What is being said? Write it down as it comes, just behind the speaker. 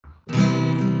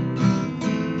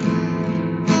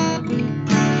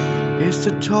It's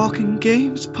the Talking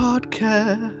Games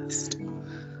podcast.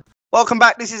 Welcome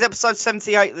back. This is episode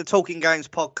 78 of the Talking Games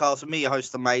podcast with me, your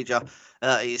host, The Major.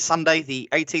 It's Sunday, the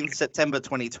 18th of September,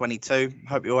 2022.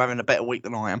 Hope you're having a better week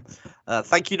than I am.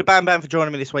 Thank you to Bam Bam for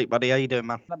joining me this week, buddy. How you doing,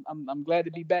 man? I'm glad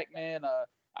to be back, man.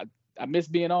 I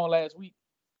missed being on last week.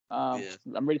 I'm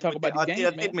ready to talk about these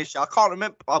games, I did miss you. I can't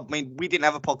remember. I mean, we didn't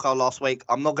have a podcast last week.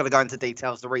 I'm not going to go into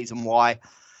details, the reason why.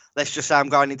 Let's just say I'm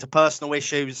going into personal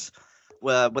issues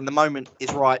when the moment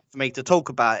is right for me to talk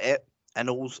about it and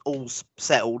all's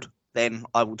settled, then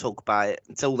I will talk about it.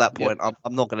 Until that point,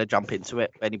 I'm not going to jump into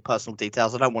it, any personal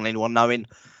details. I don't want anyone knowing.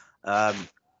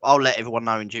 I'll let everyone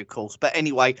know in due course. But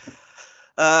anyway,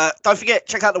 don't forget,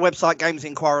 check out the website,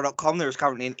 gamesinquirer.com. There is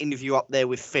currently an interview up there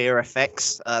with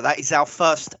FearFX. That is our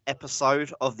first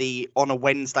episode of the On a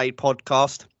Wednesday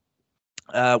podcast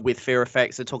with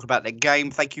FearFX. They talk about their game.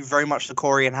 Thank you very much to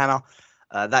Corey and Hannah.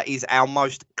 That is our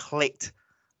most clicked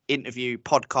interview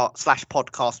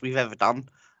podcast we've ever done.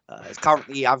 It's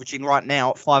currently averaging right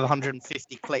now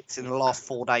 550 clicks in the last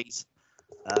 4 days,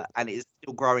 and it is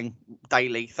still growing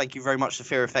daily. Thank you very much to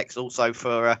FearFX also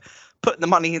for putting the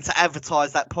money in to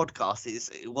advertise that podcast.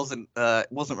 It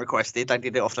wasn't requested. They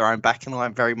did it off their own back, and I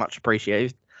very much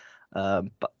appreciate it.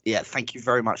 But yeah, thank you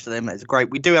very much to them. It's great.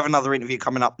 We do have another interview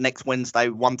coming up next Wednesday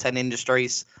with 110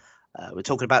 Industries. We're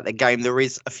talking about their game. There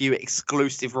is a few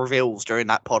exclusive reveals during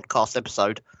that podcast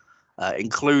episode,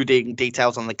 including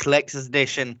details on the collector's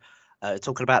edition.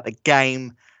 Talking about the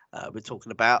game. We're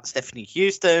talking about Stephanie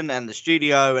Houston and the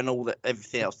studio and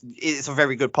everything else. It's a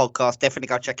very good podcast. Definitely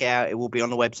go check it out. It will be on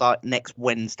the website next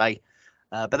Wednesday.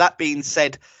 But that being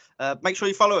said, make sure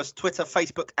you follow us: Twitter,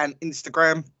 Facebook, and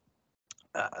Instagram.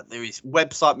 There is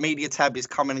website media tab is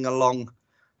coming along.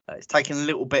 It's taking a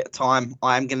little bit of time.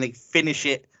 I am going to finish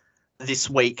it this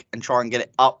week and try and get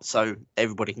it up so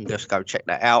everybody can just go check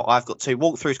that out. I've got 2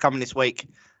 walkthroughs coming this week.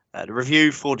 The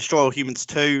review for Destroy All Humans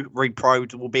 2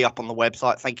 Reprobed will be up on the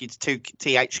website. Thank you to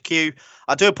THQ.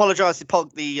 I do apologise.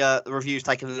 The review's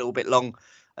taken a little bit long.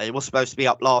 It was supposed to be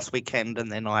up last weekend,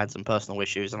 and then I had some personal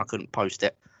issues and I couldn't post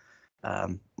it.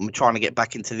 I'm trying to get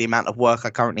back into the amount of work I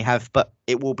currently have, but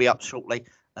it will be up shortly.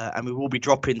 And we will be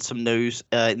dropping some news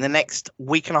in the next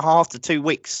week and a half to 2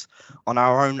 weeks on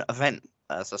our own event.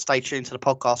 So stay tuned to the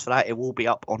podcast for that. It will be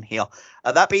up on here.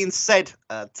 That being said,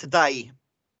 today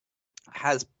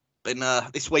has been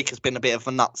this week has been a bit of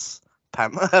a nuts,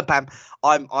 Pam. Pam,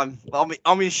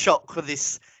 I'm in shock with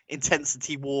this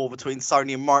intensity war between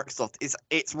Sony and Microsoft.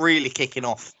 It's really kicking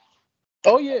off.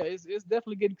 Oh yeah, it's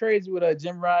definitely getting crazy with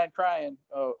Jim Ryan crying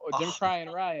or Jim crying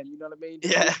Ryan. You know what I mean?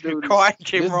 Yeah, crying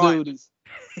Jim Ryan.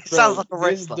 It sounds like a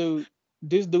wrestler.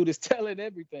 This dude is telling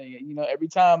everything. You know, every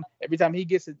time he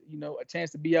gets a chance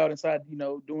to be out inside,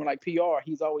 doing like PR,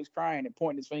 he's always crying and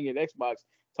pointing his finger at Xbox,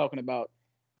 talking about,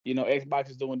 Xbox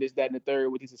is doing this, that, and the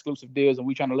third with these exclusive deals, and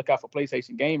we trying to look out for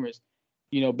PlayStation gamers,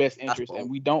 best interest. And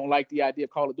we don't like the idea of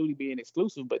Call of Duty being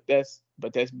exclusive, but that's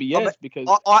BS because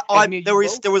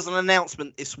there was an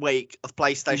announcement this week of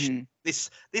PlayStation.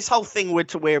 Mm-hmm. This whole thing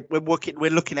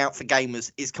we're looking out for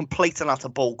gamers is complete and utter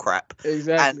bull crap.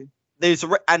 Exactly.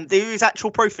 And there is actual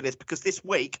proof of this because this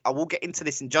week, I will get into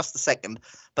this in just a second,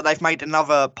 but they've made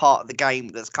another part of the game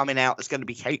that's coming out that's going to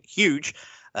be huge,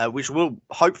 which will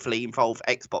hopefully involve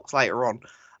Xbox later on.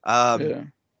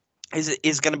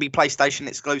 Is going to be PlayStation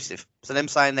exclusive. So them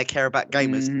saying they care about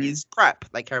gamers is crap.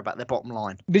 They care about their bottom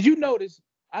line. Did you notice?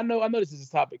 I know this is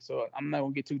a topic, so I'm not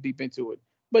going to get too deep into it.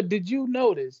 But did you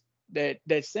notice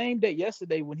that same day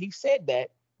yesterday when he said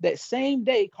that same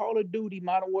day, Call of Duty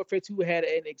Modern Warfare 2 had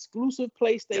an exclusive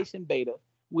PlayStation beta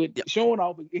with showing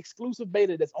off an exclusive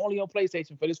beta that's only on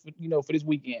PlayStation for this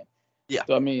weekend. Yeah.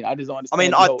 So I mean, I just don't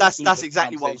understand. That's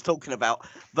exactly what I was talking about.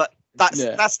 But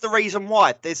that's the reason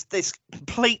why there's this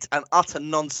complete and utter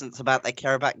nonsense about they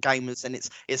care about gamers, and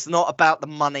it's not about the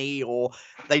money, or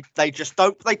they just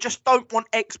don't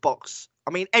want Xbox.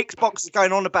 I mean, Xbox is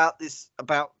going on about this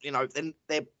then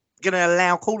they're going to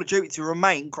allow Call of Duty to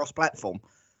remain cross-platform.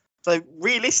 So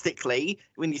realistically,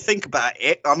 when you think about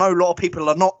it, I know a lot of people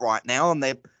are not right now, and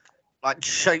they're like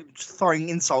throwing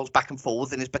insults back and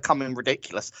forth, and it's becoming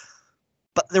ridiculous.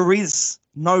 But there is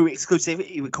no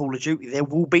exclusivity with Call of Duty. There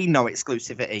will be no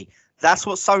exclusivity. That's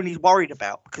what Sony's worried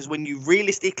about, because when you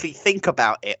realistically think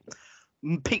about it,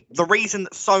 the reason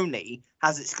that Sony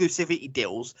has exclusivity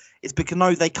deals is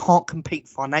because they can't compete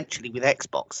financially with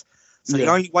Xbox. So the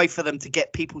only way for them to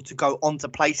get people to go onto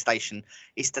PlayStation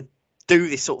is to do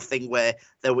this sort of thing where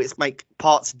they'll make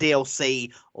parts of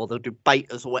DLC, or they'll do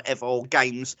betas or whatever, or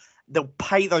games. They'll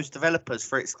pay those developers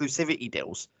for exclusivity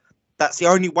deals. That's the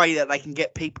only way that they can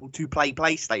get people to play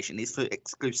PlayStation, is for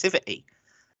exclusivity.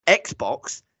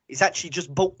 Xbox is actually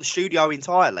just bought the studio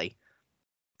entirely.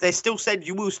 They still said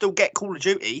you will still get Call of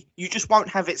Duty. You just won't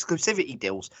have exclusivity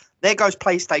deals. There goes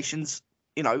PlayStation's.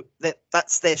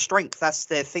 That's their strength. That's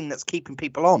their thing that's keeping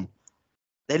people on.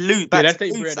 They lose. Yeah, that's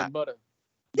their bread and butter.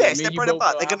 Yeah, it's their bread and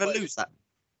butter. They're going to lose that.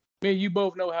 Me and you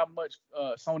both know how much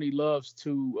Sony loves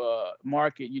to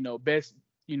market.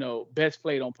 Best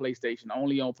played on PlayStation,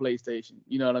 only on PlayStation.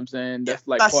 You know what I'm saying? That's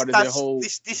part of their whole.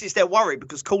 This is their worry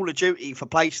because Call of Duty for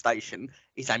PlayStation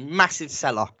is a massive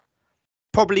seller.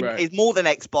 Probably is more than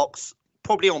Xbox.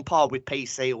 Probably on par with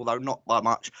PC, although not by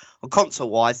much. On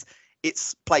console-wise,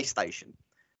 it's PlayStation.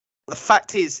 The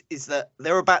fact is that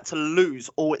they're about to lose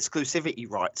all exclusivity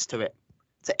rights to it.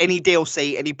 To any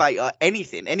DLC, any beta,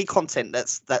 anything, any content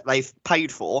that they've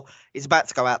paid for is about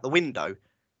to go out the window.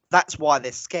 That's why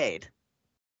they're scared.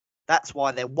 That's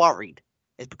why they're worried.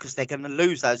 It's because they're going to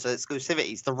lose those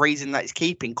exclusivities. The reason that it's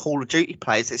keeping Call of Duty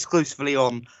players exclusively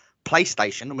on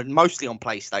PlayStation, and mostly on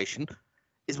PlayStation,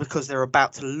 is because they're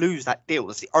about to lose that deal.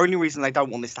 That's the only reason they don't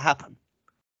want this to happen.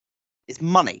 It's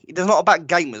money. It's not about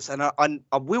gamers, and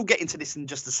I will get into this in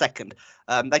just a second.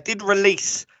 They did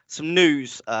release some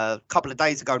news a couple of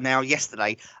days ago now,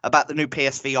 yesterday, about the new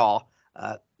PSVR.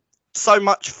 So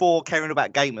much for caring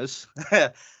about gamers.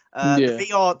 The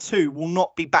VR2 will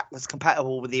not be backwards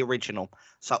compatible with the original.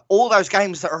 So all those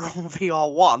games that are on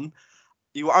VR1,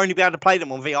 you will only be able to play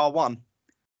them on VR1.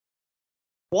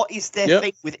 What is their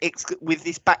thing with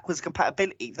this backwards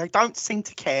compatibility? They don't seem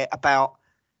to care about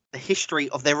the history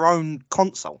of their own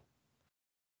console.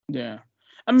 Yeah.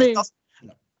 I mean,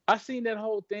 I seen that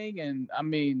whole thing, and I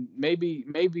mean, maybe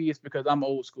it's because I'm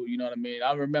old school, you know what I mean?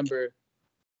 I remember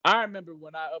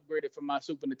when I upgraded from my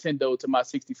Super Nintendo to my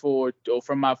 64, or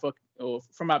from my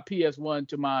PS1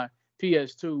 to my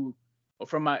PS2, or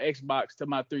from my Xbox to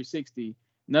my 360.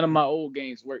 None of my old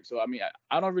games work, so I mean,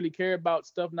 I don't really care about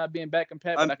stuff not being back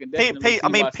compatible. I can definitely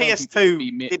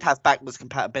PS2 did have backwards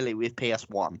compatibility with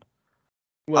PS1.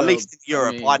 Well, at least in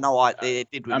Europe, I know they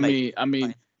did with me. I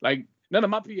mean, like none of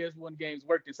my PS1 games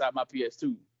worked inside my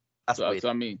PS2. That's weird. So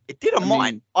I mean, it didn't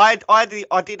mine. I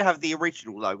did have the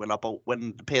original though when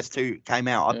the PS2 came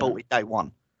out. I bought it day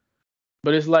one.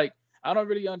 But it's like I don't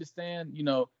really understand.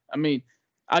 I mean,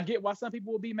 I get why some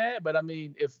people will be mad, but I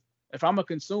mean, if I'm a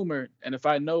consumer and if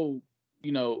I know,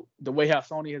 the way how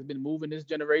Sony has been moving this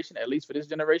generation, at least for this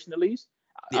generation,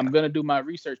 I'm gonna do my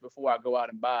research before I go out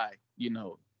and buy,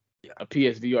 a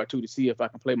PSVR2 to see if I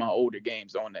can play my older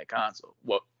games on that console,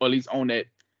 or at least on that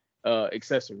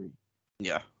accessory.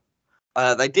 Yeah.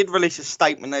 They did release a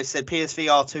statement. They said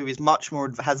PSVR2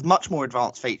 has much more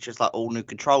advanced features like all new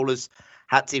controllers,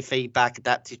 haptic feedback,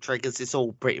 adaptive triggers. It's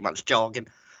all pretty much jargon.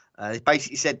 They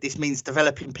basically said this means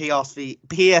developing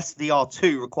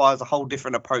PSVR2 requires a whole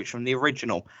different approach from the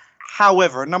original.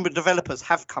 However, a number of developers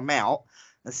have come out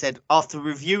and said after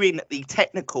reviewing the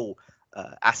technical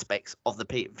aspects of the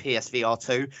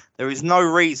PSVR2, there is no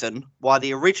reason why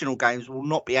the original games will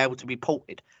not be able to be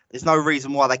ported. There's no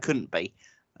reason why they couldn't be.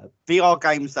 VR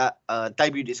games that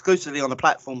debuted exclusively on the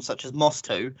platform, such as Moss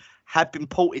 2, have been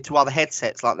ported to other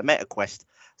headsets like the MetaQuest.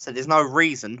 So there's no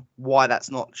reason why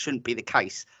shouldn't be the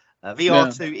case.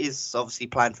 VR2 is obviously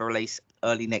planned for release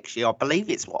early next year. I believe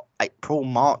it's April,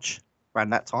 March,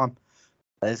 around that time.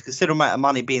 There's a considerable amount of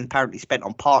money being apparently spent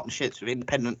on partnerships with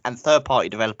independent and third-party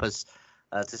developers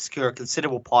to secure a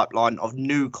considerable pipeline of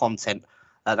new content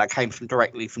that came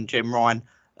directly from Jim Ryan.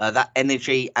 That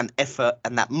energy and effort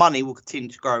and that money will continue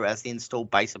to grow as the installed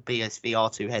base of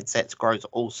PSVR2 headsets grows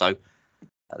also.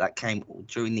 That came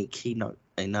during the keynote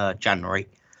in January.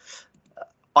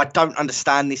 I don't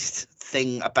understand this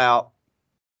thing about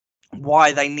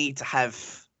why they need to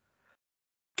have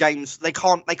games. They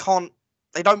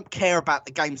don't care about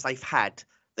the games they've had.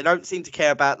 They don't seem to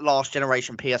care about last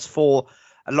generation PS4.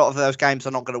 A lot of those games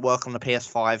are not going to work on the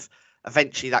PS5.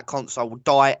 Eventually that console will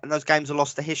die and those games are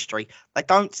lost to history. They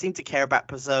don't seem to care about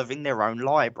preserving their own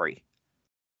library.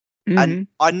 Mm-hmm. And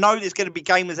I know there's going to be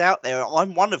gamers out there,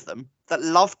 I'm one of them, that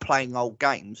love playing old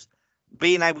games.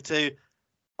 Being able to,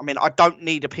 I don't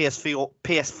need a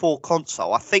PS4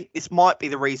 console. I think this might be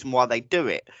the reason why they do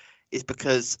it, is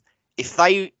because if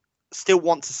they still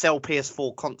want to sell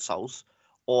PS4 consoles,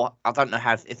 or I don't know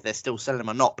if they're still selling them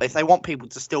or not, but if they want people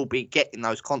to still be getting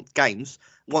those games,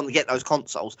 want to get those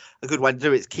consoles, a good way to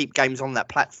do it is keep games on that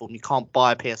platform. You can't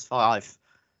buy a PS5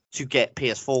 to get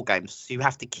PS4 games, so you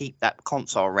have to keep that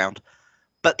console around.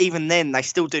 But even then, they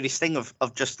still do this thing of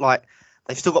just like,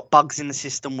 they've still got bugs in the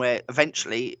system where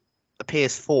eventually the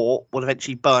PS4 will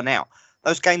eventually burn out.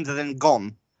 Those games are then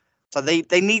gone. So they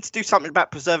need to do something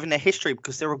about preserving their history,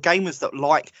 because there are gamers that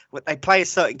when they play a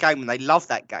certain game and they love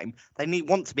that game, they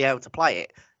want to be able to play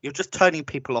it. you're just turning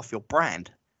people off your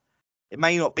brand. It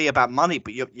may not be about money,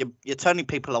 but you're turning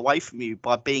people away from you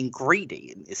by being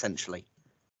greedy, essentially.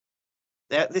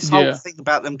 This whole thing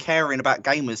about them caring about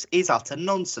gamers is utter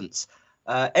nonsense.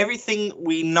 Everything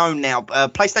we know now,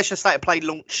 PlayStation State of Play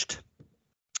launched.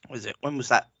 When was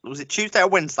that? Was it Tuesday or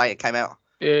Wednesday? It came out.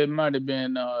 It might have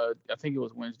been. I think it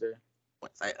was Wednesday.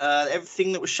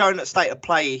 Everything that was shown at State of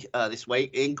Play this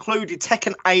week included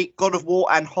Tekken 8, God of War,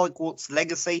 and Hogwarts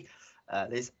Legacy.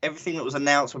 There's everything that was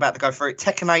announced. We're about to go through it.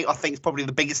 Tekken 8, I think, is probably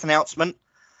the biggest announcement.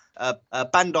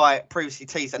 Bandai previously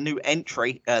teased a new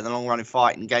entry, the long-running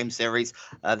fighting game series.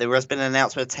 There has been an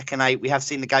announcement of Tekken 8. We have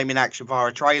seen the game in action via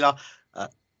a trailer.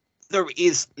 There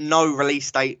is no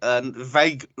release date,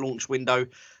 vague launch window.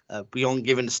 Beyond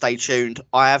giving to stay tuned.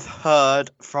 I have heard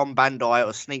from Bandai, or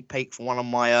a sneak peek from one of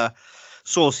my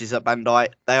sources at Bandai,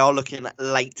 they are looking at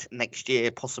late next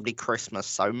year, possibly Christmas.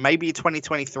 So maybe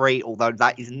 2023, although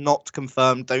that is not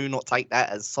confirmed. Do not take that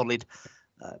as solid.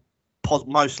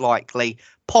 Most likely,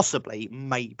 possibly,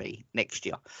 maybe next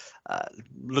year.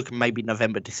 Looking maybe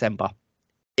November, December,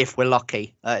 if we're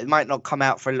lucky. It might not come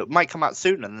out for a little, might come out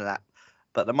sooner than that.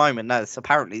 But at the moment, no, it's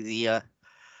apparently the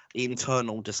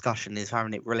internal discussion is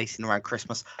having it releasing around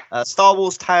Christmas. Star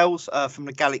Wars Tales from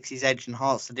the Galaxy's Edge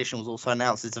Enhanced Edition was also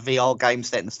announced. It's a VR game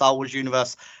set in the Star Wars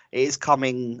universe. It is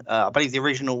coming, I believe the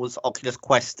original was Oculus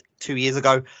Quest 2 years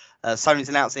ago. Sony's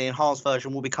announced the enhanced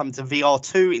version will be coming to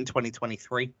VR2 in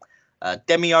 2023.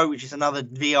 Demio, which is another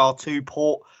VR2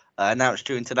 port, announced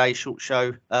during today's short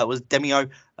show, was Demio.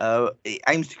 It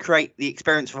aims to create the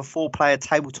experience of a 4-player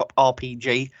tabletop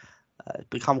RPG. It's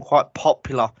become quite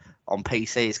popular on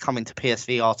PC. It's coming to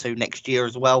PSVR 2 next year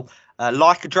as well.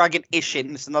 Like a Dragon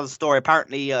Ishin, it's another story.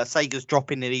 Apparently, Sega's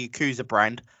dropping the Yakuza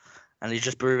brand and is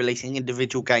just be releasing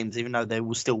individual games, even though they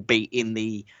will still be in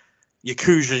the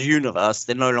Yakuza universe.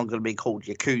 They're no longer going to be called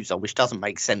Yakuza, which doesn't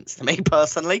make sense to me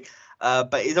personally.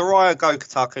 But it's a Ryogo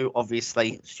Kotaku,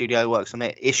 obviously. Studio works on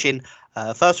it. Ishin,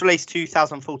 first released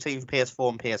 2014 for PS4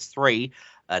 and PS3.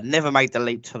 Never made the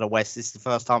leap to the West. This is the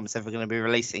first time it's ever going to be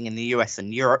releasing in the US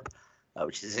and Europe.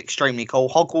 Which is extremely cool.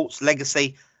 Hogwarts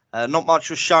Legacy, not much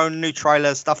was shown. New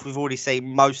trailer, stuff we've already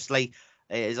seen mostly.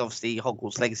 It is obviously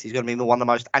Hogwarts Legacy is going to be one of the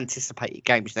most anticipated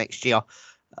games next year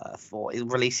for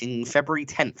releasing February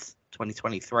 10th,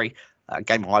 2023.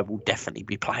 Game I will definitely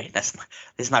be playing.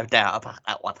 There's no doubt about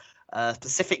that one.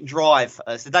 Pacific Drive,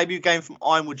 it's the debut game from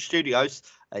Ironwood Studios.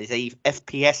 It's a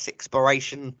FPS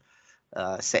exploration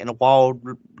set in a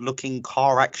wild-looking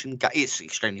car action game. It's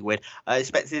extremely weird.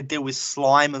 Expected to deal with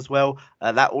slime as well.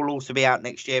 That will also be out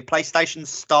next year. PlayStation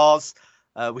Stars,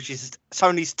 which is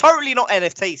Sony's totally not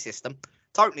NFT system.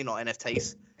 Totally not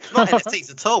NFTs. It's not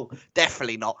NFTs at all.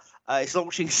 Definitely not. It's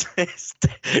launching.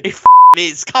 It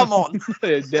is. Come on.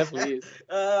 It definitely is.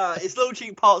 It's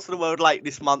launching parts of the world late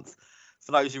this month.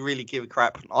 For those who really give a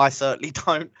crap, I certainly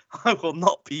don't. I will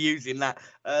not be using that.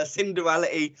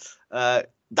 Synduality.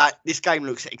 This game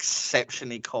looks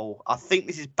exceptionally cool. I think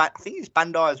this is it's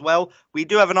Bandai as well. We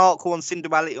do have an article on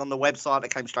Synduality on the website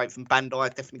that came straight from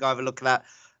Bandai. Definitely go have a look at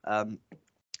that.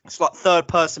 It's like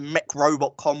third-person mech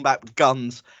robot combat with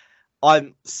guns.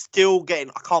 I'm still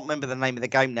getting. I can't remember the name of the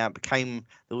game now.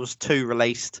 There was 2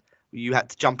 released. You had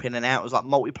to jump in and out. It was like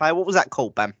multiplayer. What was that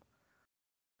called, Bam?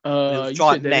 It was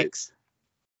Giant Next.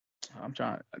 I'm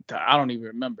trying. I don't even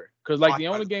remember because the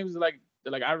only games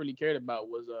that I really cared about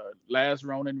was Last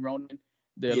Ronin,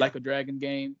 the Like a Dragon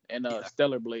game, and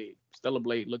Stellar Blade. Stellar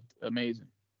Blade looked amazing.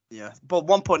 Yeah, but at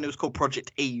one point it was called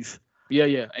Project Eve.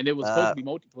 Yeah, and it was supposed to be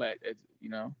multi-plat,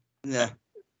 Yeah,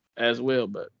 as well,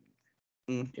 but.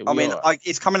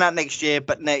 It's coming out next year,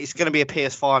 but it's going to be a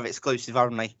PS5 exclusive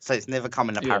only, so it's never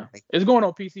coming apparently. It's going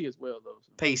on PC as well, though.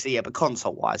 PC, yeah, but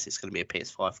console-wise, it's going to be a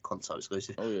PS5 console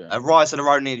exclusive. Oh yeah. Rise of the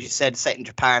Ronin, as you said, set in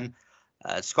Japan.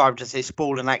 Described as a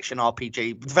sprawling and action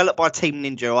RPG developed by Team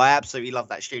Ninja. I absolutely love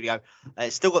that studio.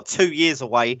 It's still got 2 years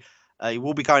away. You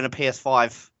will be going to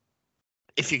PS5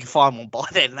 if you can find one by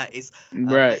then. That is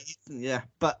right. Yeah,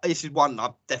 but this is one I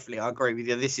agree with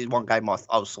you. This is one game I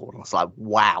saw and I was like,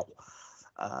 wow.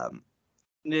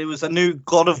 There was a new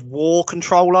God of War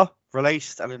controller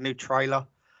released and a new trailer.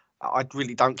 I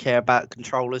really don't care about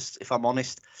controllers, if I'm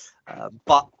honest.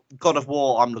 But God of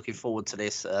War, I'm looking forward to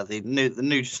this. The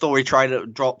new story trailer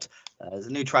dropped. There's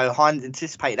a new trailer, highly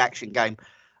anticipated action game.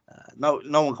 No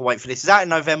one can wait for this. It's out in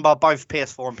November, both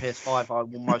PS4 and PS5. I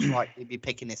will most likely be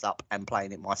picking this up and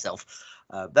playing it myself.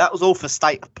 That was all for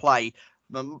State of Play.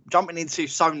 Jumping into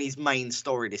Sony's main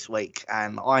story this week,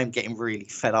 and I'm getting really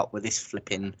fed up with this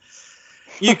flipping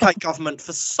UK government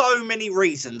for so many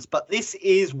reasons, but this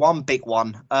is one big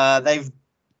one. They've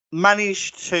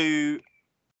managed to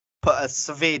put a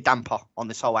severe damper on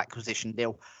this whole acquisition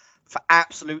deal for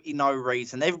absolutely no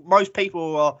reason. Most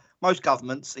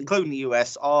governments, including the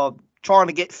US, are trying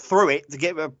to get through it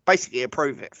to basically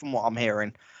approve it. From what I'm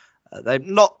hearing, they're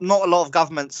not a lot of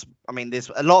governments. I mean, there's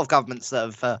a lot of governments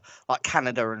that have like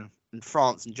Canada and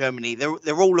France and Germany.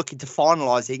 They're all looking to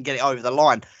finalise it and get it over the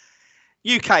line.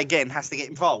 UK again has to get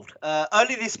involved.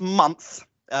 Early this month,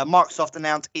 Microsoft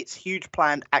announced its huge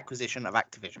planned acquisition of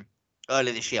Activision.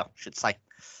 Early this year, I should say.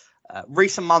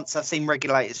 Recent months have seen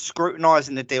regulators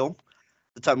scrutinising the deal,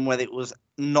 determining whether it was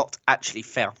not actually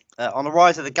fair. On the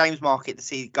rise of the games market to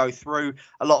see it go through,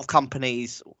 a lot of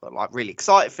companies are like really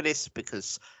excited for this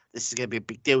because this is going to be a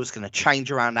big deal. It's going to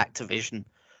change around Activision,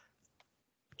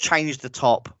 change the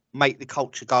top, make the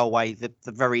culture go away, the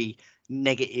very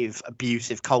negative,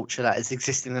 abusive culture that has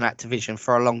existed in Activision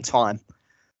for a long time.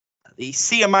 The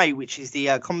CMA, which is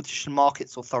the Competition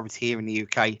Markets Authority here in the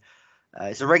UK,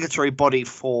 is a regulatory body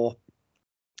for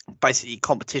basically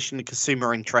competition and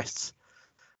consumer interests.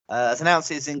 As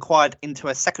announced, it has inquired into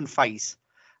a second phase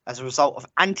as a result of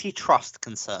antitrust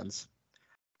concerns.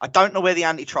 I don't know where the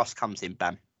antitrust comes in,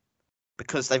 Bam,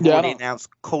 because they've already announced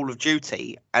Call of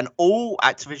Duty and all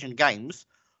Activision games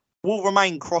will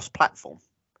remain cross-platform.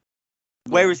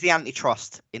 Where is the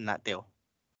antitrust in that deal?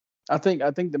 I think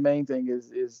the main thing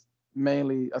is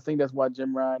mainly, I think that's why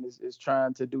Jim Ryan is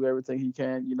trying to do everything he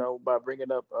can, by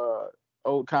bringing up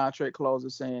old contract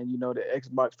clauses saying, the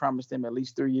Xbox promised them at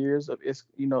least 3 years of if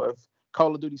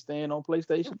Call of Duty staying on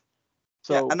PlayStation.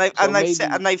 So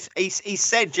he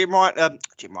said Jim Ryan,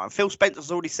 Phil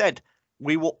Spencer's already said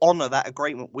we will honour that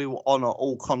agreement. We will honour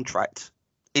all contract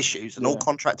issues and all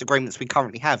contract agreements we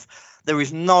currently have. There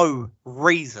is no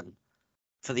reason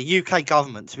for the UK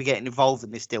government to be getting involved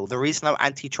in this deal. There is no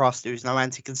antitrust. There is no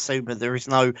anti-consumer. There is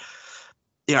no,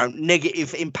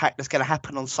 negative impact that's going to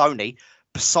happen on Sony.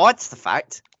 Besides the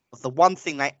fact of the one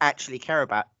thing they actually care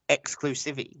about,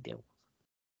 exclusivity deal.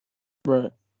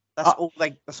 Right. That's all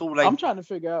they. I'm trying to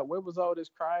figure out where was all this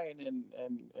crying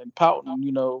and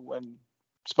pouting, when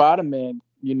Spider-Man,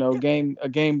 a game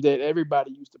that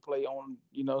everybody used to play on,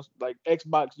 like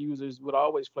Xbox users would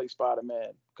always play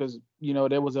Spider-Man because,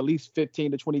 there was at least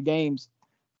 15 to 20 games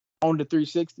on the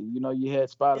 360. You had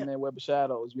Spider-Man Web of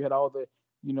Shadows. You had all the,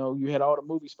 you had all the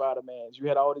movie Spider-Mans. You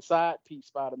had all the side piece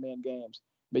Spider-Man games.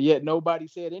 But yet nobody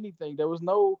said anything. There was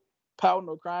no pouting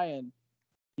or crying,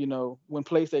 when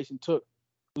PlayStation took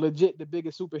legit the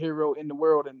biggest superhero in the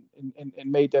world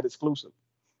and made that exclusive.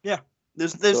 Yeah.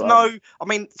 There's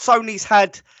Sony's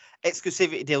had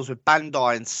exclusivity deals with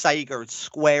Bandai and Sega and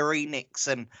Square Enix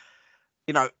and,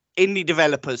 indie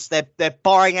developers. They're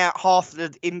buying out half of the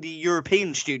indie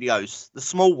European studios, the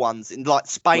small ones in like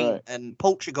Spain and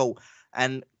Portugal,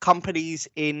 and companies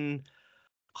in,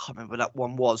 I can't remember what that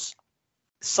one was.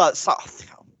 So it's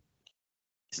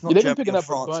not they've been picking up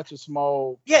France. A bunch of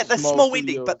small. Yeah, they're small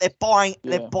indie, but they're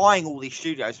buying all these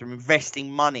studios. They're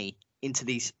investing money into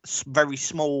these very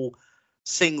small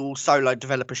single solo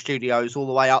developer studios all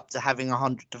the way up to having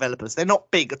 100 developers. They're not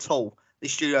big at all.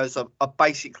 These studios are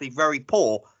basically very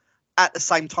poor. At the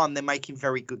same time, they're making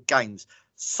very good games.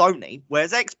 Sony,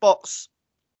 whereas Xbox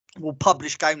will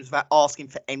publish games without asking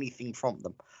for anything from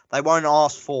them. They won't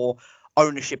ask for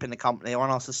ownership in the company. They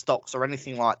won't ask for stocks or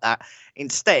anything like that.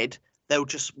 Instead,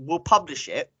 we'll publish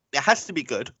it. It has to be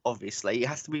good, obviously. It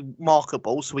has to be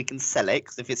marketable so we can sell it.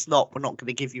 Because if it's not, we're not going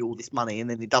to give you all this money and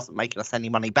then it doesn't make us any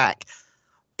money back.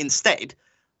 Instead,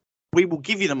 we will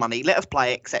give you the money, let us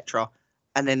play it, etc.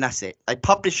 And then that's it. They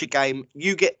publish a game.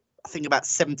 You get, I think, about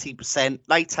 70%.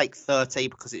 They take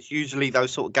 30% because it's usually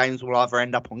those sort of games will either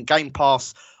end up on Game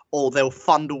Pass or they'll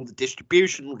fund all the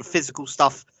distribution, all the physical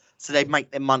stuff. So they make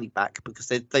their money back because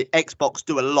the Xbox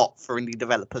do a lot for indie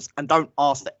developers and don't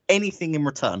ask for anything in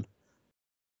return.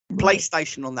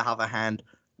 PlayStation, on the other hand,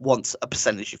 wants a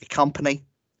percentage of your company.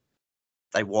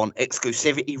 They want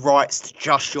exclusivity rights to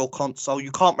just your console.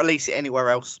 You can't release it anywhere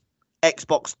else.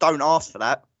 Xbox don't ask for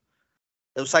that.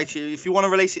 They'll say to you, if you want to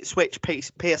release it Switch,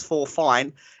 PS4,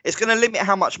 fine. It's going to limit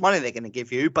how much money they're going to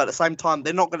give you, but at the same time,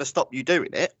 they're not going to stop you doing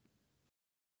it.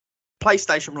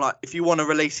 PlayStation, like, if you want to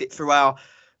release it through our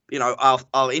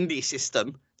indie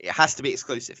system, it has to be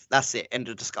exclusive. That's it. End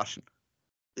of discussion.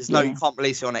 You can't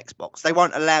release it on Xbox. They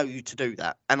won't allow you to do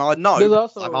that. And I know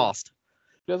I've asked.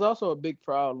 There's also a big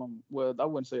problem. Well, I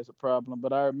wouldn't say it's a problem,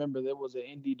 but I remember there was an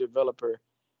indie developer.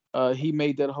 He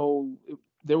made that whole.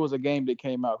 There was a game that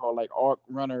came out called like Arc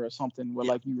Runner or something where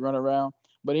like you run around.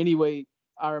 But anyway,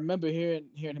 I remember hearing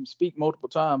him speak multiple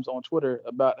times on Twitter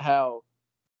about how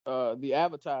the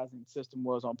advertising system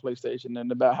was on PlayStation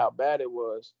and about how bad it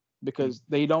was because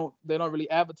they don't really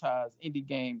advertise indie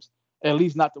games At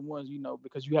least not the ones,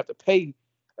 because you have to pay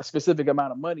a specific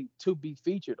amount of money to be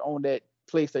featured on that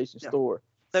PlayStation Store.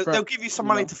 They'll give you some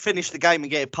money to finish the game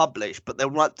and get it published, but they'll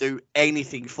not do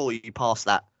anything for you past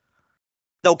that.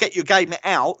 They'll get your game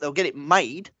out, they'll get it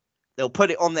made, they'll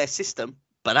put it on their system,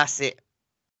 but that's it.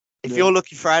 If you're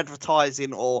looking for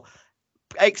advertising, or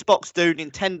Xbox do,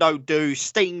 Nintendo do,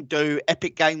 Steam do,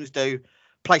 Epic Games do,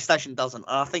 PlayStation doesn't.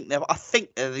 And I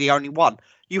think they're the only one.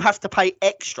 You have to pay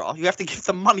extra. You have to give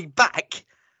them money back.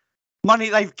 Money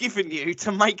they've given you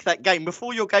to make that game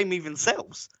before your game even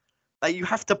sells. Like, you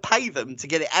have to pay them to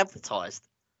get it advertised.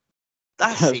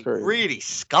 That's really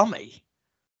scummy.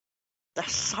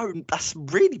 That's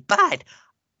really bad.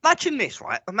 Imagine this,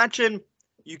 right? Imagine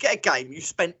you get a game you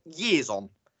spent years on.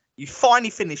 You finally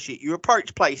finish it. You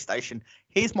approach PlayStation.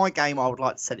 Here's my game. I would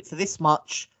like to sell it for this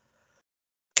much.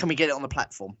 Can we get it on the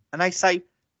platform? And they say,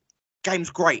 game's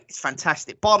great. It's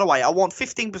fantastic. By the way, I want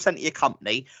 15% of your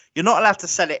company. You're not allowed to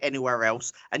sell it anywhere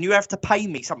else. And you have to pay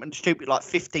me something stupid like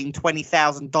 $15,000,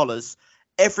 $20,000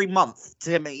 every month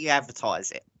to let me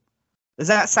advertise it. Does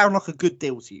that sound like a good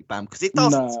deal to you, Bam? Because it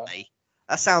doesn't to me.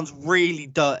 That sounds really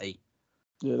dirty.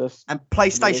 Yeah, and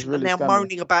PlayStation really are now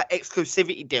moaning about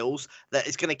exclusivity deals that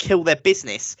is going to kill their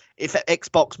business if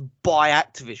Xbox buy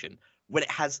Activision, when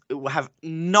it will have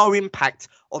no impact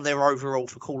on their overall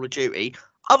for Call of Duty,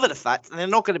 other than the fact that they're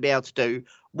not going to be able to do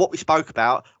what we spoke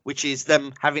about, which is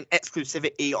them having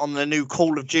exclusivity on the new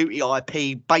Call of Duty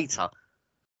IP beta.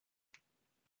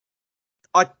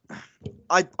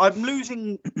 I'm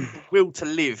losing will to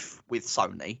live with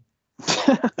Sony.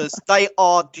 Because they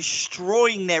are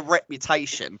destroying their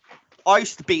reputation. I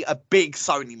used to be a big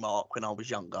Sony mark when I was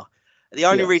younger. The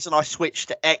only reason I switched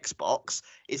to Xbox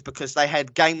is because they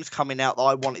had games coming out that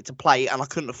I wanted to play, and I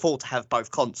couldn't afford to have both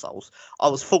consoles. I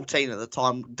was 14 at the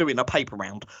time doing a paper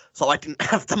round, so I didn't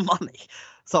have the money.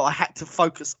 So I had to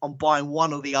focus on buying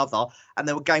one or the other, and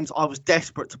there were games I was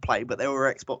desperate to play, but they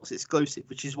were Xbox exclusive,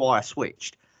 which is why I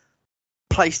switched.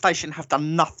 PlayStation have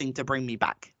done nothing to bring me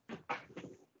back.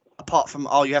 Apart from,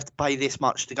 you have to pay this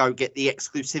much to go get the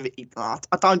exclusivity.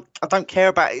 I don't care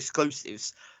about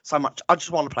exclusives so much. I just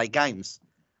want to play games.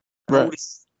 Right. All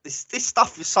this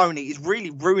stuff with Sony is really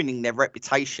ruining their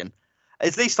reputation.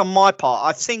 At least on my part,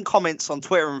 I've seen comments on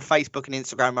Twitter and Facebook and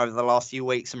Instagram over the last few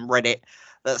weeks and Reddit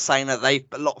that's saying that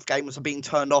a lot of gamers are being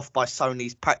turned off by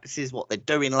Sony's practices, what they're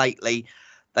doing lately.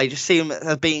 They just see them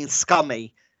as being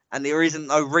scummy, and there isn't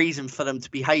no reason for them to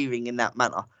behaving in that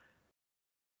manner.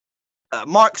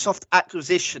 Microsoft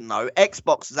acquisition, though,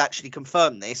 Xbox has actually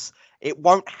confirmed this. It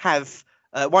won't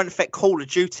affect Call of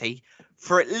Duty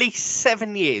for at least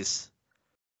 7 years.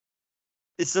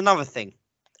 This is another thing.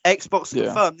 Xbox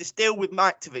confirmed this deal with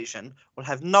Activision will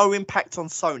have no impact on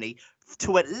Sony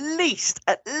to at least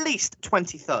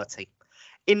 2030,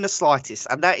 in the slightest,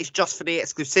 and that is just for the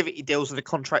exclusivity deals of the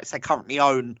contracts they currently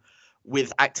own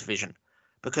with Activision,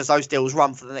 because those deals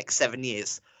run for the next 7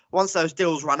 years. Once those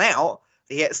deals run out,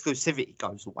 the exclusivity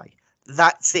goes away.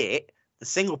 That's it. The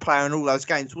single player in all those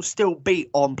games will still be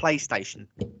on PlayStation.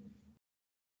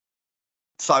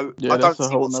 So I don't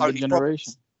see what Sony's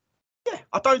generation.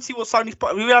 I don't see what Sony's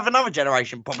problem. We have another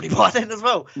generation probably by then as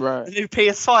well. Right. The new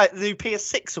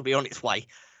PS6 will be on its way.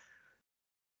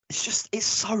 It's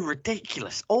so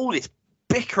ridiculous. All this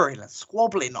bickering and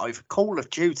squabbling over Call of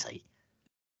Duty.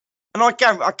 And I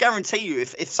guarantee you,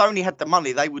 if Sony had the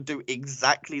money, they would do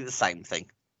exactly the same thing.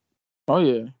 Oh,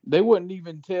 yeah. They wouldn't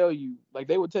even tell you. Like,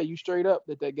 they would tell you straight up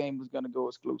that game was going to go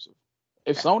exclusive.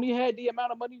 If Sony had the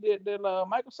amount of money that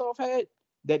Microsoft had,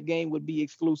 that game would be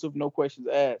exclusive, no questions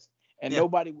asked. And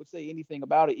nobody would say anything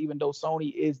about it, even though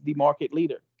Sony is the market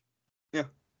leader. Yeah,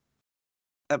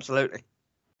 absolutely.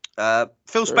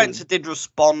 Phil Spencer did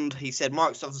respond. He said,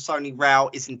 Microsoft's Sony row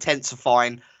is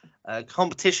intensifying.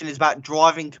 Competition is about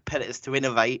driving competitors to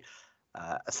innovate.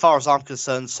 As far as I'm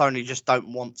concerned, Sony just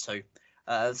don't want to.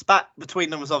 The spat between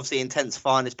them was obviously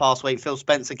intensifying this past week. Phil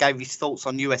Spencer gave his thoughts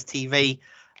on US TV.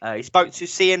 He spoke to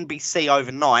CNBC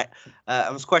overnight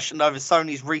and was questioned over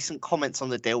Sony's recent comments on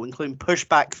the deal, including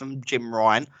pushback from Jim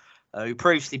Ryan, who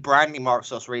previously branded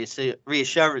Microsoft's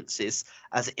reassurances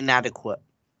as inadequate.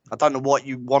 I don't know what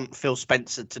you want Phil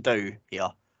Spencer to do here.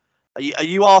 Are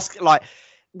you asking, like,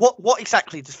 what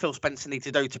exactly does Phil Spencer need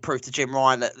to do to prove to Jim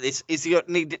Ryan that this is he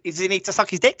need to suck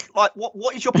his dick? Like,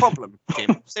 what is your problem,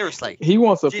 Jim? Seriously, he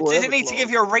wants a. Does he need to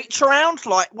give you a reach around?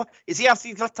 Like, what is he have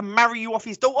to marry you off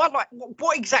his daughter? Like,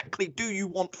 what exactly do you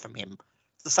want from him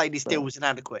to say this deal was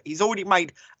inadequate? He's already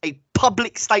made a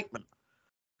public statement,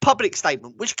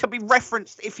 which can be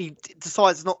referenced if he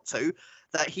decides not to,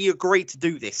 that he agreed to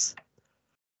do this.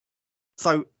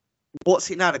 So,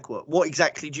 what's inadequate? What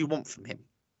exactly do you want from him?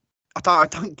 I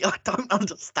don't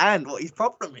understand what his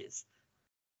problem is.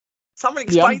 Someone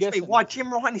Yeah, I'm explain to me guessing. why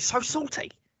Jim Ryan is so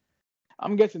salty.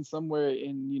 I'm guessing somewhere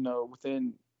in,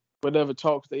 within whatever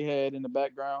talks they had in the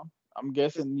background, I'm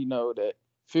guessing, that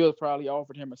Phil probably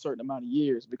offered him a certain amount of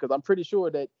years, because I'm pretty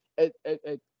sure that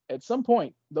at some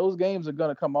point those games are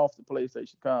gonna come off the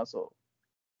PlayStation console.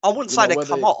 I wouldn't say they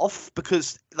come off,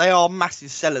 because they are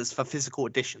massive sellers for physical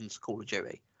editions. Call of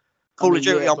Duty, Call of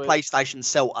Duty on PlayStation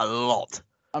sell a lot.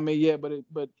 I mean, yeah,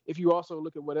 but if you also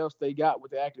look at what else they got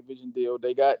with the Activision deal,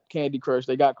 they got Candy Crush,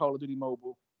 they got Call of Duty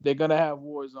Mobile, they're gonna have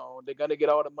Warzone, they're gonna get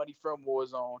all the money from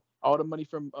Warzone, all the money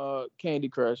from Candy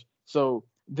Crush. So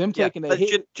them taking a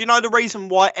hit. Do you know the reason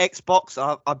why Xbox?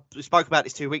 I spoke about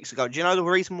this 2 weeks ago. Do you know the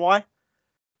reason why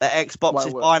that Xbox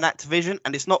is buying Activision,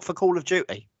 and it's not for Call of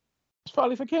Duty? It's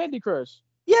probably for Candy Crush.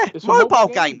 Yeah, it's mobile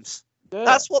games. Yeah.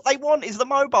 That's what they want, is the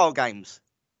mobile games.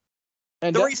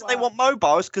 And the reason they want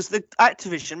mobile is because the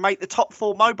Activision make the top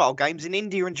 4 mobile games in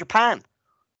India and Japan.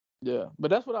 Yeah, but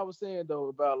that's what I was saying though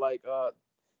about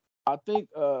I think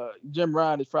Jim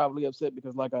Ryan is probably upset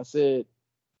because, like I said,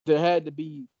 there had to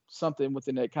be something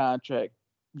within that contract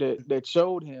that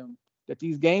showed him that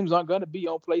these games aren't going to be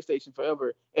on PlayStation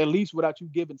forever, at least without you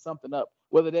giving something up,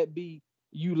 whether that be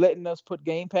you letting us put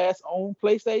Game Pass on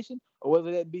PlayStation, or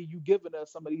whether that be you giving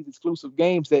us some of these exclusive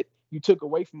games that you took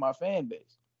away from our fan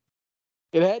base.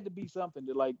 It had to be something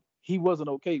that he wasn't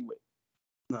okay with.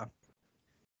 No.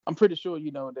 I'm pretty sure,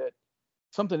 that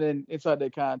something inside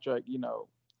that contract,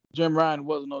 Jim Ryan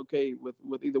wasn't okay with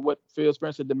either what Phil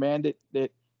Spencer demanded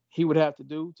that he would have to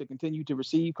do to continue to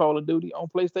receive Call of Duty on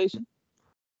PlayStation.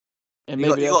 And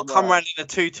you got to come around in a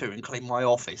tutu and clean my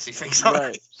office. You think something?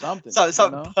 Right, something. So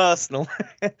something personal.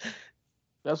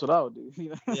 That's what I would do.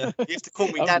 Yeah, you have to call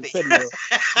me Daddy.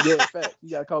 Yeah, fact.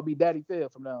 You gotta call me Daddy Phil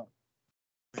from now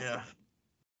on. Yeah.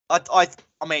 I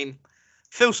mean,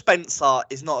 Phil Spencer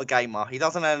is not a gamer. He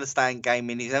doesn't understand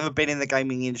gaming. He's never been in the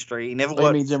gaming industry. He never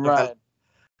worked. Jim Ryan.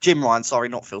 Jim Ryan, sorry,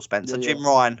 not Phil Spencer. Yeah, Jim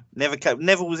Ryan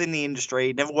never was in the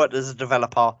industry. Never worked as a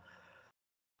developer.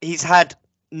 He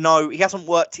hasn't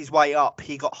worked his way up.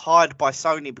 He got hired by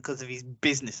Sony because of his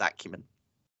business acumen.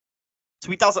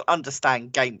 So he doesn't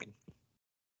understand gaming.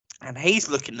 And he's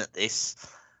looking at this,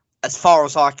 as far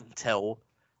as I can tell,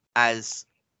 as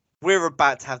we're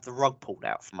about to have the rug pulled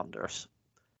out from under us.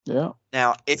 Yeah.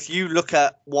 Now, if you look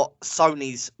at what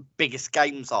Sony's biggest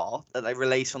games are that they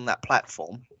release on that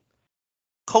platform,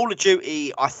 Call of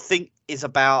Duty, I think, is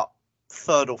about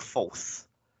 3rd or 4th.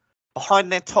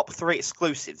 Behind their top 3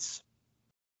 exclusives.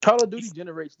 Call of Duty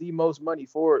generates the most money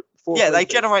for yeah, they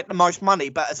generate the most money,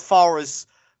 but as far as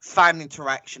fan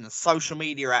interaction and social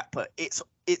media output, it's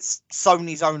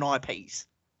Sony's own IPs.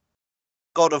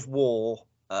 God of War,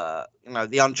 the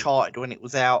Uncharted when it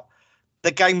was out,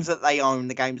 the games that they own,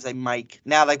 the games they make.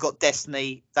 Now they've got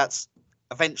Destiny. That's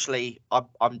eventually,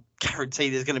 I'm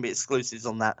guaranteed there's going to be exclusives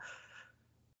on that.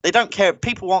 They don't care.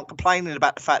 People aren't complaining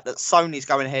about the fact that Sony's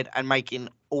going ahead and making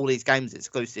all these games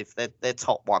exclusive. They're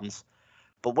top ones.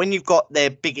 But when you've got their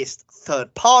biggest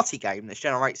third-party game that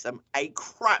generates them a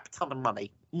crap ton of money,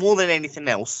 more than anything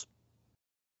else,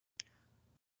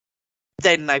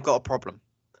 then they've got a problem.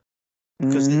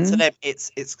 Because to them,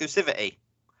 it's exclusivity.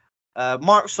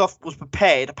 Microsoft was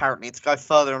prepared, apparently, to go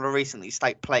further on a recently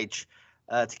stated pledge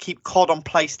to keep COD on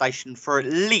PlayStation for at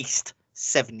least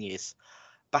 7 years.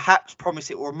 Perhaps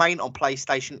promise it will remain on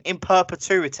PlayStation in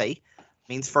perpetuity,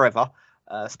 means forever.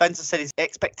 Spencer said his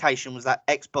expectation was that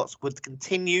Xbox would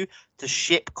continue to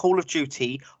ship Call of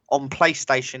Duty on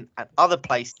PlayStation and other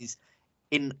places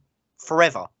in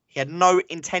forever. He had no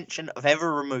intention of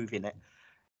ever removing it.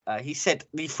 He said,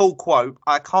 the full quote,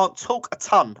 "I can't talk a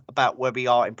ton about where we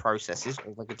are in processes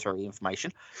or regulatory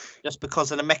information, just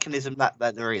because of the mechanism that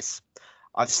there is.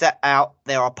 I've set out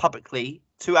there are publicly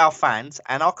to our fans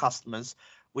and our customers,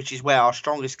 which is where our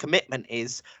strongest commitment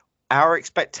is. Our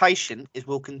expectation is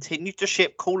we'll continue to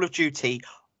ship Call of Duty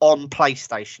on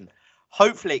PlayStation,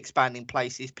 hopefully expanding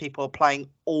places people are playing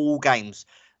all games.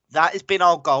 That has been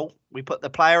our goal. We put the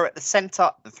player at the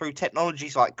center through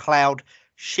technologies like cloud,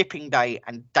 shipping day,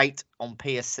 and date on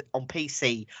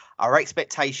PC. Our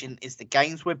expectation is the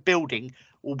games we're building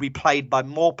will be played by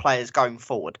more players going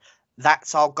forward.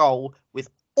 That's our goal with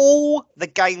all the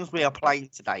games we are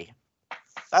playing today."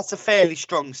 That's a fairly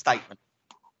strong statement.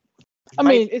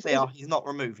 He's not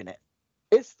removing it.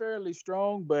 It's fairly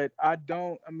strong, but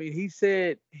he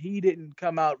said he didn't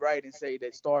come out right and say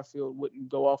that Starfield wouldn't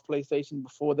go off PlayStation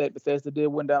before that Bethesda deal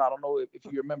went down. I don't know if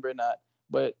you remember or not,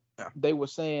 but They were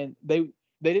saying they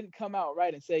didn't come out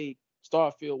right and say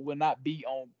Starfield will not be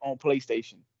on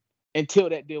PlayStation until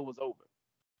that deal was over.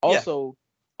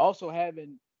 Also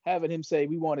having having him say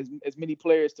we want as many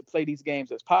players to play these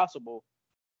games as possible,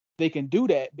 they can do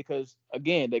that because,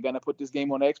 again, they're going to put this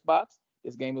game on Xbox.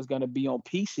 This game is going to be on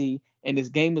PC, and this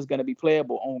game is going to be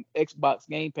playable on Xbox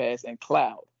Game Pass and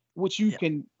cloud, which you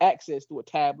can access through a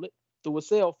tablet, through a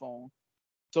cell phone.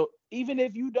 So even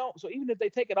if they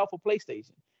take it off of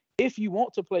PlayStation, if you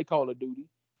want to play Call of Duty,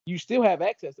 you still have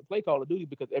access to play Call of Duty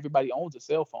because everybody owns a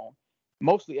cell phone.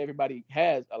 Mostly everybody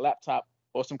has a laptop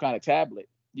or some kind of tablet.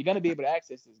 You're going to be able to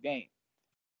access this game.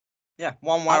 Yeah,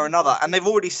 one way or another. And they've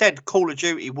already said Call of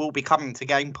Duty will be coming to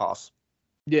Game Pass.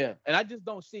 Yeah, and I just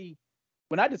don't see,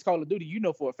 when I just Call of Duty,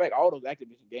 for a fact, all those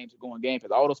Activision games are going Game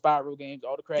Pass. All those Spyro games,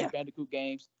 all the Crash Bandicoot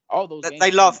games, all those games.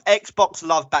 Xbox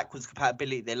love backwards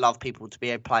compatibility. They love people to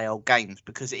be able to play old games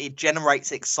because it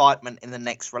generates excitement in the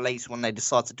next release when they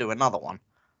decide to do another one.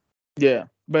 Yeah,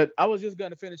 but I was just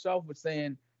going to finish off with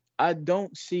saying I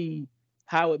don't see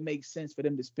how it makes sense for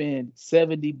them to spend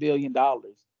 $70 billion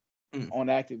on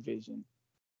Activision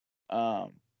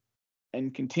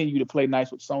and continue to play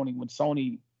nice with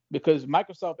Sony because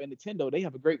Microsoft and Nintendo, they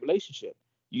have a great relationship.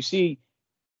 You see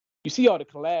all the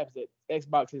collabs that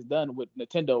Xbox has done with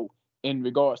Nintendo in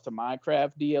regards to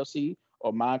Minecraft DLC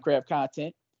or Minecraft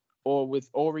content, or with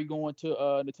Ori going to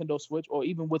Nintendo Switch, or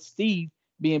even with Steve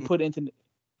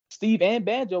and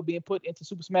Banjo being put into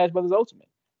Super Smash Bros. Ultimate.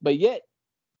 But yet,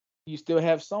 you still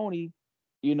have Sony.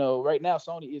 Right now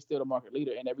Sony is still the market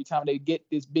leader, and every time they get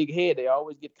this big head, they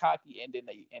always get cocky, and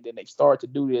then they start to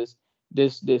do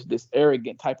this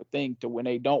arrogant type of thing to when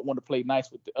they don't want to play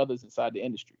nice with the others inside the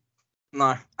industry.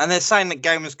 No, and they're saying that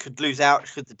gamers could lose out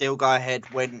should the deal go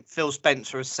ahead, when Phil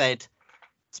Spencer has said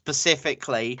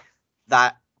specifically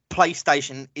that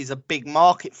PlayStation is a big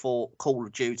market for Call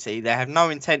of Duty. They have no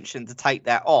intention to take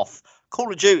that off.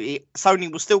 Call of Duty,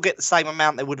 Sony will still get the same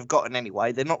amount they would have gotten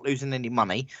anyway. They're not losing any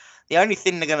money. The only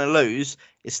thing they're going to lose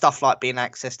is stuff like being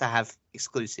access to have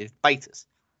exclusive betas.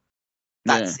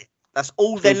 That's it. That's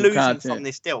all they're losing from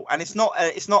this deal. And it's not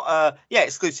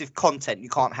exclusive content. You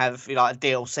can't have a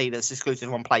DLC that's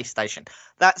exclusive on PlayStation.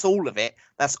 That's all of it.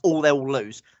 That's all they'll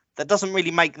lose. That doesn't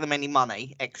really make them any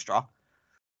money extra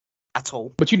at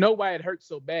all. But you know why it hurts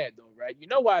so bad, though, right? You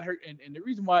know why it hurt, and the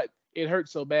reason why it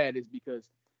hurts so bad is because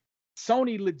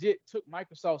Sony legit took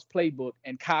Microsoft's playbook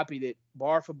and copied it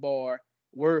bar for bar,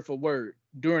 word for word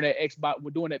during that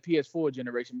PS4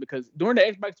 generation. Because during the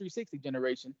Xbox 360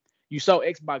 generation, you saw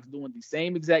Xbox doing the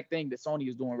same exact thing that Sony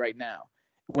is doing right now.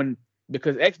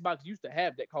 Because Xbox used to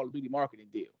have that Call of Duty marketing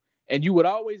deal. And you would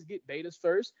always get betas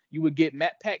first, you would get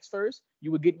map packs first,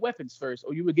 you would get weapons first,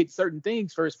 or you would get certain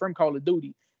things first from Call of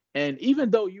Duty. And even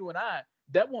though you and I,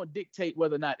 that won't dictate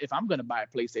whether or not if I'm going to buy a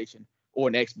PlayStation or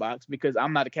an Xbox, because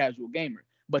I'm not a casual gamer.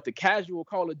 But the casual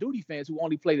Call of Duty fans who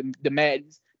only play the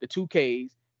Maddens, the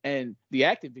 2Ks, and the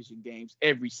Activision games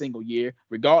every single year,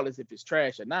 regardless if it's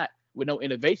trash or not, with no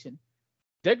innovation,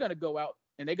 they're going to go out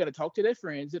and they're going to talk to their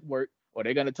friends at work, or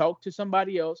they're going to talk to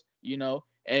somebody else,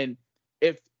 and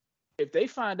if they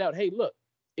find out, hey, look,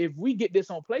 if we get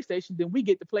this on PlayStation, then we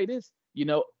get to play this,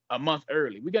 a month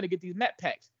early. We're going to get these map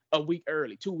packs a week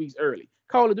early, 2 weeks early.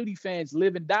 Call of Duty fans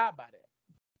live and die by that.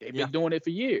 They've been doing it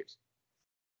for years.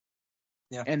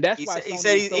 Yeah, and that's why he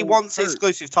said he wants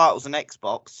exclusive titles on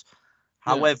Xbox.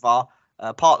 However,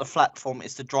 part of the platform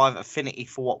is to drive affinity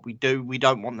for what we do. We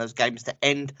don't want those games to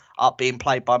end up being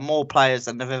played by more players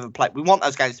than they've ever played. We want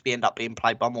those games to end up being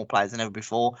played by more players than ever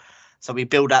before. So we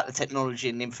build out the technology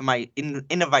and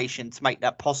innovation to make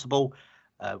that possible.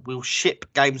 We'll ship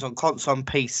games on console and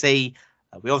PC.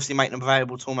 We obviously make them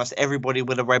available to almost everybody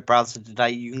with a web browser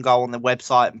today. You can go on the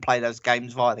website and play those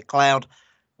games via the cloud.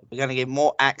 We're going to give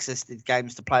more access to the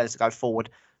games to players to go forward.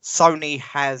 Sony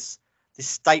has this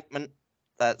statement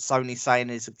that Sony's saying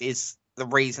is the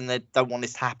reason they don't want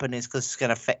this to happen is because it's going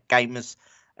to affect gamers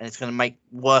and it's going to make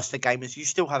worse for gamers. You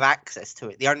still have access to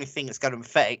it. The only thing it's going to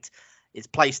affect is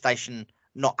PlayStation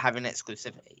not having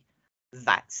exclusivity.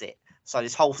 That's it. So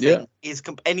this whole thing is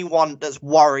anyone that's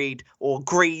worried or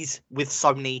agrees with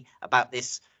Sony about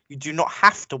this, you do not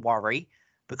have to worry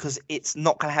because it's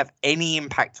not going to have any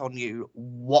impact on you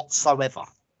whatsoever.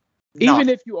 Even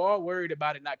if you are worried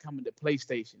about it not coming to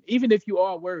PlayStation, even if you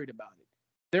are worried about it,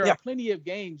 there are plenty of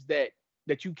games that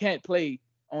you can't play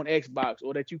on Xbox,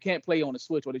 or that you can't play on a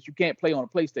Switch, or that you can't play on a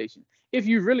PlayStation. If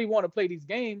you really want to play these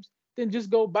games, then just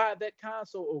go buy that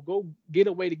console or go get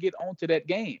a way to get onto that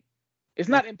game. It's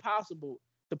not impossible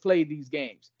to play these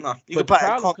games. No, you can play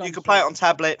it on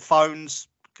tablet, phones,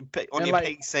 on your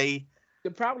PC.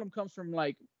 The problem comes from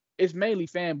it's mainly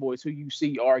fanboys who you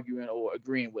see arguing or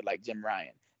agreeing with, like Jim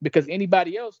Ryan, because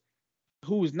anybody else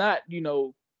who's not,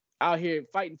 out here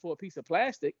fighting for a piece of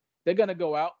plastic, they're gonna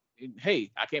go out.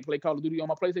 hey, I can't play Call of Duty on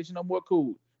my PlayStation no more.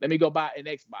 Cool. Let me go buy an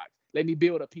Xbox. Let me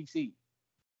build a PC.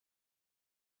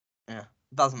 Yeah,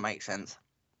 doesn't make sense.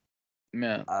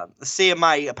 Yeah. The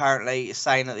CMA apparently is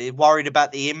saying that they're worried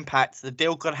about the impact the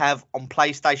deal could have on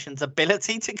PlayStation's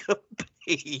ability to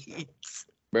compete.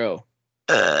 Bro.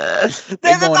 They're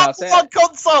the number one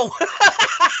console.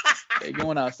 They're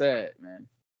going outside, man.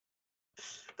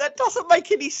 That doesn't make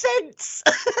any sense.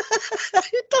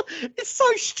 It's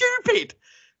so stupid.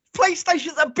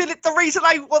 PlayStation's ability, the reason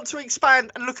they want to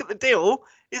expand and look at the deal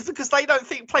is because they don't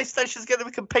think PlayStation's going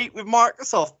to compete with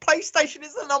Microsoft. PlayStation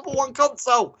is the number one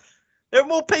console. There are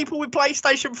more people with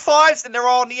PlayStation 5s than there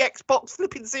are on the Xbox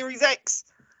flipping Series X.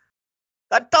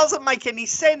 That doesn't make any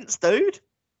sense, dude.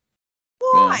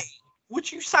 Why? Yeah.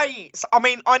 Would you say... I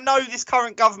mean, I know this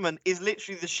current government is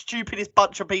literally the stupidest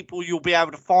bunch of people you'll be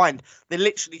able to find. They're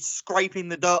literally scraping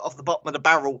the dirt off the bottom of the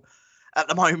barrel at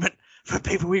the moment for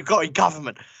people we've got in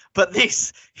government. But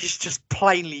this is just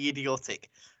plainly idiotic.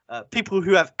 People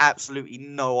who have absolutely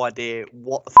no idea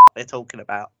what the they're talking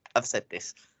about have said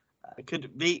this.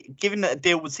 Could be given that a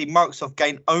deal would see Microsoft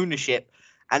gain ownership,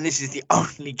 and this is the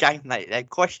only game they've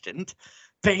questioned,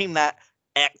 being that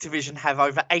Activision have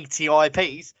over 80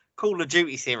 IPs, Call of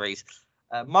Duty series.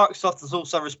 Microsoft has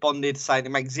also responded saying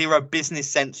it makes zero business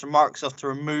sense for Microsoft to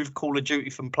remove Call of Duty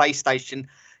from PlayStation,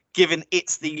 given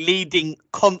it's the leading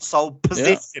console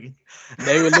position. Yeah.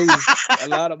 They would lose a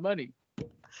lot of money.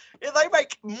 Yeah, they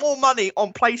make more money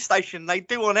on PlayStation than they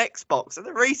do on Xbox, and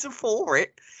the reason for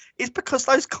it is because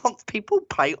those people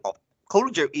play Call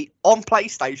of Duty on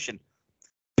PlayStation.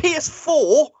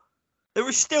 PS4, there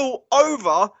is still over,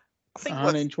 I think,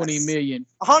 120 million.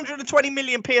 120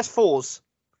 million PS4s.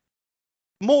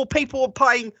 More people are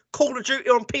playing Call of Duty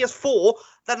on PS4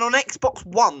 than on Xbox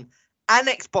One and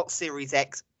Xbox Series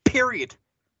X, period.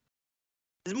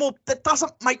 There's more. That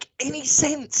doesn't make any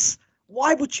sense.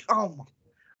 Why would you... Oh, my...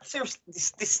 Seriously,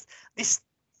 this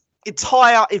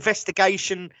entire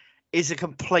investigation is a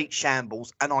complete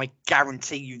shambles, and I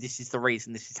guarantee you this is the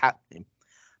reason this is happening,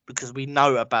 because we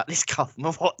know about this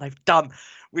government, what they've done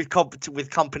with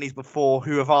companies before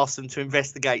who have asked them to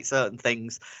investigate certain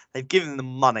things. They've given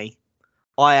them money.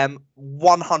 I am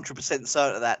 100%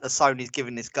 certain that Sony's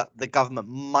giving the government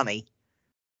money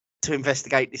to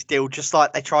investigate this deal, just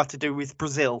like they tried to do with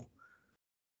Brazil.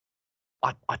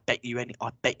 I bet you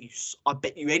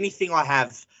anything I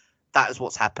have, that is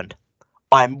what's happened.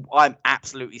 I'm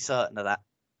absolutely certain of that.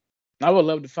 I would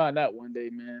love to find out one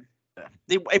day, man.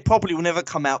 It probably will never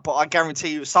come out, but I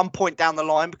guarantee you at some point down the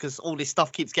line, because all this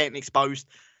stuff keeps getting exposed,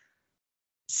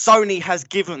 Sony has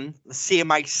given the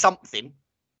CMA something,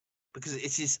 because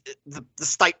it is the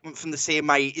statement from the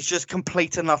CMA is just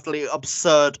complete and utterly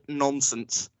absurd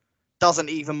nonsense. Doesn't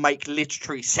even make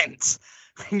literary sense.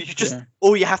 You just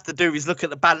all you have to do is look at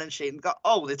the balance sheet and go,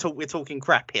 oh, we're talking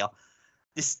crap here.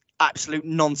 This absolute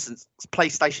nonsense.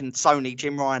 PlayStation, Sony,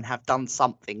 Jim Ryan have done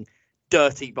something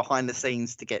dirty behind the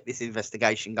scenes to get this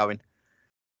investigation going.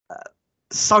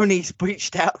 Sony's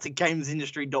reached out to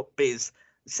GamesIndustry.biz,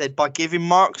 said by giving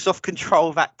Microsoft control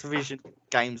of Activision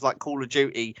games like Call of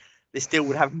Duty, this deal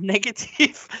would have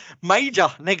major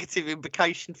negative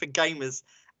implication for gamers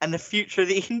and the future of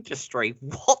the industry.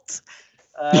 What?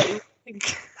 I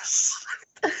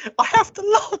have to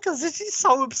laugh because this is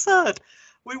so absurd.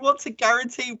 We want to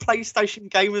guarantee PlayStation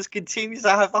gamers continue to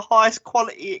have the highest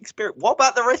quality experience. What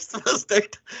about the rest of us,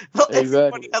 dude? Not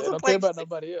everybody has a PlayStation. Don't care about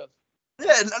nobody else.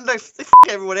 Yeah, and they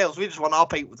everyone else. We just want our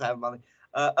people to have money.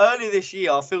 Earlier this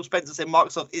year, Phil Spencer said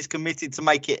Microsoft is committed to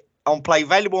make it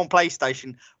available on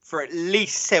PlayStation for at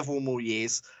least several more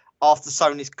years after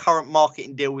Sony's current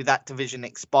marketing deal with Activision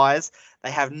expires.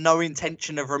 They have no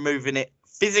intention of removing it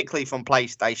physically from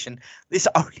PlayStation. This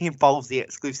only involves the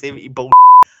exclusivity bull,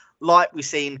 like we've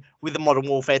seen with the Modern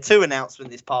Warfare 2 announcement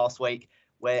this past week,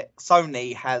 where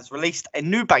Sony has released a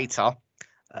new beta,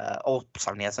 or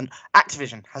Sony hasn't,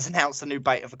 Activision has announced a new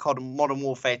beta for Modern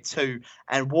Warfare 2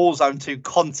 and Warzone 2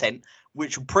 content,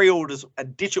 which pre-orders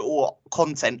and digital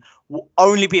content will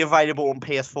only be available on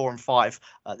PS4 and 5.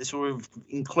 This will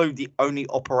include the only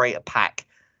operator pack,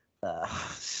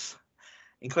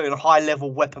 including a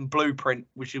high-level weapon blueprint,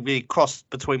 which will be crossed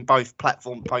between both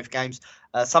games.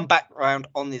 Some background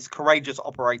on this courageous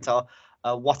operator,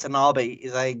 Watanabe,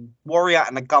 is a warrior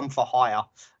and a gun for hire.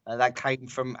 That came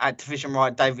from Activision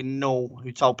writer David Null,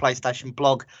 who told PlayStation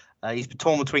Blog he's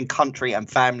torn between country and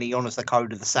family. He honours the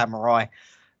code of the samurai.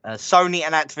 Sony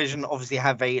and Activision obviously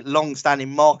have a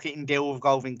long-standing marketing deal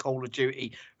involving Call of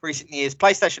Duty. Recent years,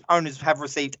 PlayStation owners have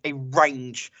received a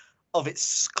range of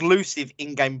exclusive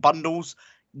in-game bundles,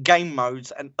 game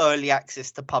modes, and early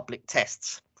access to public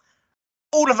tests.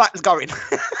 all of that is going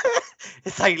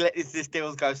if they let this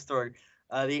deal goes through.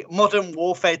 The Modern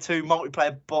Warfare 2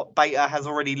 multiplayer beta has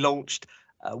already launched.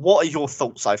 What are your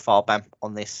thoughts so far, Bam,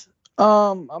 on this?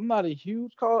 I'm not a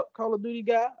huge Call of Duty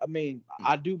guy. I mean,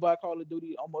 I do buy Call of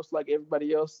Duty almost like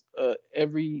everybody else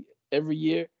every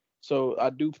year. So I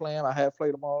do play them. I have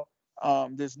played them all.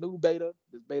 This beta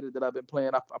that I've been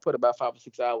playing, I put about 5 or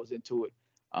 6 hours into it.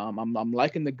 I'm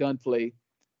liking the gunplay.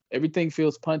 Everything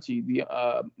feels punchy.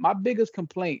 My biggest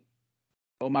complaint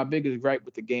or my biggest gripe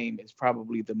with the game is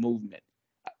probably the movement.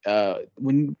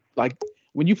 When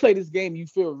you play this game, you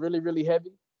feel really, really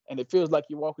heavy, and it feels like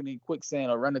you're walking in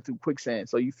quicksand or running through quicksand.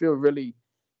 So you feel really,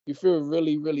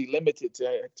 really limited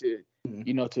to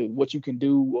what you can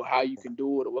do or how you can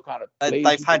do it or what kind of plays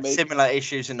they've you had can make. similar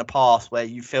issues in the past where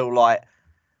you feel like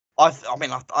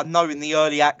I know in the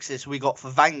early access we got for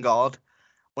Vanguard,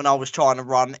 when I was trying to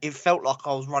run, it felt like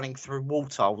I was running through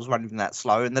water. I was running that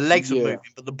slow, and the legs were moving,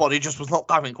 but the body just was not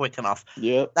going quick enough.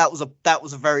 Yeah, that was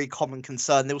a very common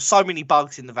concern. There were so many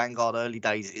bugs in the Vanguard early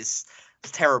days. It's a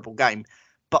terrible game.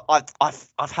 But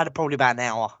I've had probably about an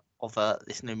hour of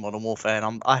this new Modern Warfare,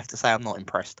 and I have to say I'm not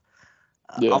impressed.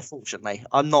 Unfortunately,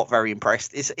 I'm not very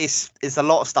impressed. It's a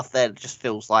lot of stuff there that just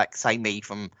feels like, say, me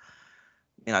from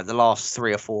the last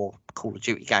 3 or 4 Call of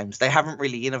Duty games. They haven't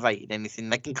really innovated anything.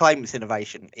 They can claim it's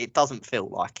innovation. It doesn't feel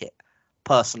like it,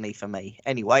 personally, for me.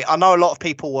 Anyway, I know a lot of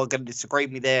people are going to disagree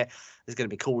with me there. There's going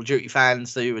to be Call of Duty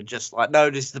fans who are just like, no,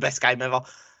 this is the best game ever.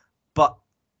 But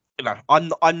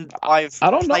I've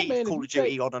played Call of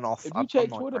Duty on and off. If you check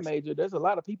Twitter, Major, there's a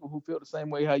lot of people who feel the same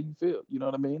way how you feel. You know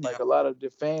what I mean? Like a lot of the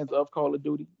fans of Call of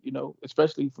Duty,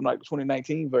 especially from like the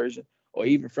 2019 version or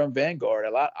even from Vanguard.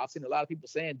 I've seen a lot of people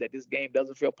saying that this game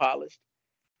doesn't feel polished,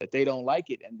 that they don't like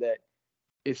it, and that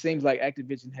it seems like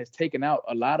Activision has taken out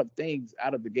a lot of things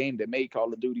out of the game that made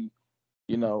Call of Duty,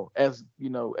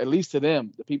 at least to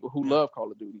them, the people who love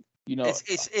Call of Duty.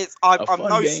 I'm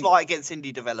no slight against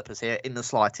indie developers here in the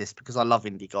slightest, because I love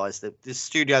indie guys. The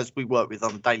studios we work with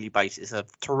on a daily basis are a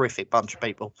terrific bunch of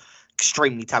people,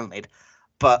 extremely talented.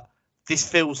 But this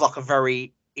feels like a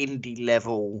very indie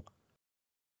level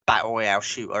battle royale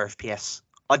shooter FPS.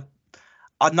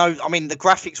 I know, I mean, the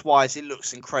graphics wise, it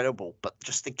looks incredible, but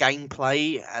just the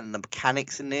gameplay and the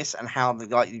mechanics in this and how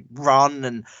you run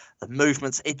and the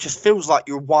movements, it just feels like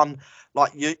you're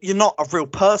not a real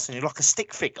person. You're like a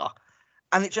stick figure,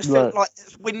 and it just feels like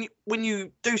when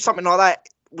you do something like that,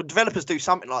 when developers do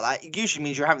something like that, it usually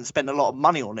means you haven't spent a lot of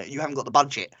money on it. You haven't got the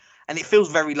budget, and it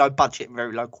feels very low budget and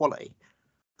very low quality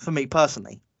for me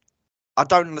personally. I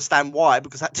don't understand why,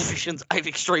 because Activision's an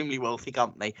extremely wealthy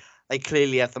company. They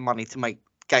clearly have the money to make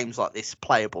games like this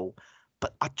playable,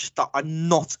 but I'm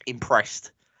not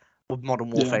impressed with Modern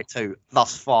Warfare 2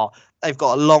 thus far. They've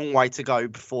got a long way to go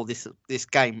before this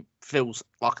game feels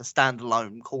like a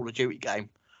standalone Call of Duty game,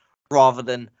 rather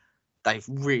than they've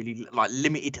really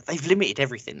limited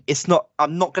everything.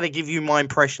 I'm not going to give you my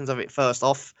impressions of it first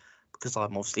off, because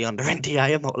I'm obviously under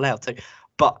NDA. I'm not allowed to,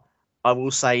 but I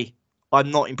will say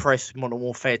I'm not impressed with Modern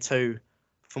Warfare 2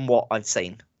 from what I've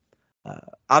seen.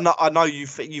 I know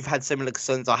you've had similar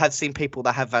concerns. I have seen people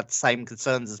that have had the same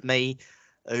concerns as me,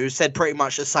 who said pretty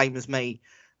much the same as me.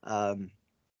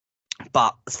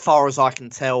 But as far as I can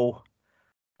tell,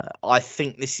 I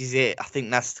think this is it. I think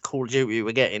that's the Call of Duty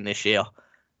we're getting this year,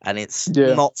 and it's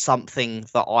not something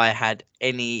that I had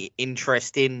any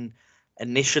interest in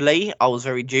initially. I was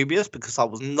very dubious because I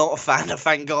was not a fan of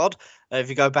Vanguard. If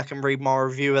you go back and read my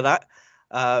review of that,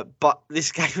 but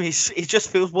this game it just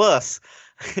feels worse.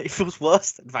 It feels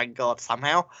worse than Vanguard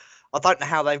somehow. I don't know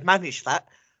how they've managed that,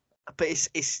 but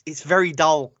it's very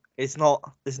dull. There's not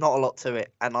a lot to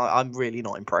it, and I'm really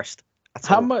not impressed.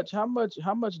 How much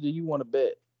do you want to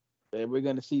bet that we're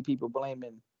going to see people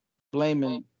blaming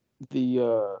the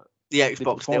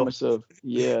Xbox performance of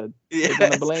they're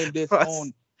going to blame this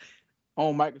on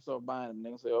Microsoft buying them?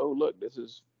 They're going to say, oh look, this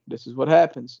is what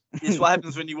happens. This is what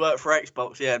happens when you work for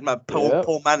Xbox. Yeah,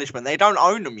 poor management. They don't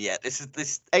own them yet. This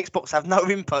Xbox have no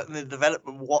input in the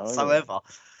development whatsoever.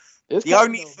 The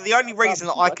only reason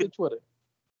that I could Twitter.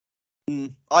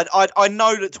 I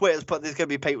know that Twitter's there's going to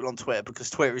be people on Twitter, because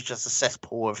Twitter is just a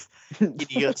cesspool of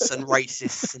idiots and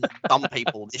racists and dumb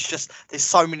people. There's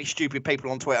so many stupid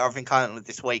people on Twitter I've encountered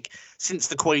this week since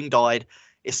the Queen died.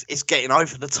 It's getting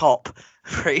over the top.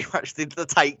 Pretty much the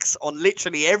takes on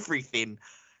literally everything.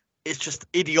 It's just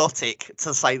idiotic,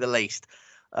 to say the least.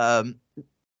 Do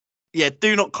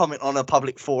not comment on a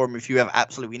public forum if you have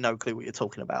absolutely no clue what you're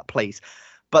talking about, please.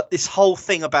 But this whole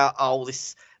thing about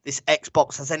this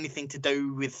Xbox has anything to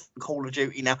do with Call of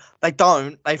Duty now, they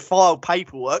don't. They filed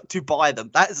paperwork to buy them.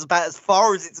 That is about as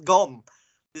far as it's gone.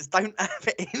 Just don't have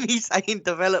any say in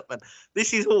development.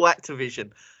 This is all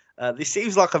Activision. This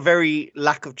seems like a very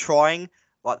lack of trying.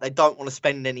 Like they don't want to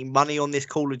spend any money on this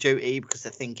Call of Duty because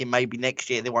they're thinking maybe next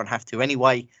year they won't have to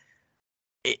anyway.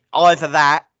 Either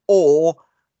that or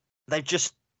they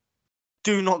just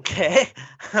do not care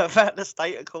about the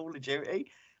state of Call of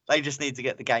Duty. They just need to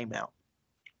get the game out.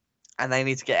 And they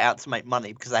need to get out to make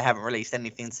money because they haven't released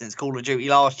anything since Call of Duty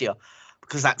last year.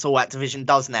 Because that's all Activision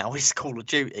does now is Call of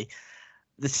Duty.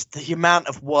 The amount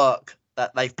of work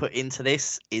that they've put into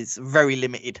this is very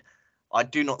limited. I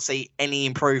do not see any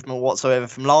improvement whatsoever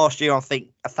from last year. I think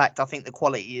the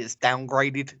quality is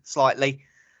downgraded slightly.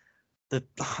 The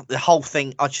whole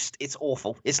thing, it's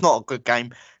awful. It's not a good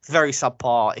game. It's very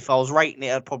subpar. If I was rating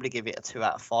it, I'd probably give it a 2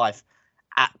 out of 5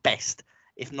 at best,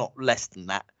 if not less than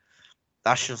that.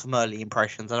 That's just some early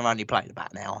impressions, and I've only played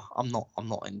about an hour. I'm not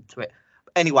into it.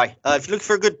 But anyway, if you're looking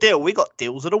for a good deal, we got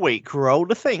deals of the week. Roll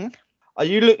the thing. Are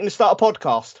you looking to start a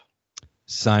podcast?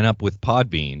 Sign up with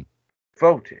Podbean.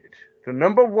 Voted the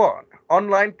 #1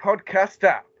 online podcast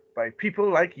app by people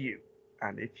like you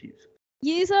and its users.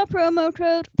 Use our promo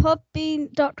code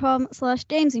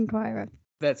podbean.com/GamesInquirer.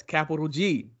 That's capital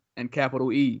G and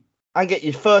capital E. And get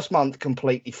your first month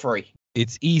completely free.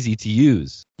 It's easy to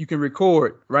use. You can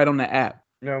record right on the app.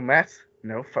 No mess,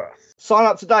 no fuss. Sign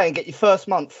up today and get your first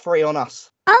month free on us.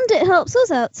 And it helps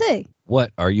us out too.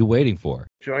 What are you waiting for?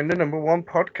 Join the #1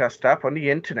 podcast app on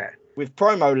the internet. With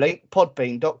promo link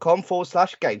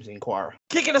podbean.com/GamesInquirer.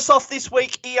 Kicking us off this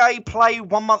week, EA Play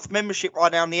 1 month membership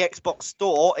right now in the Xbox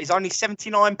Store is only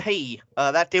 79p.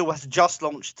 That deal has just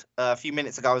launched a few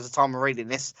minutes ago as the time of reading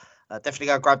this. Definitely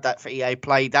go grab that for EA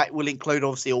Play. That will include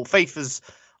obviously all FIFAs,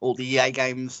 all the EA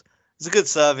games. It's a good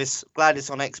service. Glad it's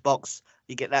on Xbox.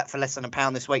 You get that for less than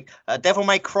 £1 this week. Devil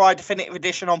May Cry Definitive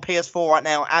Edition on PS4 right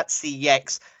now at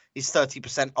CEX is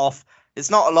 30% off. It's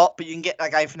not a lot, but you can get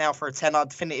that game for now for a tenner.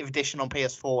 Definitive Edition on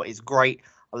PS4 is great.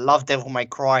 I love Devil May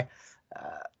Cry.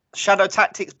 Shadow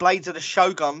Tactics Blades of the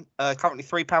Shogun, currently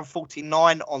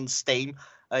 £3.49 on Steam.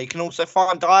 You can also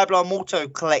find Diablo Immortal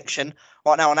Collection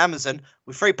right now on Amazon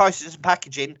with free postage and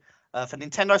packaging for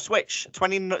Nintendo Switch,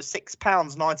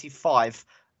 £26.95.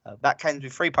 That comes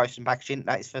with free postage and packaging.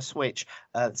 That is for Switch.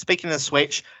 Speaking of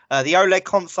Switch, the OLED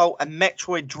console and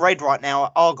Metroid Dread right now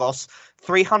at Argos,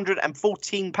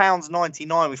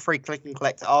 £314.99 with free click and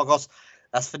collect at Argos.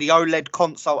 That's for the OLED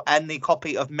console and the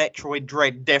copy of Metroid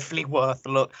Dread. Definitely worth a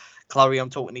look. Chloe,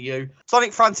 I'm talking to you.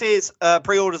 Sonic Frontiers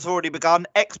pre-orders have already begun.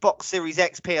 Xbox Series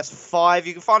X, PS5.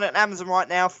 You can find it on Amazon right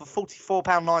now for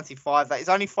 £44.95. That is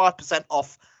only 5%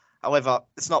 off. However,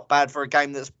 it's not bad for a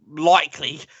game that's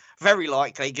very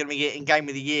likely going to be getting Game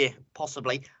of the Year,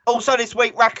 possibly. Also this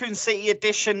week, Raccoon City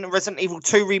Edition, Resident Evil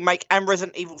 2 Remake and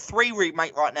Resident Evil 3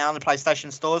 Remake right now in the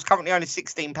PlayStation stores. Currently only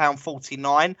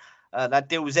 £16.49. That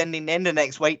deal is ending the end of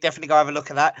next week. Definitely go have a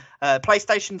look at that.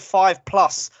 PlayStation 5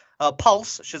 Plus,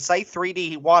 Pulse, I should say,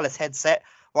 3D wireless headset.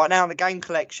 Right now in the game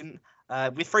collection,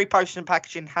 with free postage and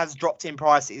packaging, has dropped in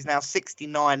price. It is now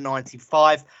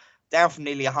 $69.95. Down from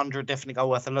nearly 100. Definitely go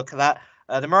worth a look at that.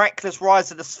 The Miraculous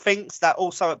Rise of the Sphinx, that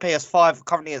also at PS5,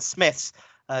 currently at Smith's,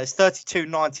 is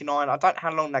 $32.99. I don't know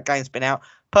how long that game's been out.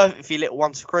 Perfect for your little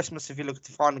ones for Christmas if you're looking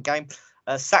to find the game.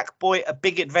 Sackboy, A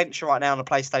Big Adventure right now on the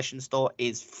PlayStation Store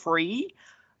is free.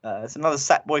 It's another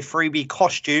Sackboy freebie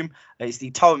costume. It's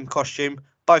the Toem costume.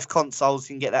 Both consoles,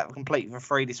 you can get that completely for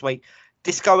free this week.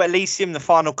 Disco Elysium, the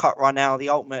final cut right now, the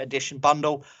Ultimate Edition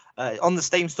bundle. On the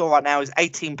Steam store right now is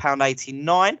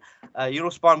 £18.89. You'll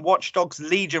also find Watch Dogs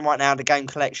Legion right now. The game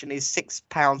collection is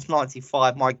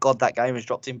 £6.95. My God, that game has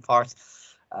dropped in price.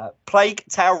 Plague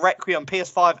Tale Requiem,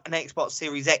 PS5 and Xbox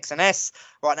Series X and S.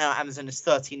 Right now, Amazon is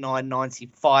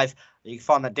 $39.95. You can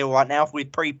find that deal right now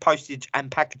with pre-postage and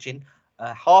packaging.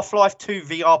 Half-Life 2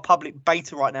 VR public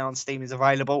beta right now on Steam is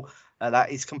available.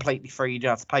 That is completely free. You don't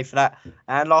have to pay for that.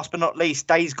 And last but not least,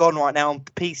 Days Gone right now on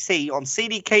PC on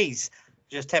CD keys.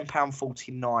 Just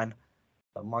 £10.49.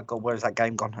 Oh my God, where is that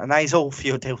game gone? And that is all for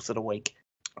your deals of the week.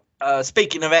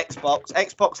 Speaking of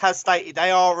Xbox has stated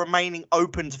they are remaining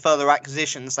open to further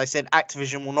acquisitions. They said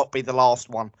Activision will not be the last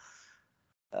one.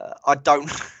 I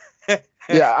don't.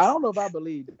 Yeah, I don't know if I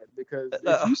believe that because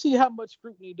if you see how much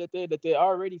scrutiny that they're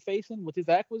already facing with this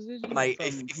acquisition, mate.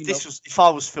 If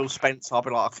I was Phil Spencer, I'd be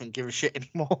like, I couldn't give a shit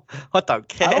anymore. I don't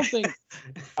care.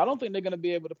 I don't think they're gonna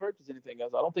be able to purchase anything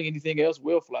else. I don't think anything else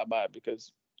will fly by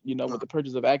because with the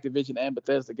purchase of Activision and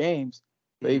Bethesda Games,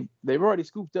 they've already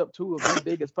scooped up 2 of the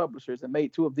biggest publishers and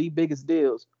made 2 of the biggest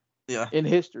deals in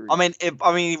history.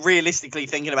 I mean, realistically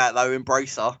thinking about it, though,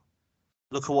 Embracer,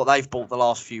 look at what they've bought the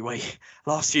last few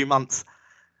months.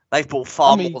 They've bought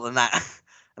far more than that,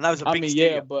 and that was a big.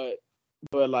 Yeah, but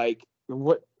like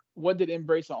what did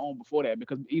Embracer own before that?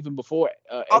 Because even before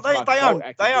Oh, Xbox they bought own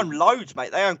Activision. loads,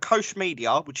 mate. They own Koch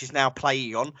Media, which is now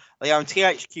PlayEon. They own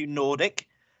THQ Nordic.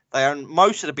 They own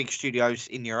most of the big studios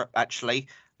in Europe, actually.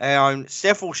 They own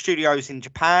several studios in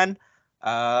Japan.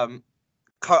 I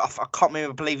can't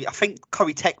remember, I think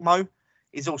Koei Tecmo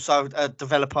is also a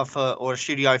developer or a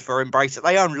studio for Embracer.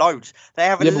 They own loads. They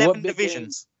have 11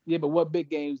 divisions. But what big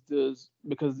games does,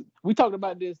 because we talked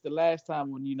about this the last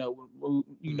time when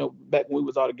back when we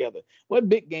was all together. What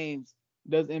big games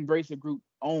does Embracer Group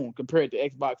own compared to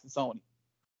Xbox and Sony?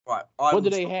 Right. What do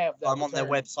they have? I'm on their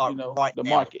website right the now.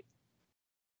 Market.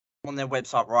 I'm on their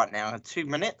website right now. 2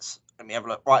 minutes. Let me have a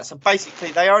look. Right. So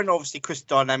basically, they own obviously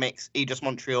Crystal Dynamics, Eidos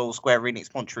Montreal, Square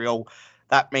Enix Montreal.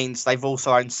 That means they've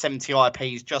also owned 70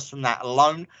 IPs just from that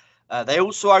alone. They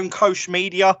also own Koch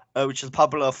Media, which is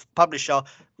a publisher,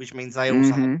 which means they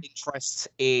also have interests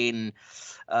in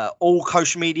all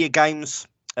Koch Media games,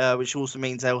 which also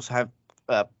means they also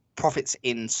have profits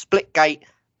in Splitgate,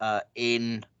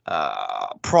 in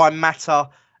Prime Matter,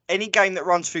 any game that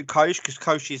runs through Koch, because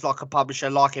Koch is like a publisher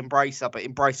like Embracer, but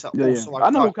Embracer also owns I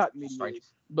know who Koch Koch Media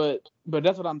is, but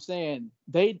that's what I'm saying.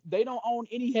 They don't own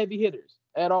any heavy hitters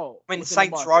at all. I mean,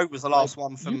 Saints Row was the last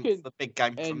one from the big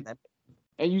game from them.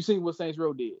 And you seen what Saints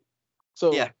Row did.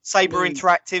 So yeah, Saber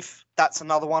Interactive, that's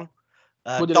another one.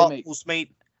 What did Dark they make? Horse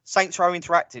Meat, Saints Row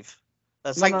Interactive.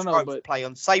 Saints Row play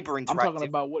on Saber Interactive. I'm talking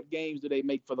about what games do they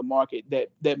make for the market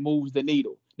that moves the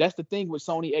needle. That's the thing with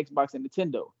Sony, Xbox, and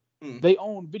Nintendo. They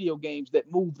own video games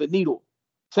that move the needle.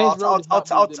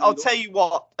 I'll tell you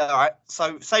what. All right,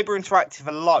 so Saber Interactive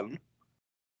alone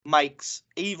makes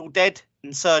Evil Dead,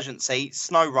 Insurgency,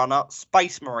 SnowRunner,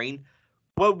 Space Marine,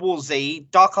 World War Z,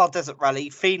 Dark Art Desert Rally,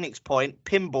 Phoenix Point,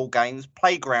 Pinball Games,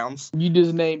 Playgrounds. You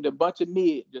just named a bunch of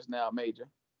mid just now, Major.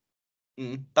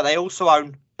 But they also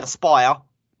own Aspire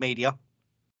Media.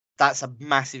 That's a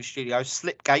massive studio.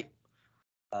 Slipgate,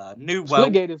 New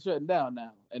World. Slipgate is shutting down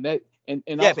now, and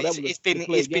it's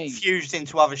been fused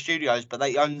into other studios. But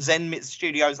they own Zenmit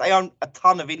Studios. They own a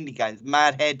ton of indie games.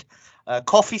 Madhead,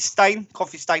 Coffee Stain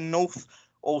North,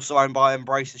 also owned by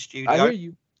Embracer Studio. I hear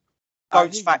you.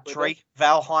 Ghost Factory,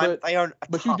 Valheim. They own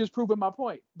a ton. You just proving my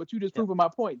point. Proving my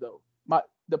point, though.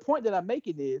 The point that I'm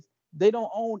making is they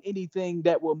don't own anything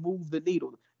that will move the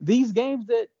needle. These games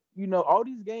that all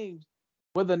these games,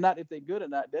 whether or not if they're good or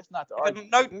not, that's not the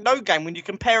argument. No game. When you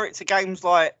compare it to games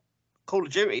like Call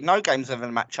of Duty, no game's ever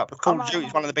gonna match up. Call of Duty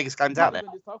is one of the biggest games out there.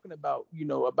 I'm just talking about,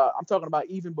 I'm talking about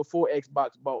even before Xbox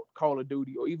bought Call of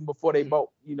Duty, or even before they bought,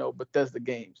 Bethesda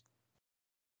games.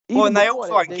 And they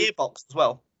also own Gearbox as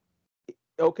well.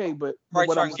 Okay, but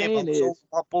what I'm saying is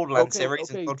Borderlands series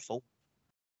and Godfall.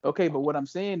 Okay, but what I'm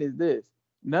saying is this: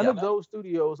 none of those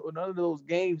studios or none of those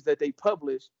games that they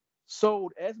published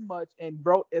sold as much and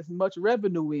brought as much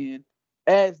revenue in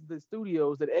as the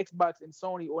studios that Xbox and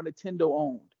Sony or Nintendo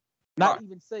owned. Not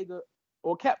even Sega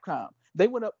or Capcom. They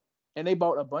went up and they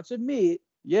bought a bunch of mid.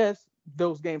 Yes,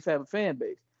 those games have a fan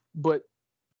base, but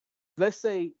let's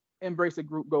say Embracer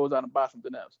Group goes out and buys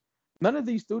something else. None of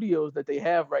these studios that they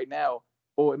have right now,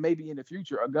 or maybe in the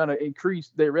future, are gonna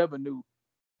increase their revenue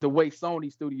the way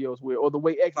Sony studios will, or the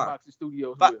way Xbox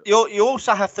studios will. But you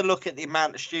also have to look at the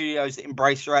amount of studios that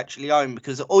Embracer actually own,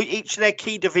 because each of their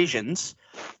key divisions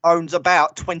owns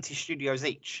about 20 studios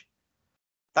each.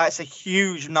 That's a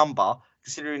huge number,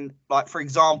 considering, like, for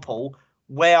example,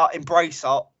 where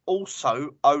Embracer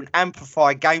also own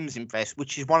Amplify Games Invest,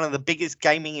 which is one of the biggest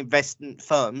gaming investment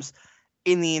firms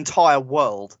in the entire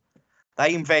world.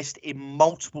 They invest in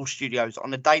multiple studios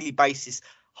on a daily basis,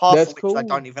 half of which they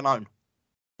don't even own.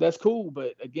 That's cool,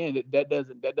 but again, that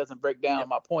doesn't break down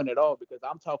my point at all, because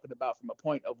I'm talking about from a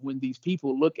point of when these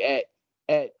people look at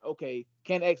okay,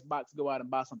 can Xbox go out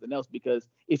and buy something else? Because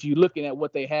if you're looking at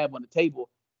what they have on the table,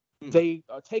 they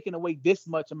are taking away this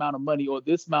much amount of money or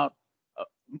this amount,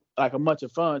 like a bunch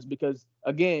of funds. Because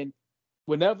again,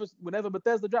 whenever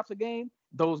Bethesda drops a game,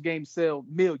 those games sell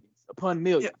millions upon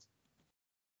millions. Yeah.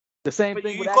 The same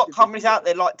thing. You've got companies out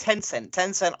there like Tencent.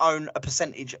 Tencent own a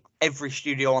percentage of every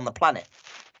studio on the planet.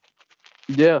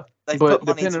 Yeah, they've put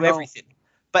money into everything.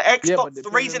 But Xbox,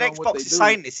 the reason Xbox is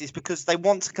saying this is because they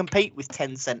want to compete with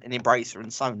Tencent and Embracer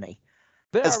and Sony,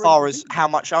 as far as how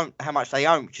much they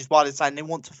own, which is why they're saying they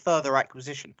want to further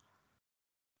acquisition.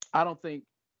 I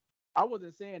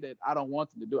wasn't saying that I don't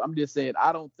want them to do it. I'm just saying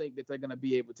I don't think that they're going to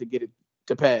be able to get it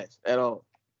to pass at all.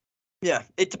 Yeah,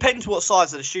 it depends what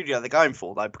size of the studio they're going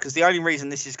for, though, because the only reason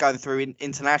this is going through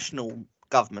international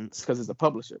governments, because it's a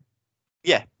publisher.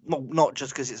 Yeah, not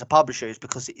just because it's a publisher, it's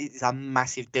because it's a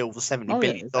massive deal for $70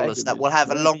 billion that will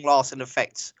have a long-lasting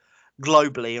effect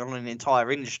globally on an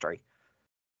entire industry.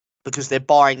 because they're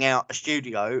buying out a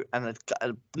studio and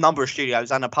a number of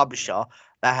studios and a publisher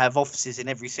that have offices in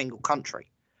every single country.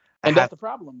 And that's the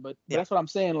problem. But that's what I'm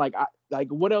saying. Like,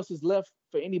 what else is left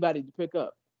for anybody to pick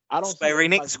up? I don't. Square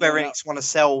Enix want to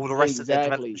sell all the rest of their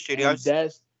development studios.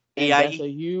 And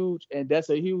that's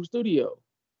a huge studio.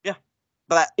 Yeah,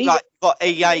 but you've got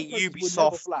EA,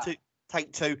 Ubisoft,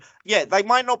 Take-Two. Yeah, they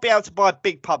might not be able to buy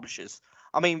big publishers.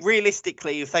 I mean,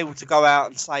 realistically, if they were to go out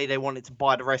and say they wanted to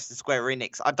buy the rest of Square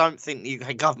Enix, I don't think the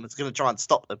UK government's going to try and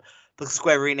stop them, because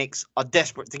Square Enix are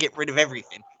desperate to get rid of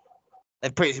everything.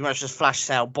 They've pretty much just flash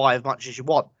sale, buy as much as you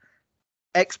want.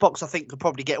 Xbox, I think, could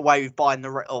probably get away with buying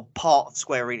or part of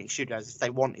Square Enix Studios if they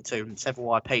wanted to, and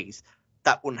several IPs.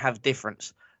 That wouldn't have a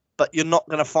difference. But you're not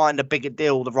going to find a bigger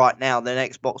deal right now than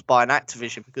Xbox buying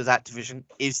Activision, because Activision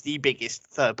is the biggest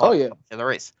third-party company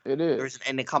there is. It is. There isn't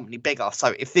any company bigger.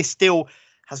 So if this deal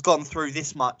has gone through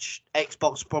this much,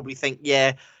 Xbox probably think,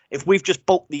 yeah, if we've just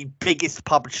bought the biggest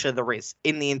publisher there is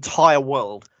in the entire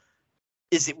world,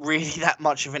 is it really that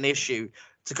much of an issue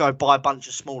to go buy a bunch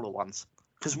of smaller ones?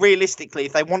 Because realistically,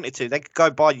 if they wanted to, they could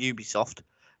go buy Ubisoft,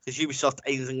 because Ubisoft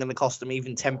isn't going to cost them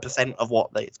even 10% of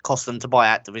what it cost them to buy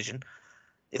Activision.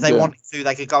 If they wanted to,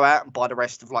 they could go out and buy the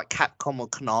rest of like Capcom or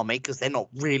Konami, because they're not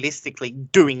realistically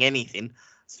doing anything.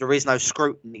 So there is no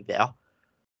scrutiny there.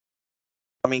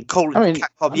 I mean,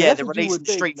 Capcom, they're releasing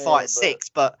Street Fighter 6,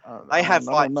 but they have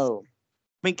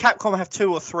Capcom have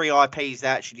 2 or 3 IPs they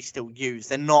actually still use.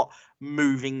 They're not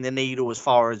moving the needle as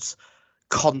far as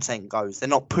content goes. They're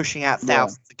not pushing out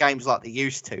thousands of games like they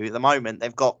used to. At the moment,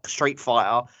 they've got Street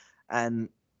Fighter, and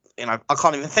I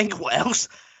can't even think what else.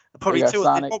 Probably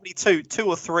two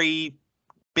or three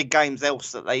big games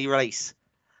else that they release.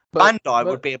 Bandai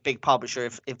would be a big publisher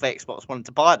if Xbox wanted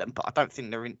to buy them, but I don't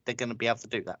think they're going to be able to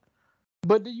do that.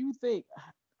 But do you think?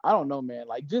 I don't know, man.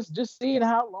 Like just seeing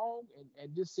how long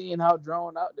and just seeing how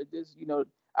drawn out that this,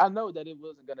 I know that it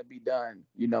wasn't going to be done,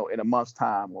 in a month's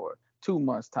time or 2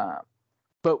 months' time.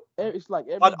 But it's like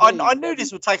I knew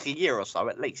this would take a year or so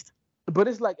at least. But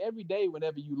it's like every day,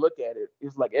 whenever you look at it,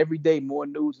 it's like every day more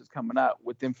news is coming out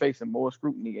with them facing more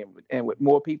scrutiny and with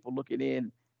more people looking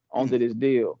in onto this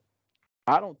deal.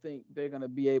 I don't think they're going to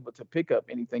be able to pick up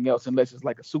anything else unless it's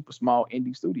like a super small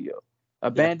indie studio.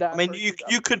 Bandai. I mean,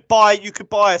 you could buy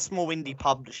a small indie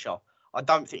publisher. I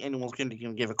don't think anyone's going to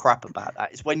give a crap about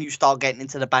that. It's when you start getting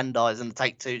into the Bandais and the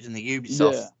Take-Twos and the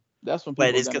Ubisofts. Yeah, that's when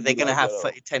they're going to have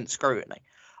intense scrutiny.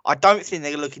 I don't think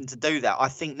they're looking to do that. I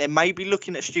think they may be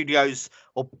looking at studios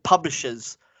or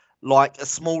publishers like a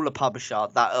smaller publisher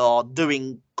that are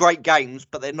doing great games,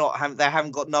 but they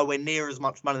haven't got nowhere near as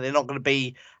much money. They're not going to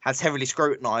be as heavily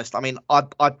scrutinized. I mean,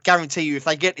 I guarantee you, if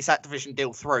they get this Activision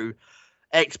deal through,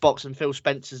 Xbox and Phil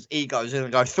Spencer's egos are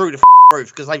going to go through the roof,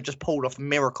 because they've just pulled off a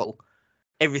miracle.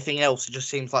 Everything else just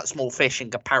seems like small fish in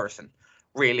comparison.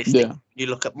 Realistically, you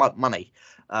look at money.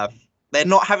 They're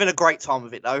not having a great time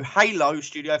with it, though. Halo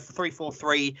Studio for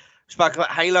 343. Spoke about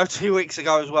Halo 2 weeks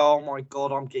ago as well. Oh, my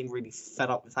God, I'm getting really fed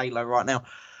up with Halo right now.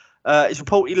 It's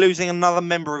reportedly losing another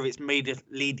member of its media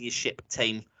leadership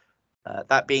team,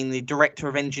 that being the Director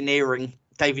of Engineering,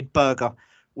 David Berger,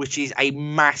 which is a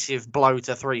massive blow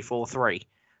to 343.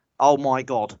 Oh, my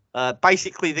God.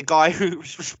 Basically, the guy who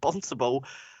was responsible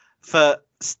for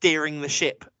steering the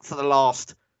ship for the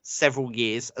last several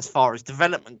years as far as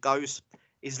development goes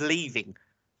is leaving.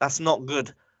 That's not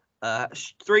good.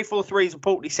 343 is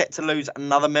reportedly set to lose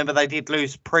another member. They did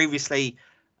lose previously,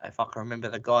 if I can remember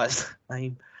the guy's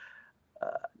name,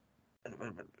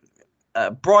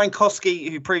 Brian Koski,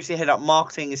 who previously headed up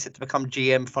marketing, is set to become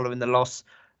GM following the loss.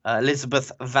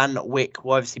 Elizabeth Van Wyck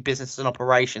will oversee business and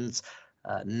operations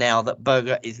now that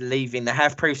Berger is leaving. They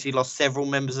have previously lost several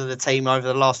members of the team over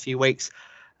the last few weeks.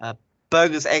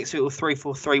 Berger's exit with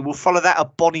 343 will follow that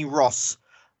of Bonnie Ross,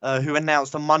 who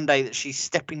announced on Monday that she's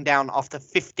stepping down after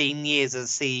 15 years as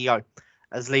CEO,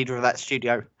 as leader of that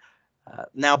studio.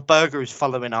 Now Berger is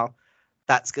following her.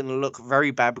 That's going to look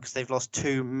very bad, because they've lost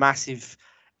 2 massive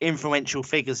influential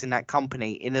figures in that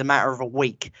company in a matter of a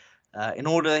week. In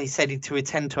order, he said, to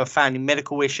attend to a family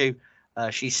medical issue,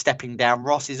 she's stepping down.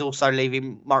 Ross is also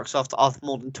leaving Microsoft after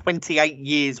more than 28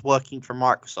 years working for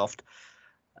Microsoft.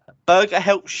 Berger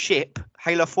helped ship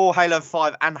Halo 4, Halo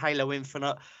 5, and Halo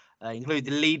Infinite, include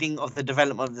the leading of the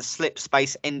development of the Slip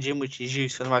Space engine, which is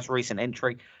used for the most recent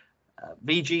entry.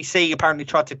 VGC apparently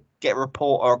tried to get a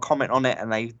report or a comment on it,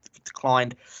 and they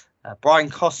declined. Brian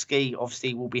Koski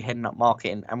obviously will be heading up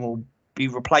marketing and will be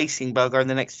replacing Berger in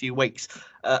the next few weeks.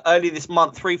 Earlier this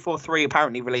month, 343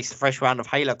 apparently released a fresh round of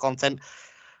Halo content,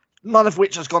 none of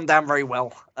which has gone down very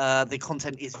well. The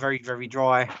content is very, very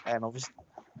dry, and obviously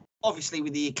obviously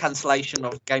with the cancellation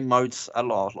of game modes, a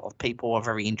lot of people are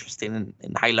very interested in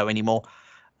Halo anymore.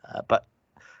 But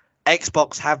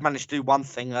Xbox have managed to do one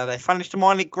thing. They've managed to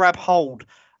finally grab hold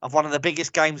of one of the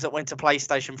biggest games that went to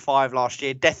PlayStation 5 last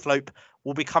year. Deathloop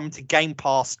will be coming to Game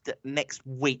Pass next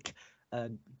week.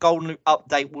 Golden Loop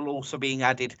update will also be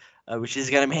added, which is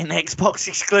going to be an Xbox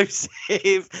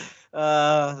exclusive.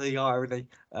 The irony.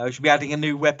 We should be adding a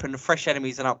new weapon, fresh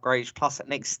enemies and upgrades, plus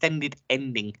an extended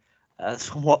ending.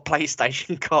 That's what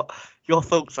PlayStation got. Your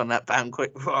thoughts on that, Bam,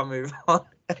 quick before I move on.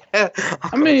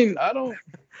 I mean,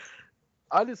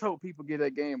 I just hope people get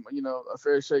that game, a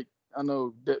fair shake. I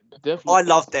know Deathloop. I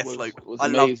love Deathloop. I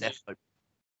love Deathloop.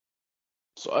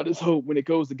 So I just hope when it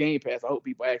goes to Game Pass, I hope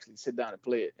people actually sit down and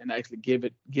play it and actually give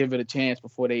it a chance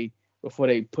before they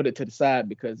put it to the side,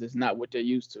 because it's not what they're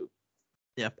used to.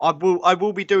 Yeah, I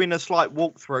will be doing a slight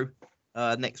walkthrough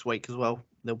next week as well.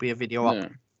 There'll be a video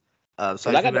up.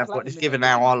 So it's given an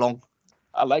hour long.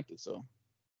 I liked it, so.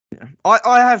 Yeah.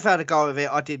 I have had a go of it.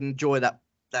 I did enjoy that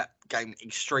game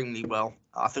extremely well.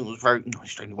 I think it was not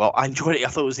extremely well. I enjoyed it. I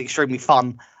thought it was extremely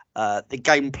fun. The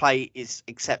gameplay is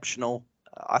exceptional.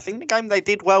 I think the game, they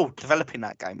did well developing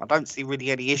that game. I don't see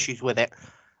really any issues with it.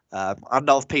 I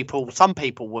know some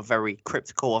people were very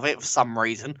critical of it for some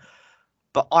reason,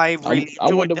 but I really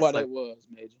I wonder why that was,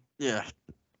 Major. Yeah.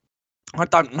 I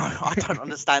don't know. I don't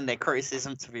understand their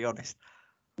criticism, to be honest.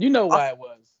 You know why it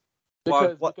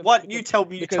was. What you tell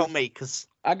me, because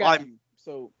I got you.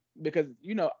 So because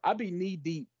I be knee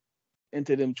deep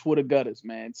into them Twitter gutters,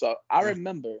 man. So I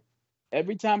remember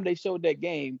every time they showed that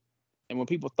game, and when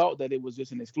people thought that it was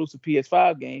just an exclusive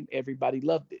PS5 game, everybody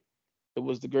loved it. It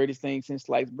was the greatest thing since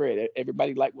sliced bread.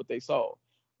 Everybody liked what they saw.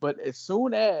 But as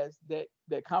soon as that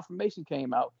confirmation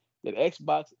came out that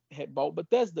Xbox had bought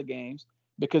Bethesda games,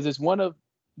 because it's one of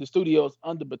the studios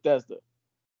under Bethesda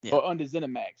or under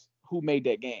ZeniMax who made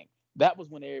that game, that was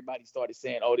when everybody started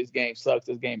saying, "Oh, this game sucks.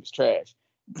 This game is trash."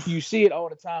 You see it all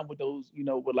the time with those,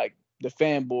 with like the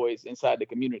fanboys inside the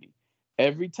community.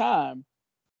 Every time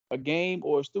a game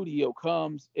or a studio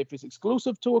comes, if it's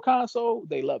exclusive to a console,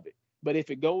 they love it. But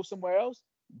if it goes somewhere else,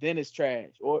 then it's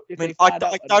trash. Or if I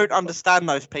don't understand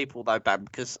those people though, Bam,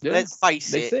 because let's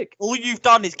face it, sick. All you've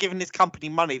done is given this company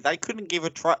money. They couldn't give a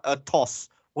toss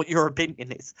what your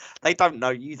opinion is. They don't know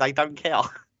you. They don't care.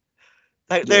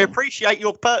 They appreciate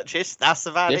your purchase. That's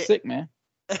about They're it. Sick, man.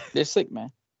 They're sick,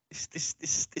 man.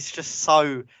 It's just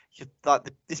so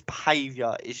this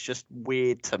behavior is just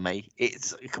weird to me.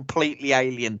 It's completely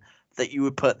alien that you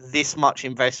would put this much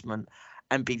investment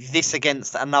and be this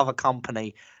against another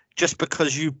company just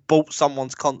because you bought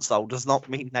someone's console does not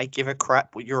mean they give a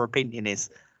crap what your opinion is.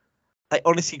 They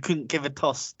honestly couldn't give a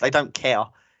toss. They don't care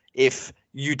if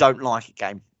you don't like a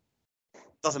game.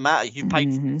 Doesn't matter. You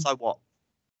paid for it, so what?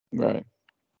 Right.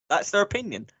 That's their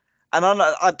opinion. And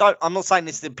I'm not saying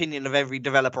it's the opinion of every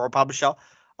developer or publisher.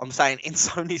 I'm saying in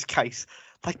Sony's case,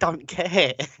 they don't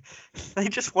care. They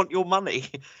just want your money.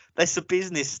 That's a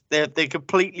business. They're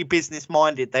completely business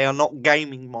minded. They are not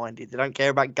gaming minded. They don't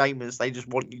care about gamers. They just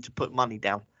want you to put money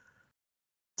down.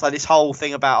 So this whole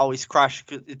thing about it's trash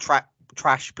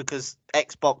because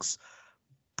Xbox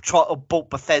bought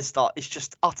Bethesda is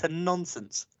just utter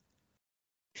nonsense.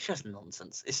 It's just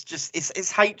nonsense.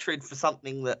 It's hatred for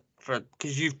something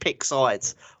because you've picked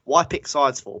sides. Why pick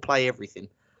sides for? Play everything.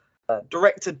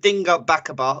 Director Dinga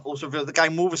Bakaba also revealed the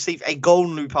game will receive a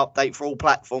Golden Loop update for all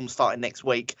platforms starting next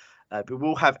week. We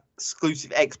will have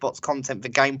exclusive Xbox content for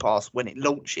Game Pass when it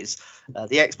launches.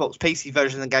 The Xbox PC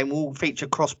version of the game will feature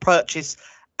cross-purchase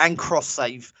and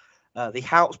cross-save. The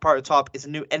House prototype is a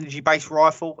new energy-based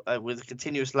rifle with a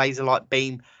continuous laser-like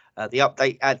beam. The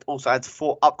update also adds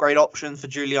 4 upgrade options for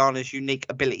Juliana's unique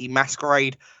ability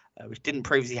Masquerade, which didn't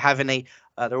previously have any.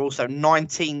 There are also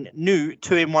 19 new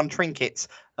 2-in-1 trinkets,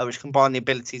 which combine the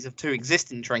abilities of 2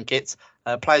 existing trinkets.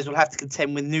 Players will have to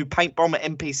contend with new paint bomber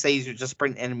NPCs, which are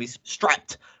sprint enemies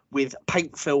strapped with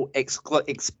paint-filled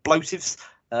explosives.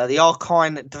 The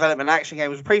Arkane development action game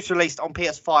was previously released on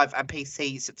PS5 and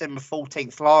PC September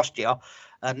 14th last year.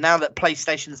 Now that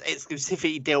PlayStation's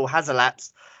exclusivity deal has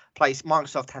elapsed,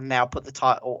 Microsoft can now put the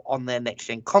title on their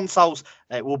next-gen consoles.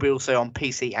 It will be also on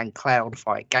PC and cloud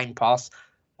via Game Pass.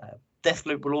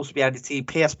 Deathloop will also be added to the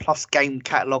PS Plus game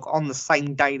catalogue on the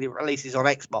same day that it releases on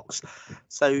Xbox.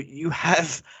 So you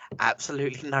have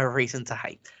absolutely no reason to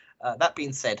hate. That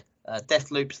being said,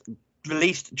 Deathloop's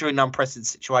released during an unprecedented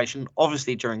situation,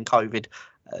 obviously during COVID.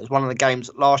 It was one of the games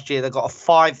last year that got a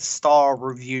 5-star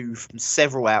review from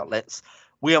several outlets.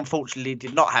 We unfortunately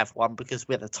did not have one because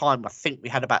at the time I think we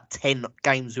had about 10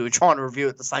 games we were trying to review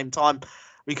at the same time.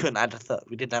 we couldn't add a third.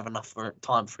 We didn't have enough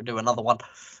time for do another one.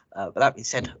 But that being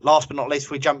said, last but not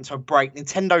least, we jump into a break.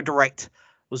 Nintendo Direct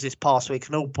was this past week,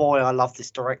 and oh boy, I love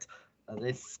this Direct.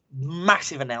 There's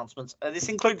massive announcements. This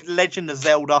included Legend of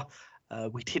Zelda.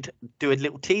 We did do a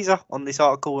little teaser on this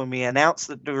article when we announced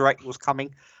that the Direct was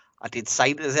coming. I did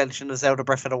say that Legend of Zelda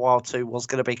Breath of the Wild 2 was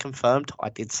going to be confirmed. I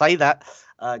did say that.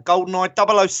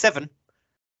 GoldenEye 007,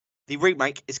 the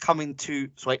remake, is coming to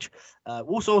Switch. Will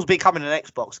also be coming on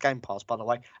Xbox Game Pass, by the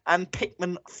way. And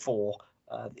Pikmin 4.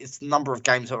 It's the number of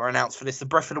games that were announced for this. The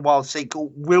Breath of the Wild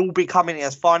sequel will be coming. It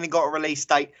has finally got a release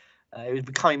date. It will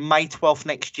be coming May 12th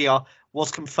next year. Was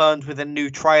confirmed with a new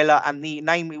trailer, and the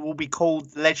name will be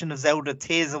called Legend of Zelda: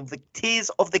 Tears of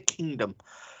the Kingdom.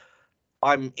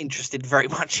 I'm interested very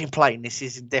much in playing this.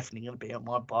 Is definitely going to be on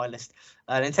my buy list.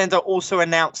 Nintendo also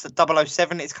announced that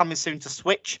 007 is coming soon to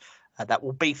Switch. That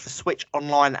will be for Switch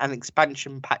Online and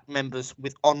expansion pack members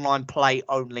with online play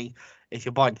only. If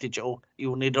you're buying digital, you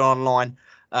will need it online.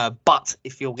 But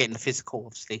if you're getting the physical,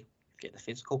 obviously, get the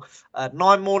physical.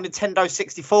 9 more Nintendo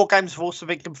 64 games have also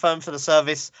been confirmed for the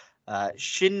service.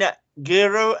 Shigeru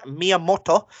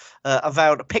Miyamoto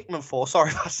avowed Pikmin 4. Sorry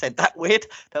if I said that weird.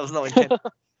 That was not intended.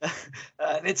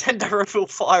 Nintendo revealed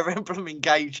Fire Emblem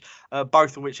Engage,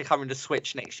 both of which are coming to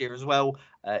Switch next year as well.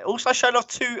 Also showed off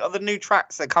 2 of the new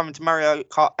tracks that are coming to Mario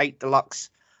Kart 8 Deluxe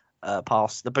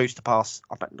Pass, the Booster Pass.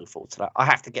 I don't look forward to that. I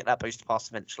have to get that Booster Pass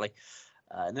eventually.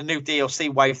 The new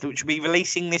DLC wave, which will be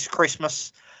releasing this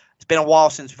Christmas. It's been a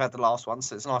while since we've had the last one,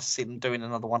 so it's nice to see them doing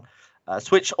another one.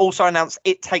 Switch also announced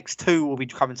It Takes Two will be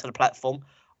coming to the platform.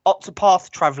 Octopath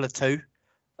Traveler 2,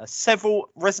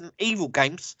 several Resident Evil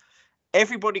games,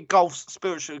 Everybody Golf's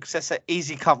spiritual successor,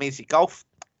 Easy Come Easy Golf,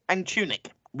 and Tunic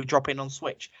will drop in on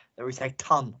Switch. There is a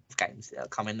ton of games that are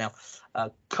coming now.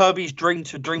 Kirby's Dream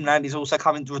to Dreamland is also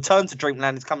coming. Return to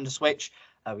Dreamland is coming to Switch.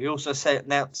 We also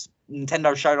announced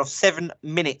Nintendo showed off 7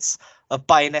 minutes of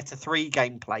Bayonetta 3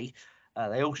 gameplay.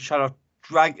 They also showed off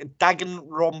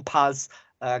Danganronpa's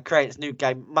creates new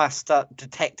game, Master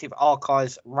Detective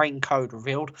Archives Rain Code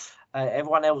revealed.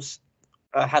 Everyone else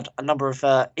had a number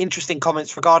of interesting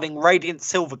comments regarding Radiant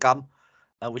Silvergun,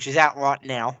 which is out right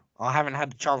now. I haven't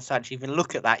had a chance to actually even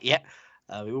look at that yet.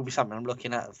 It will be something I'm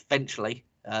looking at eventually.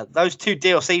 Those 2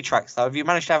 DLC tracks, though, have you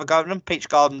managed to have a go at them? Peach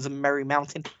Gardens and Merry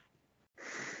Mountain?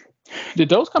 Did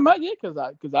those come out yet? Because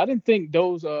I didn't think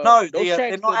those. No, those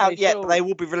they're not out yet, but they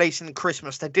will be releasing in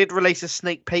Christmas. They did release a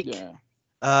sneak peek. Yeah.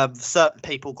 Certain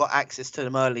people got access to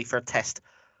them early for a test.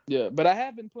 Yeah, but I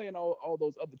have been playing all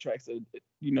those other tracks that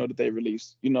that they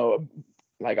released.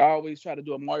 Like I always try to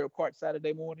do a Mario Kart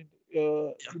Saturday morning.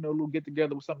 A little get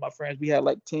together with some of my friends. We had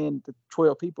like 10 to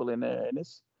 12 people in there, and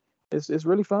it's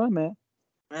really fun, man.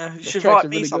 You should write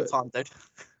me sometime, dude.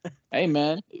 Hey,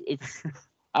 man, if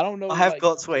I don't know, I have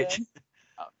got Switch.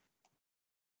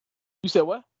 You said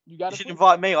what? You should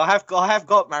invite me. I have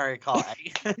got Mario Kart.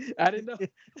 I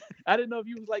didn't know if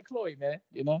you was like Chloe, man.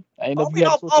 I'll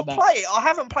play it. I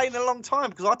haven't played in a long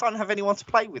time because I don't have anyone to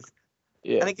play with.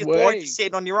 Yeah, and it gets boring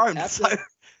sitting on your own.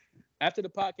 After the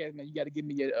podcast, man, you got to give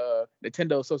me your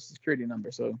Nintendo Social Security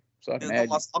number so I can add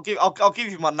you. I'll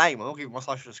give you my name. I'll give you my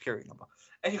Social Security number.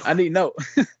 Anyway. I need to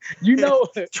know.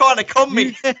 Trying to con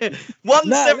me.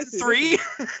 173.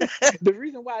 The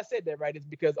reason why I said that, right, is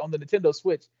because on the Nintendo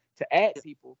Switch, to add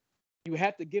people, you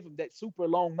have to give them that super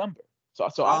long number. So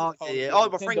my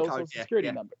friend code. Social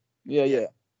Security number. Yeah.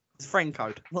 It's friend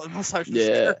code, not my Social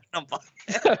Security number.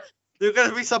 There are going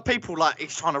to be some people like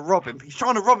he's trying to rob him.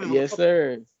 Yes,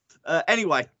 sir.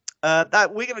 Anyway,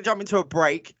 that we're going to jump into a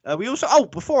break. We also,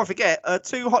 before I forget,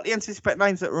 2 hotly anticipated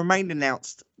names that remained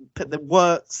announced that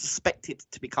were suspected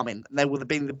to be coming. They would have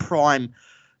been the prime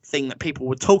thing that people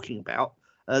were talking about.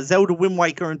 Zelda Wind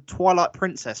Waker and Twilight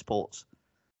Princess ports.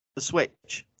 The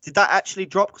Switch. Did that actually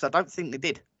drop? Because I don't think they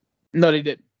did. No, they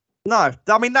didn't. No,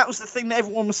 I mean that was the thing that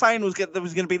everyone was saying was going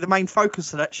to be the main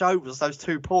focus of that show was those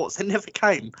 2 ports. They never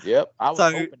came. Yep, I was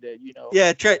hoping that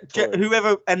Yeah,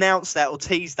 whoever announced that or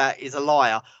teased that is a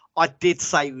liar. I did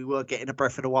say we were getting a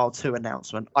Breath of the Wild 2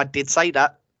 announcement. I did say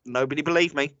that. Nobody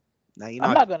believed me. Now you know.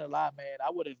 I'm not gonna lie, man.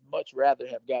 I would have much rather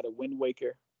have got a Wind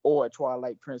Waker or a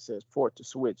Twilight Princess port to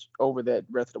Switch over that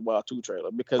Breath of the Wild 2 trailer.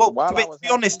 Because to be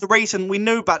honest, the reason we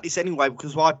knew about this anyway,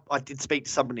 because I did speak to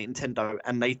somebody at Nintendo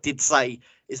and they did say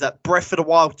is that Breath of the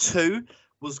Wild 2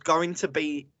 was going to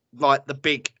be like the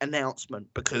big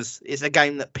announcement because it's a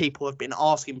game that people have been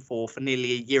asking for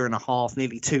nearly a year and a half,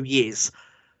 nearly 2 years.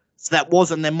 So that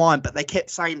was in their mind, but they kept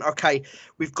saying, okay,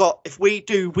 if we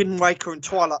do Wind Waker and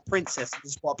Twilight Princess,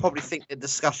 this is what I probably think the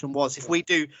discussion was. If we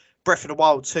do Breath of the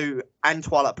Wild 2 and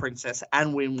Twilight Princess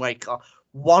and Wind Waker,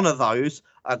 one of those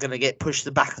are going to get pushed to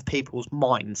the back of people's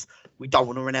minds. We don't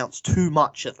want to announce too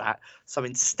much of that. So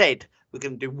instead, we're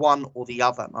going to do one or the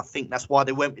other. And I think that's why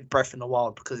they went with Breath in the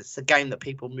Wild, because it's a game that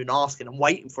people have been asking and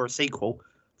waiting for a sequel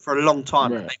for a long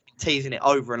time. Right. They've been teasing it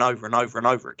over and over and over and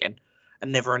over again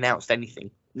and never announced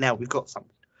anything. Now we've got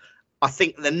something. I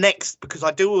think the next, because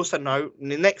I do also know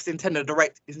the next Nintendo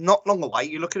Direct is not long away.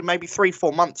 You're looking at maybe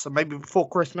 3-4 months, or maybe before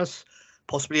Christmas,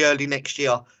 possibly early next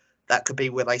year. That could be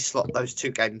where they slot those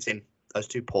two games in, those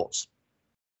two ports.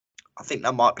 I think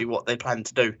that might be what they plan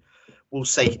to do. We'll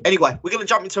see. Anyway, we're going to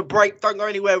jump into a break. Don't go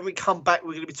anywhere. When we come back,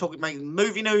 we're going to be talking about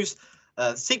movie news.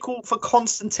 Sequel for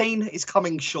Constantine is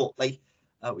coming shortly,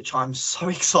 which I'm so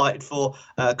excited for.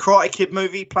 Karate Kid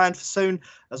movie planned for soon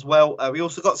as well. We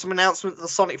also got some announcements of the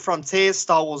Sonic Frontiers,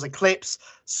 Star Wars Eclipse.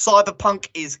 Cyberpunk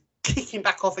is kicking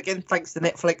back off again thanks to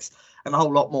Netflix, and a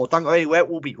whole lot more. Don't go anywhere.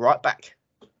 We'll be right back.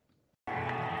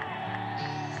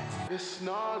 It's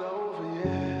not over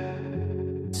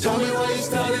yet. Tell me why you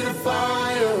started a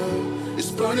fire. It's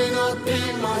burning up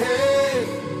in my head.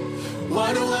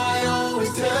 Why do I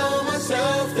always tell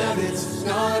myself that it's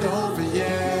not over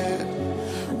yet?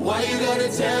 Why you gotta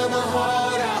tear my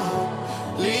heart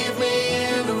out? Leave me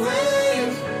in the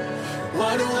rain.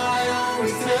 Why do I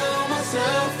always tell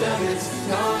myself that it's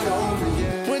not over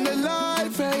yet? When the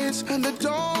light fades and the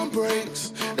dawn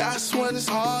breaks, that's when it's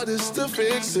hardest to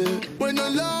fix it. When you're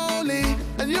lonely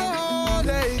and your heart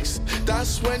aches,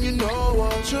 that's when you know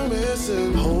what you're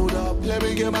missing. Hold up, let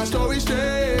me get my story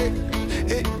straight.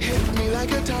 It hit me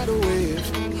like a tidal wave.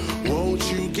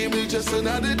 Won't you give me just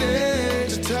another day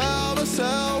to tell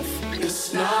myself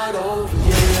it's not over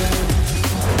yet?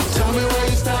 Tell me where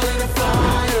you started a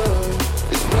fire.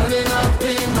 It's burning up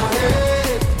in my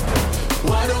head.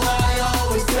 Why do I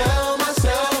always tell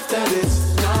myself that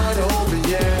it's not over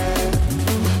yet?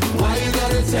 Why you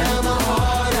gotta tear my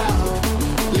heart out?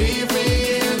 Leave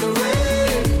me in the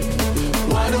rain.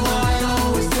 Why do I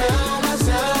always tell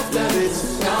myself that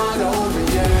it's not over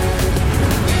yet?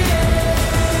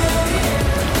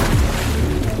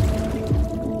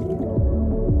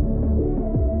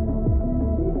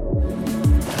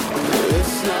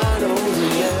 It's not over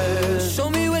yet. Show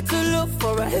me where to look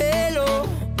for a halo.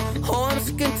 Oh, I'm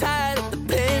sick and tired of the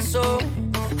pain, so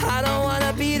I don't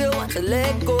wanna be the one to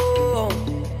let go.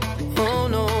 Oh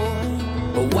no.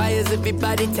 But why is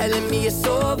everybody telling me it's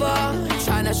over?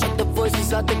 Trying to shut the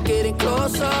voices out, they're getting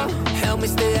closer. Help me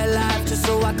stay alive just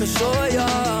so I can show you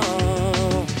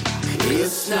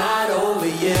it's not over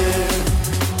yet.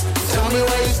 Tell me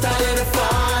where you started a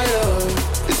fire.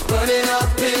 It's burning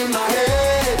up in my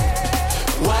head.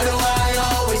 Why do I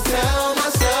always tell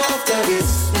myself that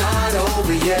it's not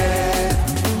over yet?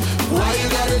 Why you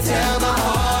gotta tear my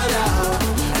heart out?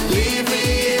 Leave me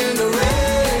in the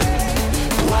rain.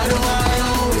 Why do I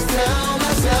always tell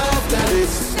myself that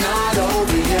it's not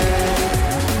over yet?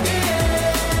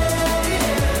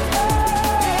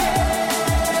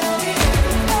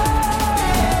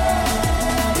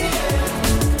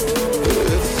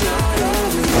 It's not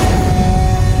over yet.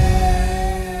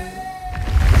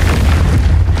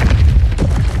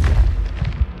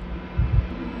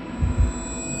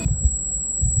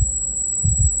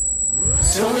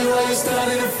 Tell me why you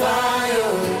started a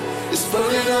fire. It's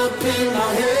burning up in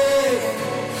my head.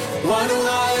 Why do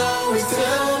I always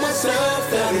tell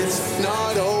myself that it's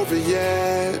not over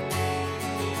yet?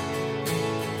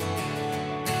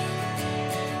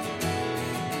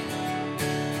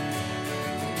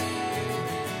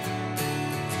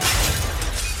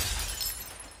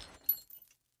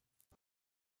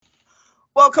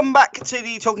 Welcome back to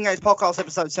the Talking Games podcast,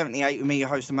 episode 78, with me, your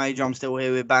host, the Major. I'm still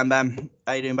here with Bam Bam.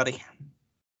 How you doing, buddy?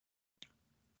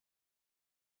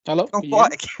 Hello? Oh, Can you hear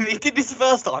right. You did this the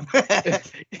first time. me?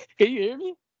 Can you hear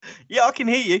me? Yeah, I can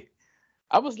hear you.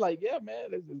 I was like, yeah,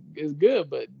 man, it's good,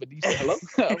 but you said hello.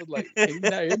 I was like, can you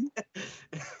not hear me?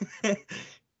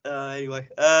 Anyway,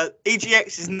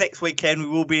 EGX is next weekend. We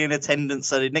will be in attendance.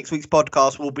 So next week's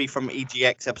podcast will be from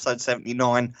EGX episode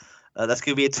 79. That's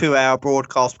going to be a 2-hour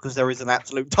broadcast because there is an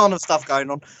absolute ton of stuff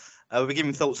going on. We'll be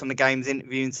giving thoughts on the games,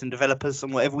 interviewing some developers,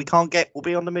 and whatever we can't get will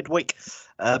be on the midweek.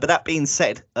 But that being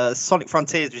said, Sonic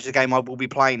Frontiers, which is a game I will be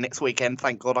playing next weekend.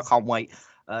 Thank God, I can't wait.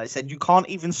 It said you can't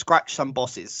even scratch some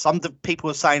bosses. Some of the people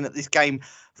are saying that this game,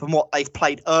 from what they've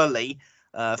played early,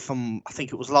 from I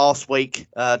think it was last week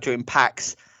during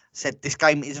PAX, said this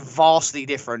game is vastly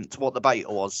different to what the beta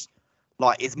was.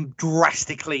 Like, it's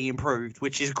drastically improved,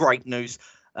 which is great news.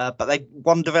 But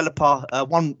one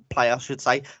player, I should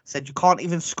say, said you can't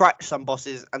even scratch some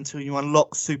bosses until you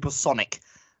unlock Supersonic.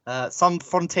 Some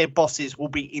Frontier bosses will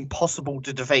be impossible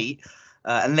to defeat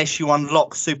unless you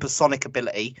unlock Supersonic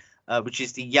ability. which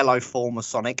is the yellow form of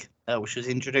Sonic, which was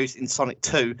introduced in Sonic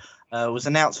 2, was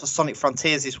announced for Sonic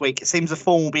Frontiers this week. It seems the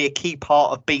form will be a key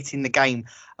part of beating the game,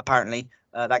 apparently.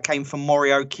 That came from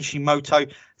Morio Kishimoto.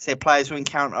 Said players will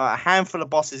encounter a handful of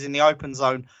bosses in the open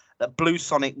zone that Blue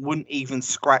Sonic wouldn't even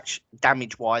scratch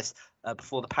damage-wise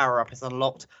before the power-up is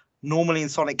unlocked. Normally in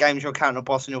Sonic games, you'll encounter a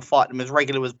boss and you'll fight them as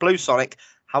regular as Blue Sonic.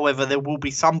 However, there will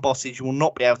be some bosses you will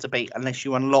not be able to beat unless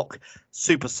you unlock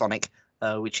Super Sonic,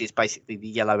 which is basically the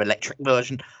yellow electric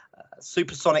version.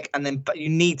 Super Sonic, and then but you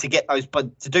need to get those.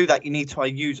 But to do that, you need to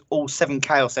use all 7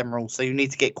 Chaos Emeralds. So you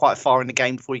need to get quite far in the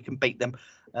game before you can beat them.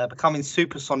 Becoming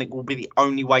Super Sonic will be the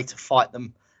only way to fight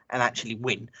them and actually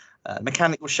win.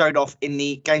 Mechanic was showed off in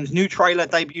the game's new trailer,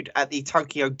 debuted at the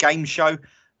Tokyo Game Show.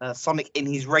 Sonic, in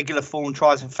his regular form,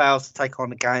 tries and fails to take on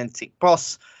the gigantic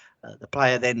boss. The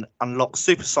player then unlocks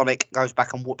Super Sonic, goes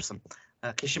back and whoops them.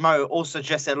 Kishimoto also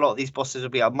suggested a lot of these bosses will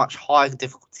be a much higher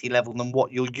difficulty level than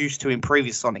what you're used to in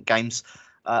previous Sonic games.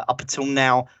 Up until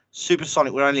now, Super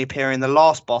Sonic would only appear in the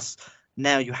last boss.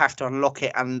 Now you have to unlock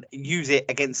it and use it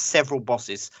against several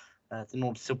bosses in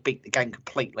order to beat the game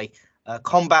completely.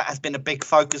 Combat has been a big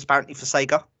focus apparently for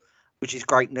Sega, which is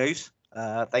great news.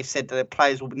 They said that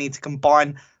players will need to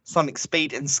combine Sonic's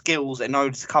speed and skills in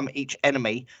order to come at each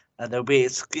enemy. There'll be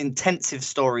an intensive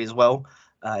story as well,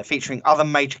 featuring other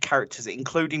major characters,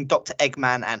 including Dr.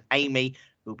 Eggman and Amy,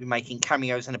 who will be making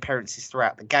cameos and appearances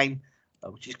throughout the game,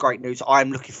 which is great news.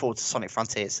 I'm looking forward to Sonic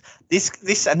Frontiers.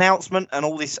 This announcement and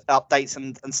all these updates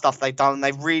and stuff they've done,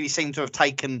 they really seem to have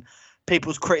taken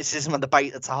people's criticism of the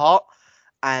beta to heart,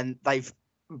 and they've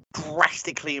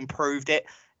drastically improved it.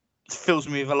 It fills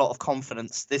me with a lot of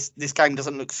confidence. This game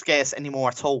doesn't look scarce anymore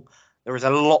at all. There is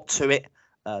a lot to it.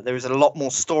 There is a lot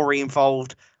more story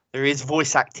involved. There is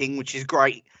voice acting, which is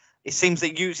great. It seems they're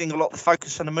using a lot of the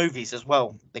focus on the movies as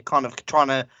well. They're kind of trying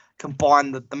to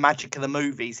combine the magic of the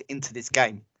movies into this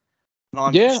game.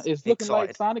 It's looking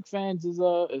like Sonic fans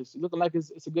it's looking like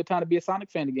it's a good time to be a Sonic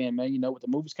fan again, man. You know, with the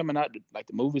movies coming out, like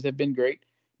the movies have been great.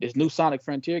 This new Sonic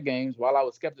Frontier games, while I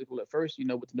was skeptical at first, you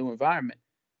know, with the new environment,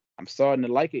 I'm starting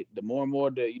to like it. The more and more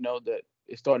that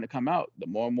it's starting to come out, the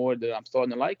more and more that I'm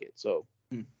starting to like it. So,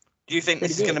 do you think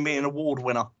this is going to be an award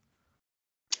winner?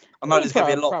 I know there's going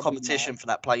to be a lot of competition for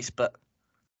that place, but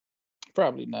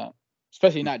probably not.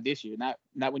 Especially not this year.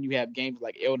 Not when you have games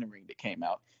like Elden Ring that came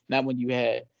out. Not when you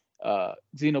had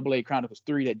Xenoblade Chronicles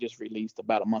 3 that just released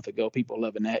about a month ago. People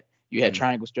loving that. You had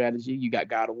Triangle Strategy. You got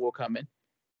God of War coming.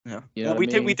 Yeah. You know we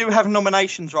do have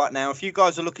nominations right now. If you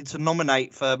guys are looking to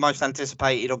nominate for most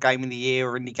anticipated or game of the year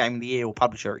or indie game of the year or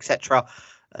publisher, etc.,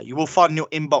 you will find in your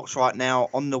inbox right now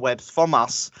on the webs from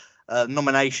us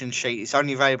nomination sheet. It's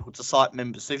only available to site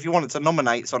members. So if you wanted to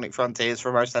nominate Sonic Frontiers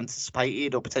for most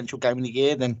anticipated or potential game of the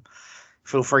year, then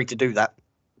feel free to do that.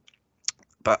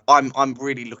 But I'm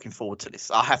really looking forward to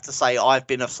this. I have to say, I've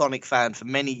been a Sonic fan for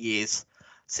many years,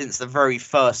 since the very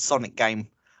first Sonic game,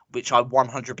 which I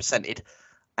 100%ed,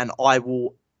 and I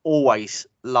will always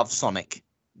love Sonic.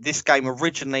 This game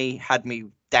originally had me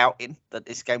doubting that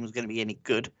this game was going to be any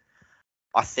good.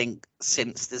 I think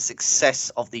since the success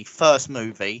of the first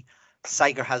movie,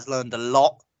 Sega has learned a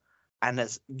lot and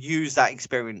has used that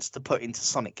experience to put into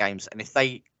Sonic games. And if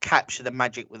they capture the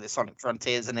magic with the Sonic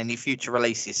Frontiers and any future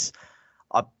releases,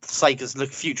 Sega's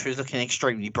future is looking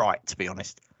extremely bright, to be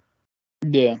honest.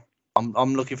 Yeah.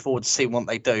 I'm looking forward to seeing what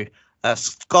they do.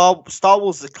 Star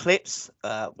Wars Eclipse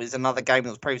was another game that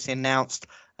was previously announced.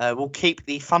 We'll keep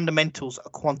the fundamentals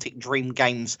of Quantic Dream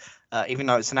games, even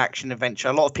though it's an action adventure.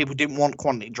 A lot of people didn't want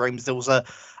Quantic Dreams. There was a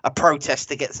protest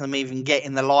to get them even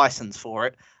getting the license for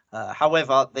it.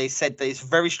 However, they said there's a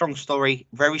very strong story,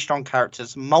 very strong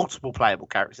characters, multiple playable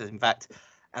characters, in fact.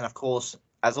 And of course,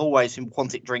 as always in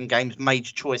Quantic Dream games,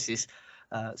 major choices.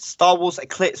 Star Wars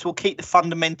Eclipse will keep the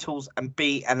fundamentals and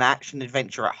be an action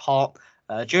adventure at heart.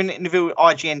 During an interview with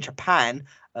IGN Japan,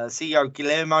 CEO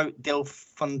Guillermo del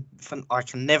I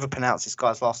can never pronounce this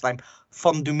guy's last name,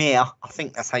 Fondumir, I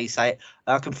think that's how you say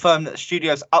it, confirmed that the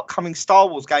studio's upcoming Star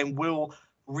Wars game will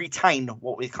retain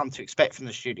what we've come to expect from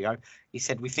the studio. He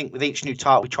said, "We think with each new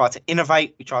title, we try to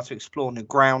innovate, we try to explore new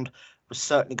ground. We're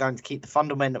certainly going to keep the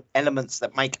fundamental elements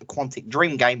that make a Quantic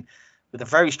Dream game with a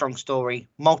very strong story,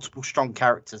 multiple strong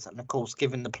characters, and of course,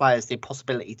 giving the players the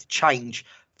possibility to change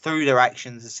through their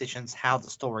actions, decisions, how the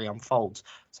story unfolds."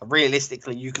 So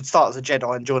realistically, you could start as a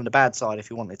Jedi and join the bad side if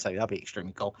you wanted to. That'd be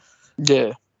extremely cool.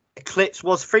 Yeah. Eclipse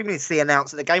was previously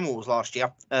announced at the Game Awards last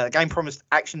year. The game promised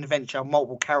action adventure,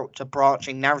 multiple character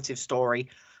branching narrative story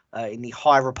in the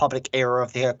High Republic era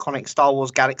of the iconic Star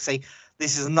Wars galaxy.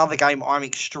 This is another game I'm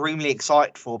extremely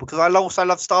excited for because I also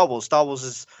love Star Wars. Star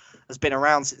Wars has been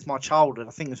around since my childhood.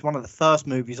 I think it was one of the first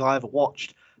movies I ever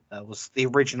watched. was the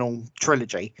original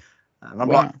trilogy. And I'm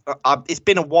Wow. like, it's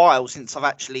been a while since I've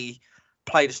actually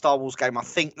played a Star Wars game. I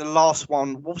think the last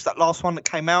one, what was that last one that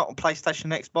came out on PlayStation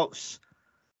and Xbox?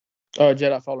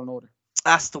 Jedi Fallen Order.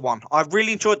 That's the one. I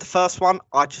really enjoyed the first one.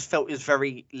 I just felt it was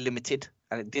very limited,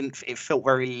 and it felt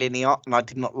very linear, and I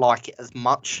did not like it as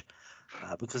much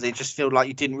because it just felt like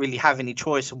you didn't really have any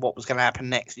choice of what was going to happen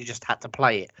next. You just had to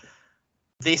play it.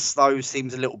 This, though,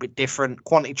 seems a little bit different.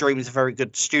 Quantic Dream is a very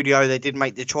good studio. They did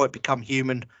make Detroit Become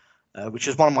Human, which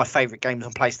is one of my favourite games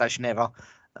on PlayStation ever.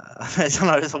 I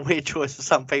know it's a weird choice for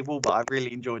some people, but I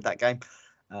really enjoyed that game,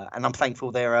 and I'm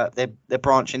thankful they're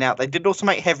branching out. They did also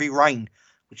make Heavy Rain,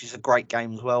 which is a great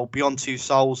game as well. Beyond Two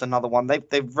Souls, another one.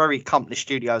 They're very accomplished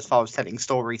studio as far as telling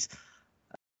stories.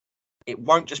 It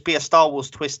won't just be a Star Wars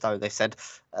twist, though. They said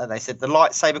the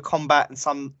lightsaber combat and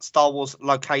some Star Wars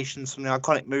locations from the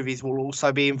iconic movies will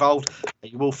also be involved.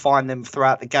 You will find them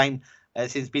throughout the game.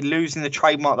 It seems to be losing the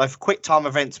trademark, though, for quick time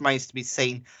events remains to be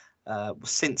seen.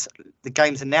 Since the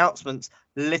game's announcements,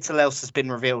 little else has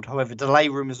been revealed. However, delay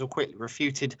rumours were quickly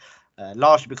refuted,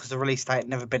 largely because the release date had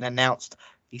never been announced.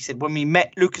 He said, when we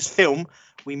met Lucasfilm,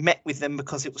 we met with them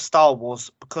because it was Star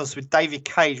Wars. Because with David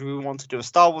Cage, we wanted to do a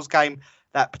Star Wars game.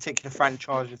 That particular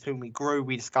franchise with whom we grew,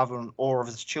 we discovered an awe of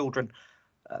as children.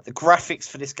 The graphics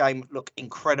for this game look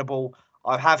incredible.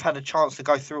 I have had a chance to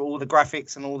go through all the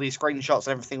graphics and all these screenshots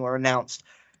and everything were announced.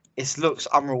 It looks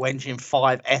Unreal Engine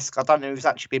 5-esque. I don't know if it's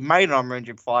actually been made on Unreal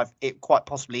Engine 5. It quite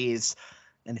possibly is.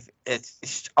 And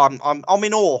I'm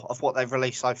in awe of what they've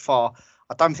released so far.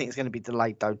 I don't think it's going to be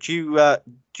delayed, though. Do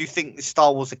you think the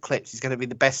Star Wars Eclipse is going to be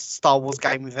the best Star Wars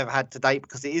game we've ever had to date?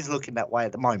 Because it is looking that way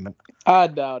at the moment. I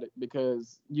doubt it,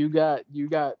 because you got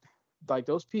like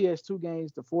those PS2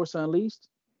 games, The Force Unleashed.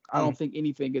 I don't think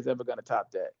anything is ever going to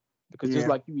top that. Because just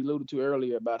like you alluded to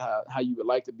earlier about how you would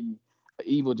like to be an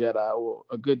evil Jedi or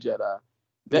a good Jedi,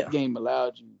 that game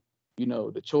allowed you,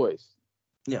 the choice.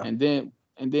 Yeah. And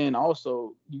then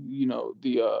also,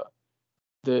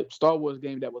 the Star Wars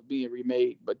game that was being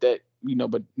remade, but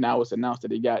now it's announced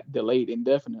that it got delayed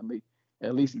indefinitely,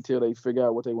 at least until they figure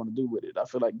out what they want to do with it. I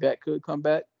feel like that could come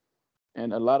back,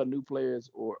 and a lot of new players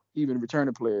or even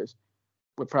returning players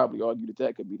would probably argue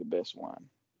that could be the best one.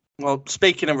 Well,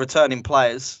 speaking of returning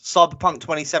players, Cyberpunk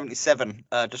 2077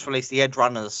 just released the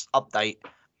Edgerunners update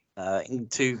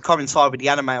to coincide with the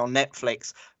anime on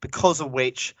Netflix, because of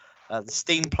which the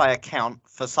Steam player count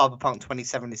for Cyberpunk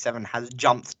 2077 has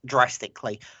jumped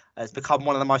drastically. It's become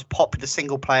one of the most popular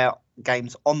single-player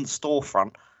games on the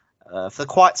storefront for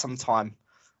quite some time.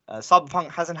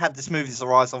 Cyberpunk hasn't had the smoothest of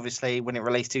rise, obviously, when it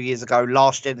released 2 years ago.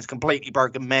 Last gen is a completely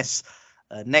broken mess.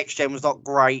 Next gen was not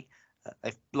great.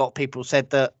 A lot of people said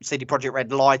that CD Projekt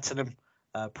Red lied to them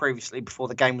previously before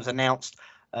the game was announced.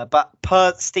 But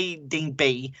per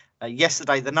SteamDB,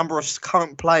 yesterday, the number of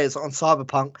current players on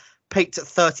Cyberpunk peaked at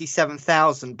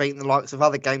 37,000, beating the likes of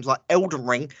other games like Elden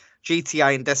Ring,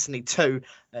 GTA, and Destiny 2.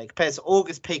 Compared to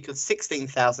August peak of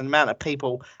 16,000, the amount of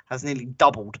people has nearly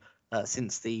doubled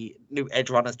since the new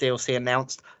Edgerunners DLC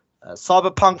announced.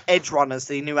 Cyberpunk Edgerunners,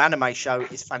 the new anime show,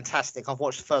 is fantastic. I've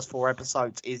watched the first 4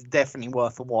 episodes. It's definitely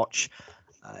worth a watch.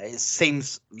 It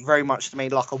seems very much to me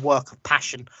like a work of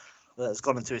passion that's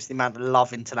gone into it. The amount of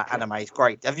love into that anime is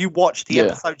great. Have you watched the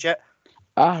episode yet?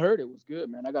 I heard it was good,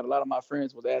 man. I got a lot of my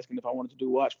friends was asking if I wanted to do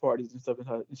watch parties and stuff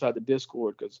inside the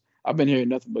Discord, because I've been hearing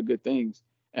nothing but good things.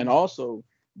 And also,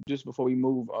 just before we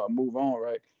move on,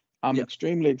 right? I'm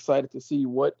extremely excited to see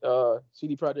what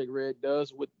CD Projekt Red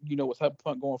does with with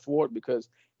Cyberpunk going forward, because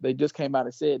they just came out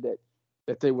and said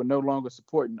that they were no longer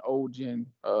supporting old gen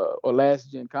or last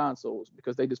gen consoles,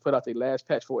 because they just put out their last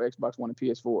patch for Xbox One and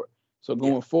PS4. So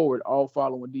going forward, all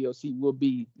following DLC will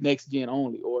be next gen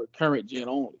only or current gen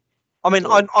only. I mean,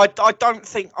 I don't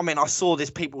think. I mean, I saw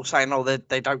this people saying,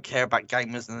 they don't care about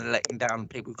gamers and they're letting down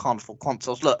people who can't afford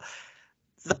consoles. Look,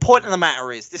 the point of the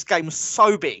matter is this game was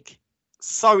so big,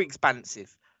 so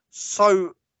expansive,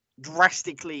 so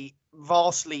drastically,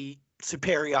 vastly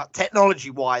superior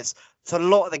technology-wise to a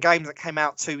lot of the games that came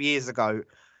out 2 years ago,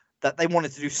 that they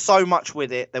wanted to do so much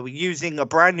with it. They were using a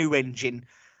brand new engine.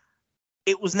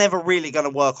 It was never really going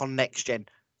to work on next gen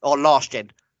or last gen.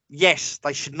 Yes,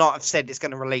 they should not have said it's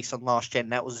going to release on last gen.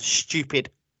 That was a stupid,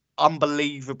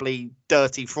 unbelievably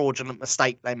dirty, fraudulent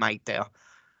mistake they made there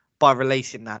by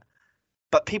releasing that.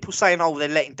 But people saying, they're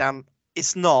letting down.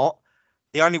 It's not.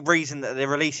 The only reason that they're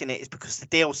releasing it is because the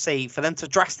DLC, for them to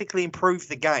drastically improve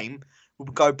the game, will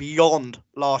go beyond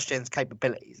last gen's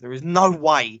capabilities. There is no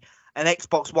way an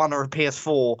Xbox One or a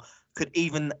PS4 could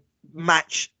even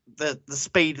match the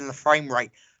speed and the frame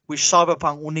rate which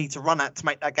Cyberpunk will need to run at to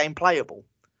make that game playable.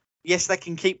 Yes, they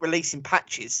can keep releasing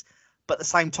patches, but at the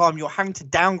same time, you're having to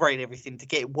downgrade everything to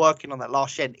get it working on that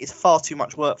last gen. It's far too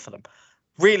much work for them.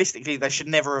 Realistically, they should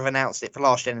never have announced it for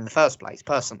last gen in the first place.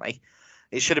 Personally,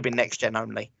 it should have been next gen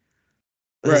only.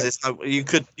 Because there's no, you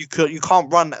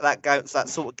can't run that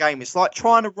sort of game. It's like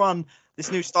trying to run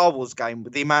this new Star Wars game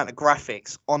with the amount of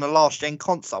graphics on a last gen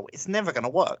console. It's never going to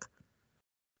work.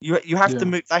 You have to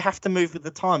move. They have to move with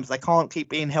the times. They can't keep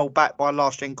being held back by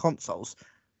last gen consoles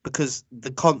because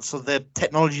the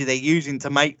technology they're using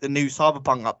to make the new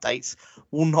Cyberpunk updates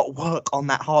will not work on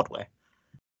that hardware.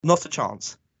 Not a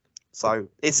chance. So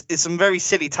it's some very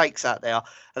silly takes out there. At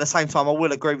the same time, I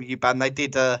will agree with you, Ben. They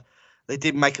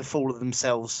did make a fool of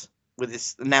themselves with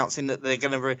this announcing that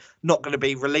they're not going to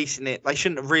be releasing it. They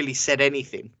shouldn't have really said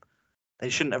anything. They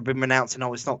shouldn't have been announcing,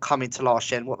 it's not coming to last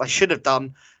gen. What they should have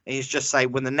done is just say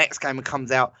when the next game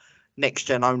comes out, next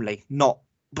gen only, not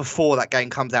before that game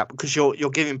comes out, because you're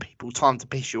giving people time to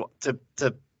piss you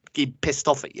to get pissed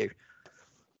off at you.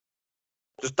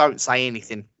 Just don't say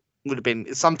anything. Would have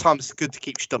been. Sometimes it's good to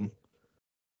keep stum.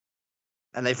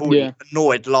 And they've already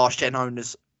annoyed last gen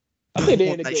owners. I think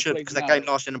they're in a they good should, place because now. their game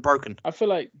last gen are broken. I feel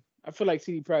like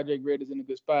CD Projekt Red is in a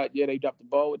good spot. Yeah, they dropped the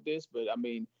ball with this, but I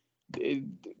mean,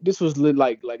 this was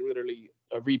like literally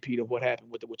a repeat of what happened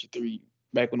with The Witcher 3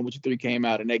 back when The Witcher 3 came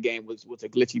out, and that game was a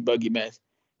glitchy, buggy mess.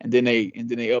 And then they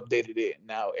updated it. And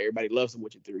now everybody loves The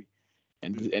Witcher 3.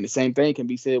 And the same thing can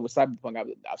be said with Cyberpunk.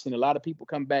 I've seen a lot of people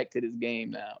come back to this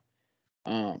game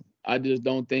now. I just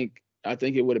don't think. I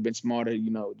think it would have been smarter,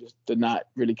 just to not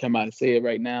really come out and say it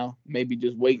right now. Maybe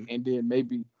just wait and then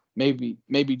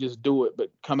maybe just do it, but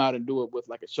come out and do it with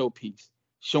like a showpiece,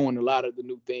 showing a lot of the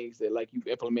new things that like you've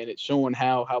implemented, showing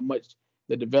how much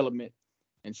the development,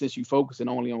 and since you focusing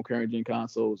only on current gen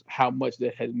consoles, how much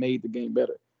that has made the game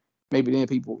better. Maybe then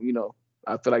people,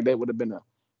 I feel like that would have been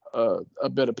a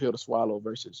better pill to swallow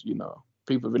versus,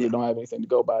 people really don't have anything to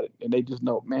go about it, and they just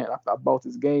know, man, I bought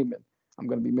this game and I'm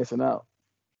gonna be missing out.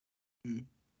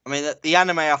 I mean, the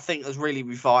anime I think has really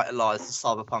revitalized the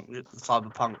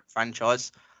Cyberpunk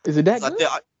franchise. Is it that good?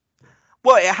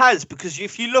 Well, it has, because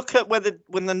if you look at when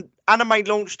the anime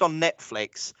launched on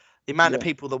Netflix, the amount of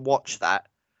people that watched that,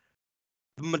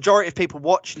 the majority of people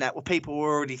watching that were people who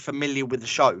were already familiar with the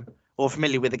show, or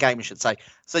familiar with the game, I should say.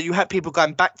 So you had people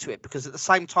going back to it, because at the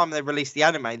same time they released the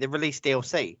anime, they released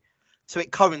DLC. So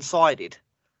it coincided.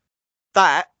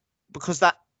 Because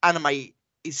that anime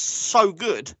is so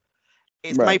good,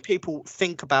 it's made people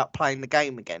think about playing the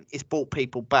game again. It's brought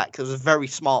people back. It was a very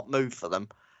smart move for them,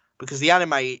 because the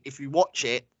anime, if you watch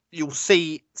it, you'll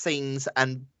see scenes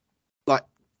and like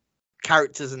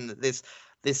characters, and this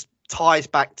ties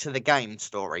back to the game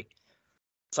story.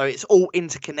 So it's all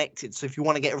interconnected. So if you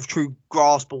want to get a true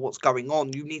grasp of what's going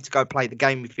on, you need to go play the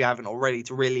game if you haven't already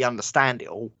to really understand it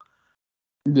all.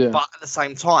 Yeah. But at the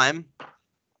same time,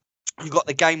 you've got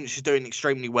the game which is doing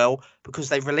extremely well because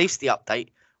they've released the update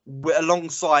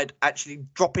alongside actually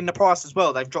dropping the price as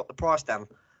well. They've dropped the price down,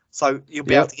 so you'll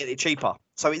be able to get it cheaper.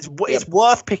 So it's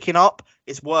worth picking up.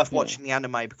 It's worth watching the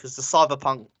anime, because the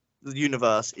Cyberpunk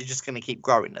universe is just going to keep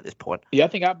growing at this point. Yeah, I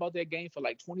think I bought that game for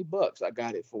like $20. I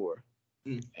got it for,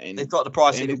 and they've got the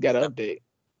price. And it's got an update.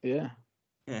 Yeah,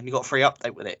 and you got a free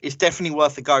update with it. It's definitely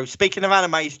worth a go. Speaking of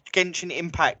anime, Genshin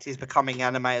Impact is becoming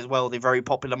anime as well. The very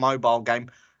popular mobile game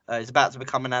is about to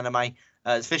become an anime.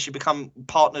 It's officially become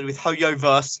partnered with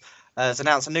HoYoverse. Has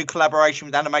announced a new collaboration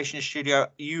with animation studio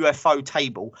UFO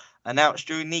Table. Announced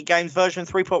during the game's version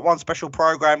 3.1 special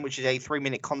program, which is a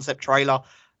 3-minute concept trailer.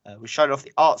 We showed off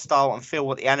the art style and feel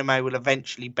what the anime will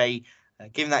eventually be.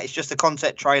 Given that it's just a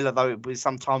concept trailer, though it will be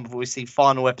some time before we see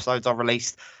final episodes are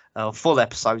released, full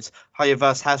episodes.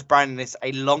 HoYoverse has branded this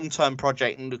a long-term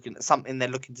project and looking at something they're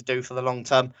looking to do for the long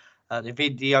term. The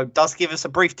video does give us a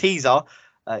brief teaser.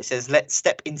 It says, let's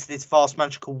step into this vast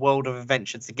magical world of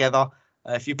adventure together.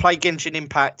 If you play Genshin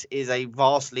Impact, it is a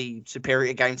vastly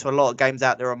superior game to a lot of games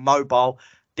out there on mobile.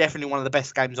 Definitely one of the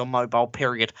best games on mobile,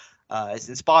 period. It's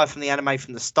inspired from the anime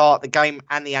from the start. The game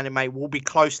and the anime will be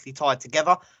closely tied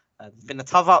together. There's been a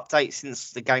tough update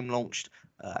since the game launched,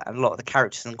 and a lot of the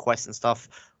characters and quests and stuff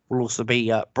will also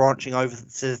be branching over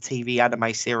to the TV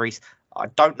anime series. I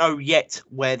don't know yet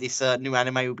where this new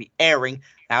anime will be airing.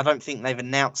 Now, I don't think they've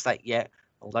announced that yet.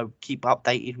 Although keep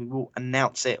updated, we will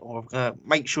announce it, or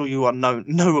make sure you are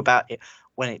know about it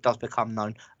when it does become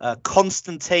known.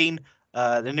 Constantine,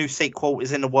 the new sequel,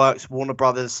 is in the works. Warner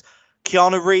Brothers.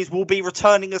 Keanu Reeves will be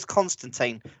returning as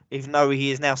Constantine, even though he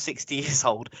is now 60 years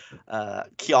old. I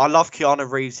love Keanu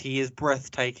Reeves. He is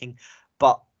breathtaking,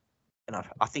 but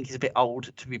I think he's a bit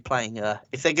old to be playing.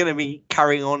 If they're going to be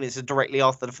carrying on, it's directly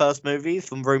after the first movie,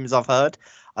 from rumors I've heard.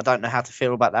 I don't know how to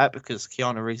feel about that, because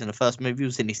Keanu Reeves in the first movie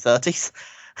was in his 30s.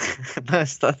 No,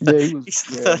 it's not- Yeah, he was. he's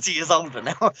Yeah. 30 years older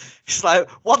now. It's like,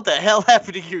 what the hell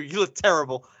happened to you? You look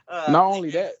terrible. Not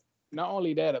only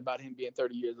that, about him being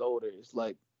 30 years older, it's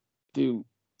like, dude,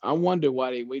 I wonder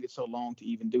why they waited so long to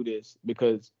even do this,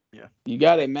 because Yeah. you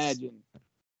gotta imagine,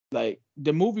 like,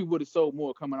 the movie would have sold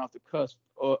more coming off the cusp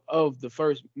of the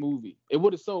first movie. It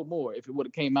would have sold more if it would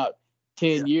have came out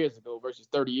 10 years ago versus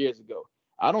 30 years ago.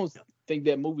 I don't think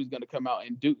that movie's gonna come out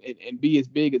and do and be as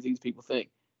big as these people think.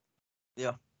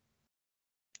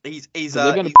 He's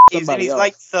They're gonna he's pick in somebody his else.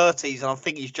 late 30s, and I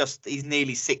think he's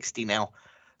nearly 60 now.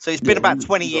 So it's been Yeah, about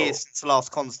 20 he's years old. since the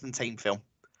last Constantine film.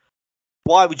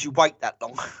 Why would you wait that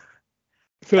long?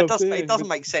 It doesn't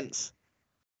make sense.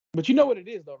 But you know what it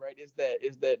is, though, right? Is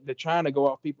that they're trying to go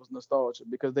off people's nostalgia,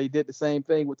 because they did the same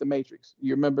thing with the Matrix.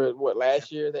 You remember what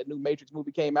last year that new Matrix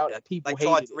movie came out, and people They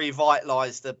tried hated to it.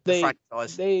 revitalize the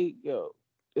franchise.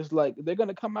 It's like they're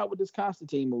gonna come out with this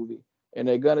Constantine movie, and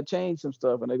they're gonna change some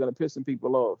stuff, and they're gonna piss some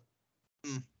people off.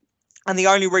 And the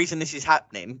only reason this is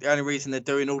happening, the only reason they're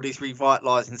doing all these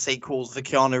revitalizing sequels for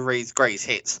Keanu Reeves' greatest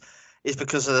hits, is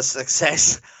because of the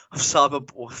success of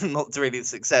Cyberpunk. Not really the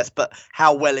success, but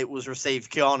how well it was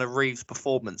received. Keanu Reeves'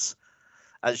 performance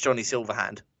as Johnny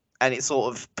Silverhand, and it's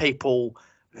sort of people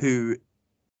who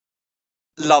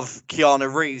love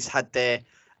Keanu Reeves had their,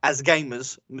 as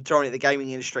gamers, majority of the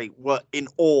gaming industry were in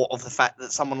awe of the fact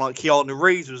that someone like Keanu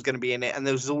Reeves was going to be in it, and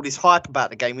there was all this hype about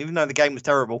the game, even though the game was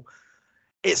terrible.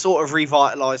 It sort of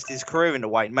revitalized his career in a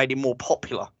way and made him more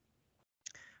popular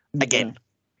again. Yeah.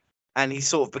 And he's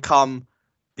sort of become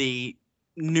the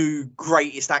new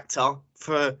greatest actor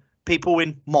for people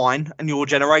in mine and your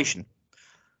generation.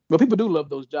 But people do love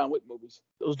those John Wick movies.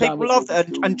 People love that,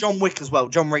 and John Wick as well.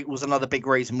 John Wick was another big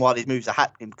reason why these movies are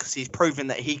happening, because he's proven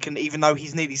that he can, even though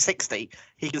he's nearly 60,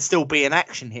 he can still be an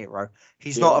action hero.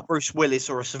 He's not a Bruce Willis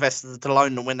or a Sylvester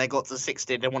Stallone, and when they got to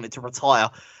 60, they wanted to retire.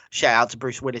 Shout out to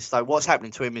Bruce Willis, though. What's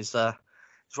happening to him is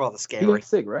it's rather He scary. looks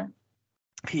sick, right?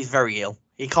 He's very ill.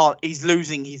 He's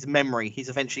losing his memory. He's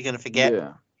eventually going to forget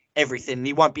everything.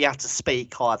 He won't be able to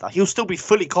speak either. He'll still be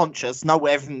fully conscious, know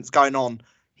everything's going on.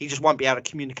 He just won't be able to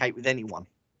communicate with anyone.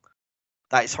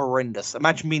 That is horrendous.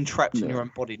 Imagine being trapped in your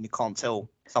own body and you can't tell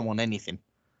someone anything.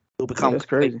 It'll become that's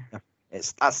crazy.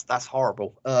 That's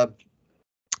horrible.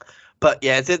 But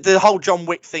yeah, the whole John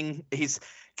Wick thing.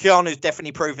 Keanu's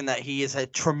definitely proven that he is a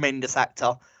tremendous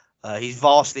actor. He's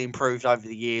vastly improved over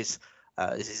the years.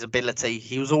 His ability.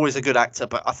 He was always a good actor,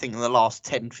 but I think in the last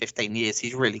 10, 15 years,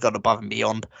 he's really gone above and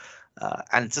beyond.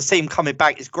 And to see him coming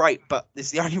back is great, but it's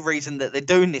the only reason that they're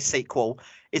doing this sequel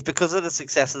is because of the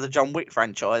success of the John Wick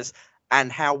franchise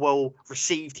and how well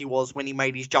received he was when he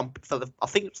made his jump for I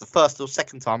think it was the first or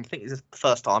second time. I think it was the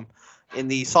first time in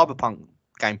the Cyberpunk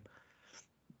game.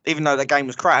 Even though the game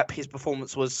was crap, his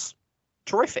performance was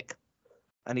terrific.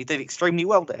 And he did extremely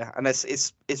well there. And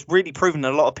it's really proven to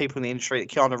a lot of people in the industry that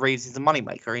Keanu Reeves is a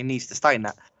moneymaker. He needs to stay in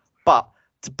that. But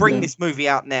to bring this movie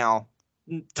out now,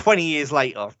 20 years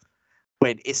later,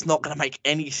 when it's not going to make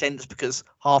any sense because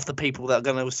half the people that are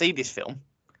going to see this film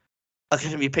are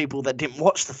going to be people that didn't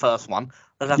watch the first one,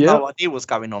 that have no idea what's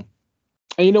going on.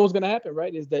 And you know what's going to happen,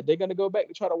 right? Is that they're going to go back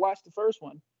to try to watch the first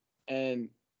one, and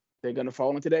they're going to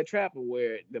fall into that trap of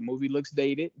where the movie looks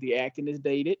dated, the acting is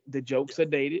dated, the jokes are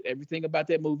dated, everything about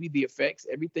that movie, the effects,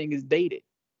 everything is dated.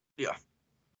 Yeah.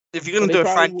 If you're going to do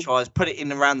a franchise, put it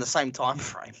in around the same time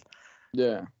frame.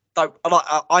 Yeah. So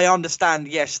I understand,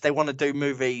 yes, they want to do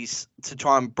movies to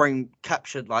try and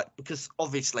capture, because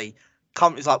obviously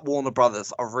companies like Warner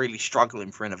Brothers are really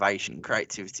struggling for innovation,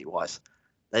 creativity-wise.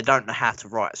 They don't know how to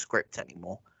write a script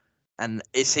anymore. And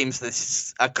it seems this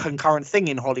is a concurrent thing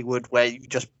in Hollywood where you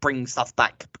just bring stuff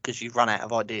back because you run out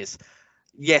of ideas.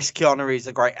 Yes, Keanu Reeves is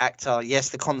a great actor. Yes,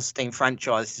 the Constantine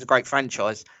franchise is a great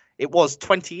franchise. It was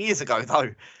 20 years ago,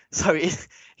 though. So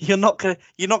you're not gonna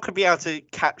be able to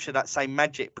capture that same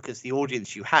magic because the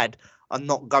audience you had are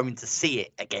not going to see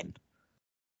it again.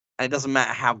 And it doesn't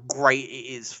matter how great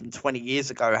it is from 20 years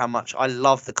ago, how much I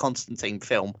love the Constantine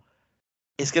film.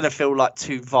 It's going to feel like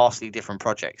two vastly different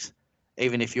projects,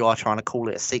 even if you are trying to call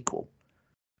it a sequel.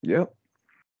 Yep.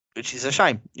 Which is a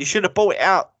shame. You should have bought it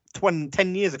out 10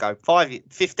 years ago,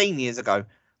 15 years ago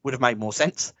would have made more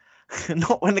sense.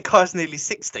 Not when the guy's nearly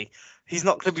 60. He's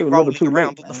not going to be rolling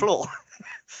around on the floor.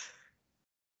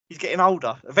 He's getting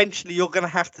older. Eventually, you're going to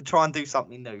have to try and do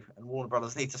something new. And Warner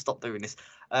Brothers need to stop doing this.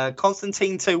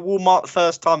 Constantine 2 will mark the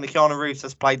first time that Keanu Reeves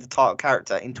has played the title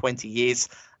character in 20 years.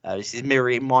 This is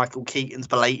mirroring Michael Keaton's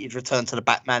belated return to the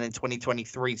Batman in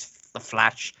 2023's The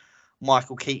Flash.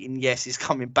 Michael Keaton, yes, is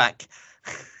coming back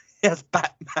as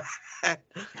Batman.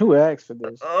 Who asked for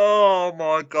this? Oh,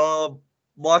 my God.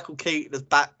 Michael Keaton as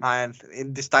Batman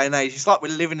in this day and age. It's like we're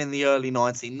living in the early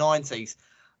 1990s.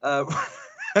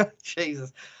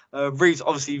 Jesus. Reeves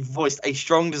obviously voiced a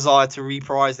strong desire to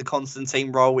reprise the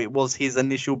Constantine role. It was his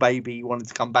initial baby. He wanted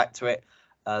to come back to it.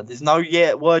 There's no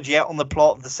word yet on the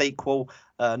plot of the sequel,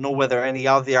 nor whether any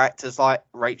other actors like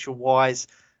Rachel Weisz,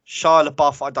 Shia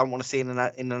LaBeouf, I don't want to see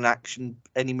in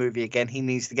any movie again. He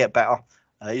needs to get better.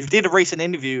 He did a recent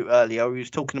interview earlier. He was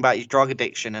talking about his drug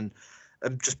addiction and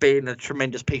just being a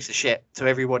tremendous piece of shit to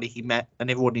everybody he met and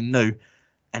everybody knew.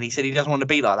 And he said he doesn't want to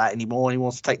be like that anymore, and he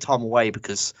wants to take time away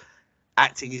because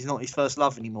acting is not his first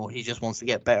love anymore. He just wants to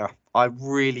get better. I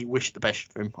really wish the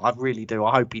best for him. I really do.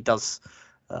 I hope he does.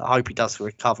 I hope he does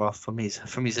recover from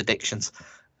his addictions.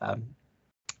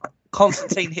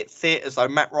 Constantine hit theaters though.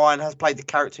 Matt Ryan has played the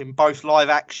character in both live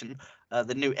action, the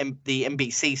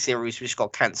NBC series which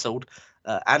got cancelled,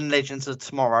 and Legends of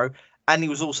Tomorrow, and he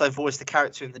was also voiced the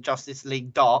character in the Justice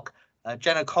League Dark.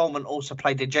 Jenna Coleman also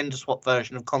played a gender swap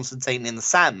version of Constantine in The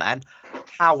Sandman.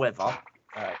 However,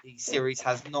 the series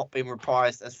has not been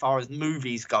reprised as far as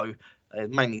movies go,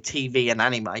 mainly TV and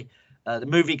anime. The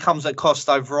movie comes at cost,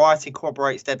 though Variety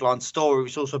corroborates Deadline's story,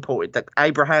 which also reported that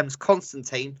Abraham's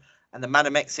Constantine and the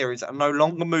Madam X series are no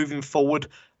longer moving forward.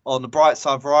 On the bright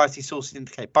side, Variety sources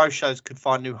indicate both shows could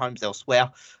find new homes elsewhere.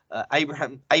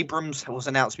 Abrams was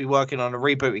announced to be working on a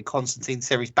rebooted Constantine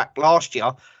series back last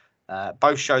year.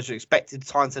 Both shows are expected to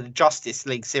tie into the Justice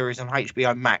League series on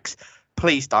HBO Max.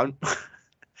 Please don't.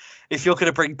 If you're going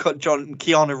to bring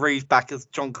Keanu Reeves back as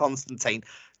John Constantine,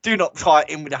 do not tie it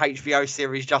in with the HBO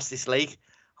series Justice League.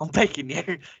 I'm begging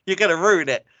you. You're going to ruin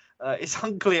it. It's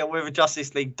unclear whether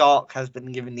Justice League Dark has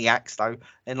been given the axe, though,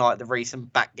 in like the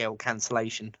recent Batgirl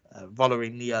cancellation,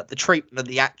 following the treatment of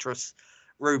the actress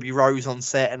Ruby Rose on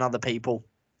set and other people.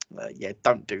 Yeah,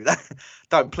 don't do that.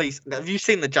 Don't, please. Have you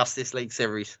seen the Justice League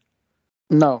series?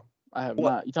 No, I have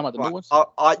not. You talking about the new ones?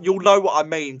 You'll know what I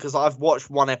mean because I've watched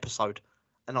one episode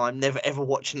and I'm never ever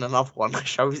watching another one. The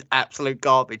show is absolute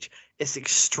garbage. It's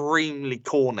extremely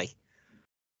corny.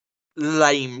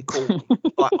 Lame corny.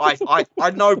 I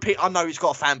know he's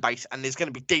got a fan base and there's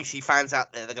going to be DC fans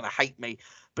out there that are going to hate me,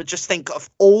 but just think of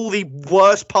all the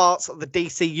worst parts of the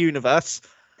DC universe,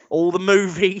 all the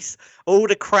movies, all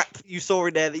the crap you saw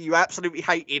in there that you absolutely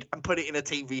hated, and put it in a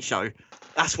TV show.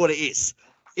 That's what it is.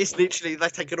 It's literally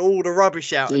they've taken all the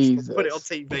rubbish out and put it on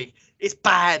TV. It's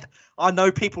bad. I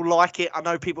know people like it. I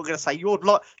know people are going to say you're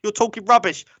talking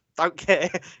rubbish. Don't care.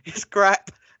 It's crap.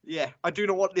 Yeah, I do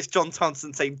not want this John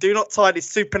Constantine. Do not tie this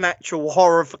supernatural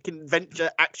horror fucking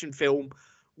adventure action film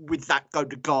with that go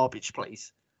to garbage,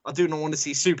 please. I do not want to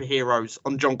see superheroes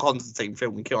on John Constantine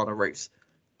filming Keanu Reeves.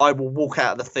 I will walk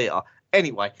out of the theatre.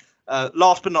 Anyway,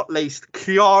 last but not least, I've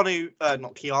got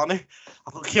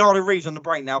Keanu Reeves on the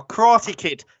brain now. Karate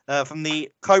Kid from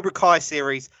the Cobra Kai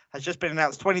series has just been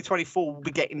announced. 2024 will be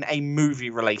getting a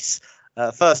movie release.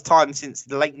 First time since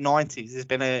the late 90s there's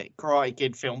been a Karate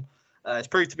Kid film. It's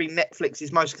proved to be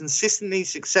Netflix's most consistently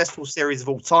successful series of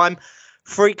all time.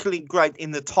 Frequently ranked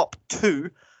in the top 2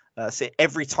 so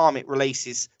every time it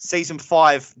releases. Season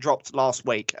 5 dropped last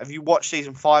week. Have you watched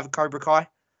season 5 of Cobra Kai?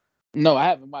 No, I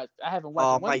haven't watched.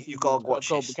 Oh, mate, you gotta watch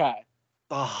Cobra Kai.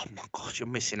 Oh my god, you're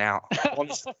missing out.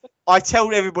 Honestly, I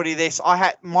tell everybody this.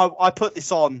 I put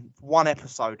this on one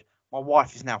episode. My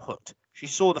wife is now hooked. She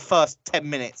saw the first 10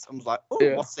 minutes and was like, "Oh,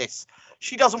 yeah. What's this?"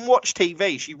 She doesn't watch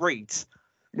TV. She reads.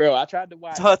 Bro, I tried to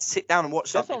watch. It's her to sit down and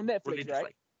watch That's something. on Netflix,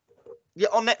 right? Yeah,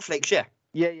 on Netflix. Yeah.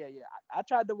 Yeah. I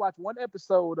tried to watch one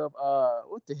episode of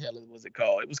what the hell was it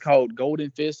called? It was called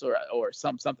Golden Fist or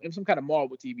something. It was some kind of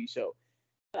Marvel TV show.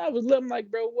 I was looking like,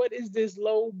 bro, what is this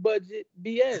low budget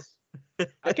BS?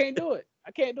 I can't do it.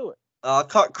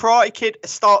 Karate Kid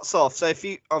starts off. So if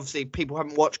you obviously people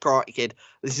haven't watched Karate Kid,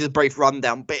 this is a brief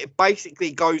rundown. But it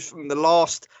basically goes from the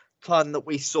last time that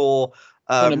we saw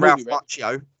Ralph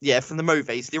Macchio, from the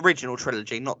movies, the original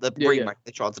trilogy, not the remake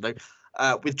they tried to do,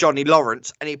 with Johnny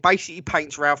Lawrence, and it basically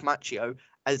paints Ralph Macchio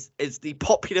as the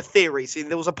popular theory. See,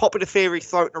 there was a popular theory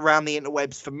floating around the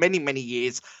interwebs for many, many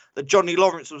years that Johnny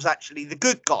Lawrence was actually the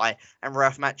good guy and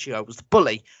Ralph Macchio was the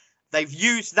bully. They've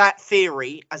used that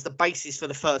theory as the basis for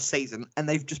the first season, and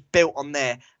they've just built on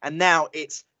there. And now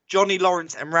it's Johnny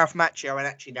Lawrence and Ralph Macchio are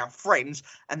actually now friends,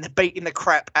 and they're beating the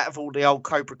crap out of all the old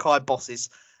Cobra Kai bosses,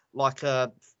 like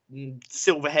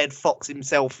Silverhead Fox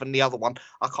himself and the other one.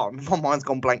 I can't remember. My mind's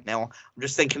gone blank now. I'm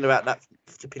just thinking about that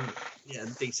flipping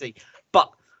DC.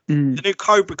 But the new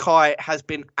Cobra Kai has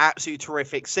been absolutely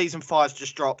terrific. Season 5's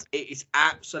just dropped. It is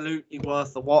absolutely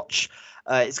worth the watch.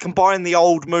 It's combining the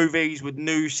old movies with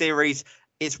new series.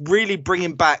 It's really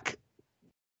bringing back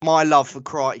my love for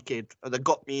Karate Kid that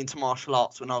got me into martial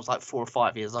arts when I was like 4 or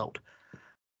 5 years old.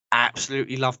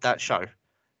 absolutely loved that show.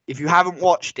 If you haven't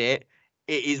watched it,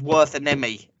 it is worth an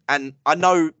Emmy. And I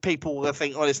know people will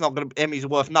think, "Oh, it's not going to. Emmys are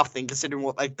worth nothing," considering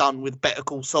what they've done with Better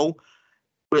Call Saul.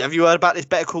 Have you heard about this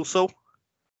Better Call Saul?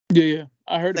 Yeah,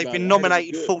 I heard. They've been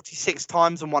nominated 46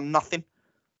 times and won nothing.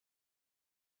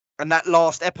 And that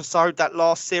last episode, that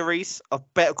last series of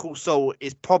Better Call Saul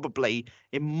is probably,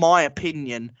 in my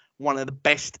opinion, one of the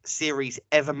best series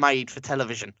ever made for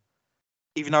television.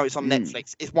 Even though it's on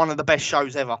Netflix, it's one of the best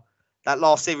shows ever. That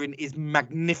last season is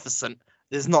magnificent.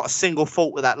 There's not a single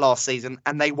fault with that last season,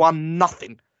 and they won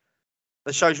nothing.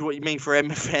 That shows you what you mean for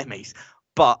Emmys.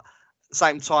 But at the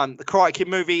same time, the Karate Kid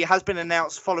movie has been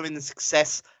announced following the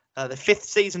success. The 5th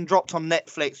season dropped on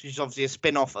Netflix, which is obviously a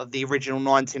spin-off of the original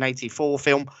 1984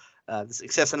 film. The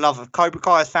success and love of Cobra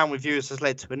Kai has found with viewers has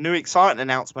led to a new exciting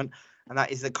announcement, and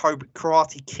that is the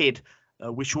Karate Kid,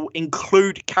 which will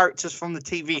include characters from the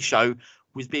TV show,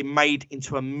 was being made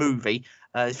into a movie.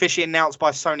 Officially announced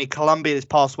by Sony Columbia this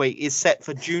past week, is set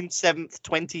for June 7th,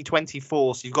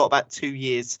 2024. So you've got about 2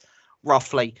 years,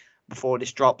 roughly, before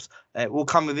this drops. It will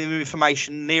come with new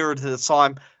information nearer to the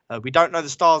time. We don't know the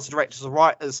stars, directors, or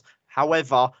writers.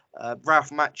 However,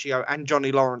 Ralph Macchio and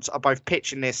Johnny Lawrence are both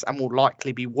pitching this and will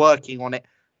likely be working on it.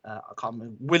 I can't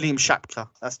remember. William Zapka.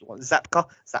 That's the one. Zapka.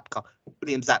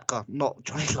 William Zapka, not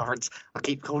Johnny Lawrence. I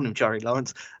keep calling him Johnny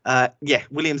Lawrence.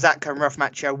 William Zapka and Ralph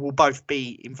Macchio will both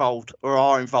be involved or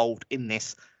are involved in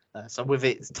this. So with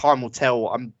it, time will tell.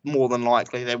 I'm more than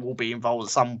likely they will be involved in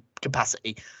some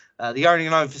capacity. The only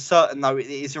known for certain, though, it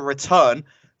is a return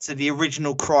to the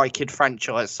original Karate Kid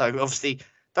franchise. So obviously,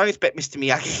 don't expect Mr.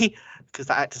 Miyagi because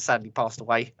that actor sadly passed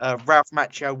away. Ralph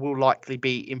Macchio will likely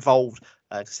be involved,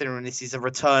 considering this is a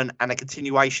return and a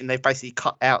continuation. They've basically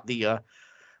cut out the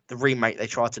remake they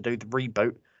tried to do, the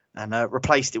reboot, and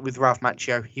replaced it with Ralph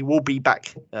Macchio. He will be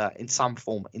back in some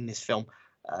form in this film.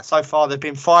 So far, there have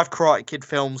been 5 Karate Kid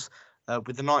films,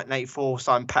 with the 1984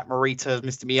 starring Pat Morita as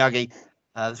Mr. Miyagi.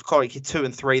 There's Karate Kid 2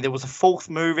 and 3. There was a 4th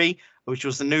movie, which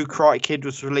was the new Karate Kid,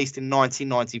 was released in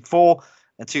 1994.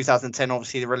 In 2010,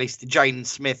 obviously, they released the Jaden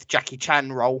Smith, Jackie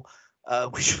Chan role,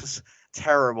 which was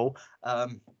terrible.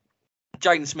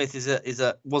 Jaden Smith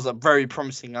was a very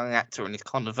promising young actor, and he's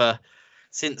kind of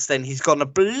since then he's gone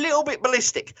a little bit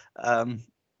ballistic.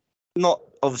 Not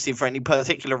obviously for any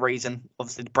particular reason.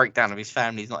 Obviously, the breakdown of his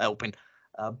family is not helping.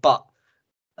 But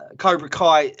Cobra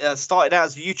Kai started out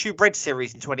as a YouTube Red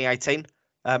series in 2018.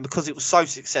 Because it was so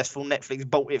successful, Netflix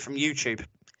bought it from YouTube,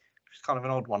 which is kind of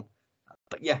an odd one.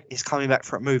 But yeah, it's coming back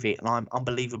for a movie, and I'm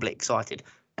unbelievably excited.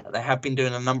 They have been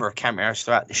doing a number of cameos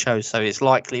throughout the show, so it's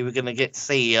likely we're going to get to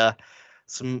see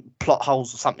some plot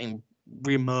holes or something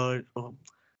removed or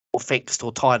fixed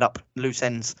or tied up, loose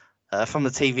ends from the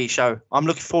TV show. I'm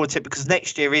looking forward to it because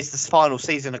next year is the final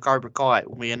season of Cobra Kai. It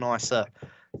will be a nice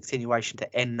continuation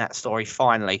to end that story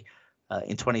finally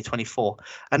in 2024.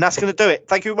 And that's going to do it.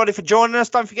 Thank you, everybody, for joining us.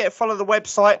 Don't forget to follow the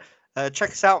website.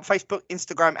 Check us out on Facebook,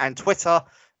 Instagram, and Twitter.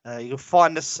 You'll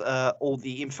find us all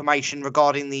the information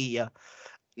regarding the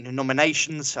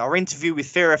nominations. Our interview with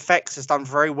Fear Effects has done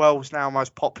very well. It's now our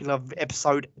most popular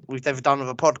episode we've ever done of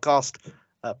a podcast.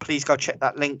 Please go check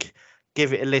that link.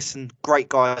 Give it a listen. Great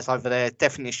guys over there.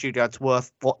 Definitely a studio it's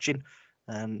worth watching.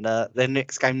 And their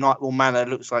next game, Nightmare Manor,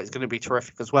 looks like it's going to be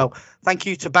terrific as well. Thank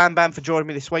you to Bam Bam for joining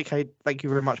me this week. Hey, thank you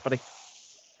very much, buddy.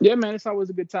 Yeah, man, it's always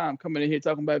a good time coming in here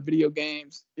talking about video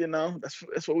games. You know, that's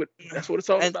what it's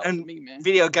all about for me, man.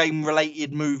 Video game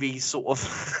related movies, sort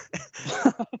of.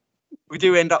 We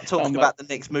do end up talking about the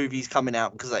next movies coming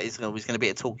out because that is always going to be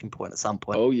a talking point at some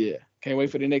point. Oh yeah, can't wait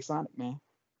for the next Sonic, man.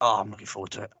 Oh, I'm looking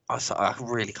forward to it. I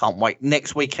really can't wait.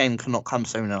 Next weekend cannot come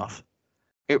soon enough.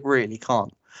 It really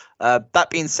can't. That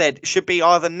being said, it should be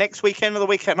either next weekend or the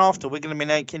weekend after. We're going to be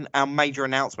making our major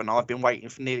announcement. I've been waiting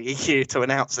for nearly a year to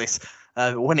announce this.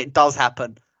 When it does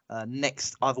happen,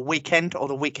 next either weekend or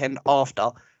the weekend after.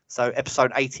 So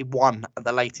episode 81 at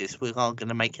the latest, we are going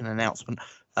to make an announcement.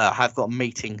 I have got a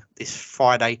meeting this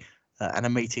Friday and a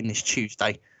meeting this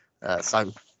Tuesday.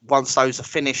 So once those are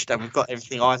finished and we've got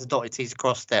everything I's dotted, T's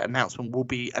across, their announcement will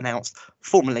be announced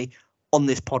formally on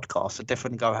this podcast. So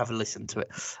definitely go have a listen to it.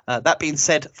 That being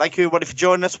said, thank you everybody for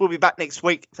joining us. We'll be back next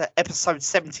week for episode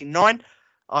 79.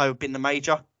 I've been the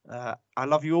Major. I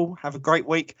love you all. Have a great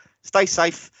week. Stay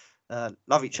safe.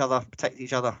 Love each other. Protect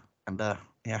each other. And have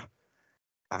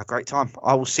a great time.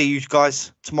 I will see you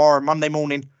guys tomorrow, Monday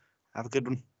morning. Have a good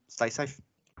one. Stay safe.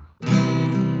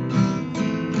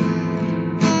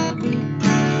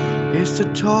 It's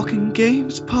the Talking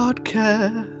Games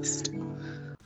Podcast.